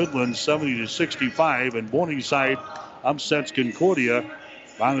over Midland, 70-65, and Morningside upsets Concordia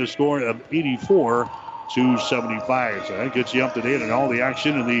by the score of 84-75. So that gets you up to date on all the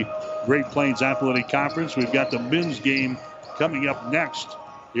action in the Great Plains Athletic Conference. We've got the men's game coming up next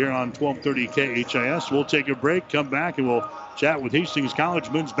here on 1230 KHIS. We'll take a break, come back, and we'll chat with Hastings College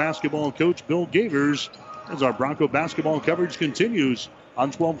men's basketball coach Bill Gavers as our Bronco basketball coverage continues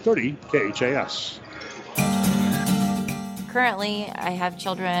on 1230 KHAS. Currently, I have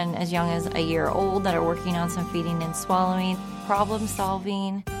children as young as a year old that are working on some feeding and swallowing, problem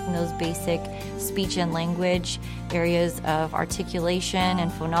solving, and those basic speech and language areas of articulation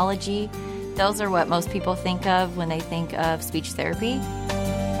and phonology. Those are what most people think of when they think of speech therapy.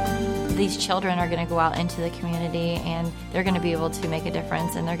 These children are going to go out into the community and they're going to be able to make a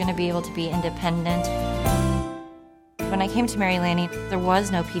difference and they're going to be able to be independent. When I came to Mary Lanning, there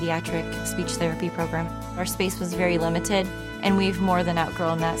was no pediatric speech therapy program. Our space was very limited, and we've more than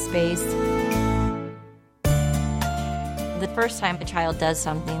outgrown that space. The first time a child does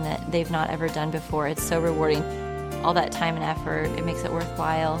something that they've not ever done before, it's so rewarding. All that time and effort, it makes it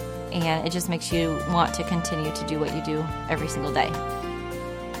worthwhile, and it just makes you want to continue to do what you do every single day.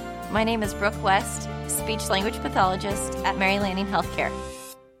 My name is Brooke West, speech-language pathologist at Mary Lanning Healthcare.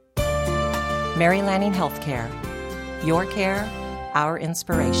 Mary Lanning Healthcare. Your care, our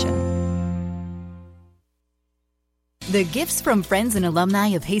inspiration. The gifts from friends and alumni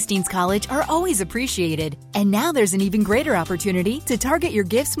of Hastings College are always appreciated. And now there's an even greater opportunity to target your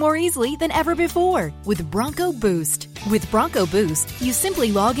gifts more easily than ever before with Bronco Boost. With Bronco Boost, you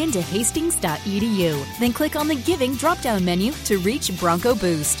simply log into hastings.edu, then click on the Giving drop-down menu to reach Bronco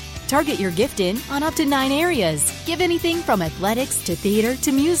Boost. Target your gift in on up to 9 areas. Give anything from athletics to theater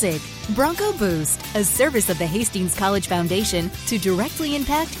to music. Bronco Boost, a service of the Hastings College Foundation to directly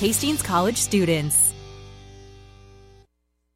impact Hastings College students.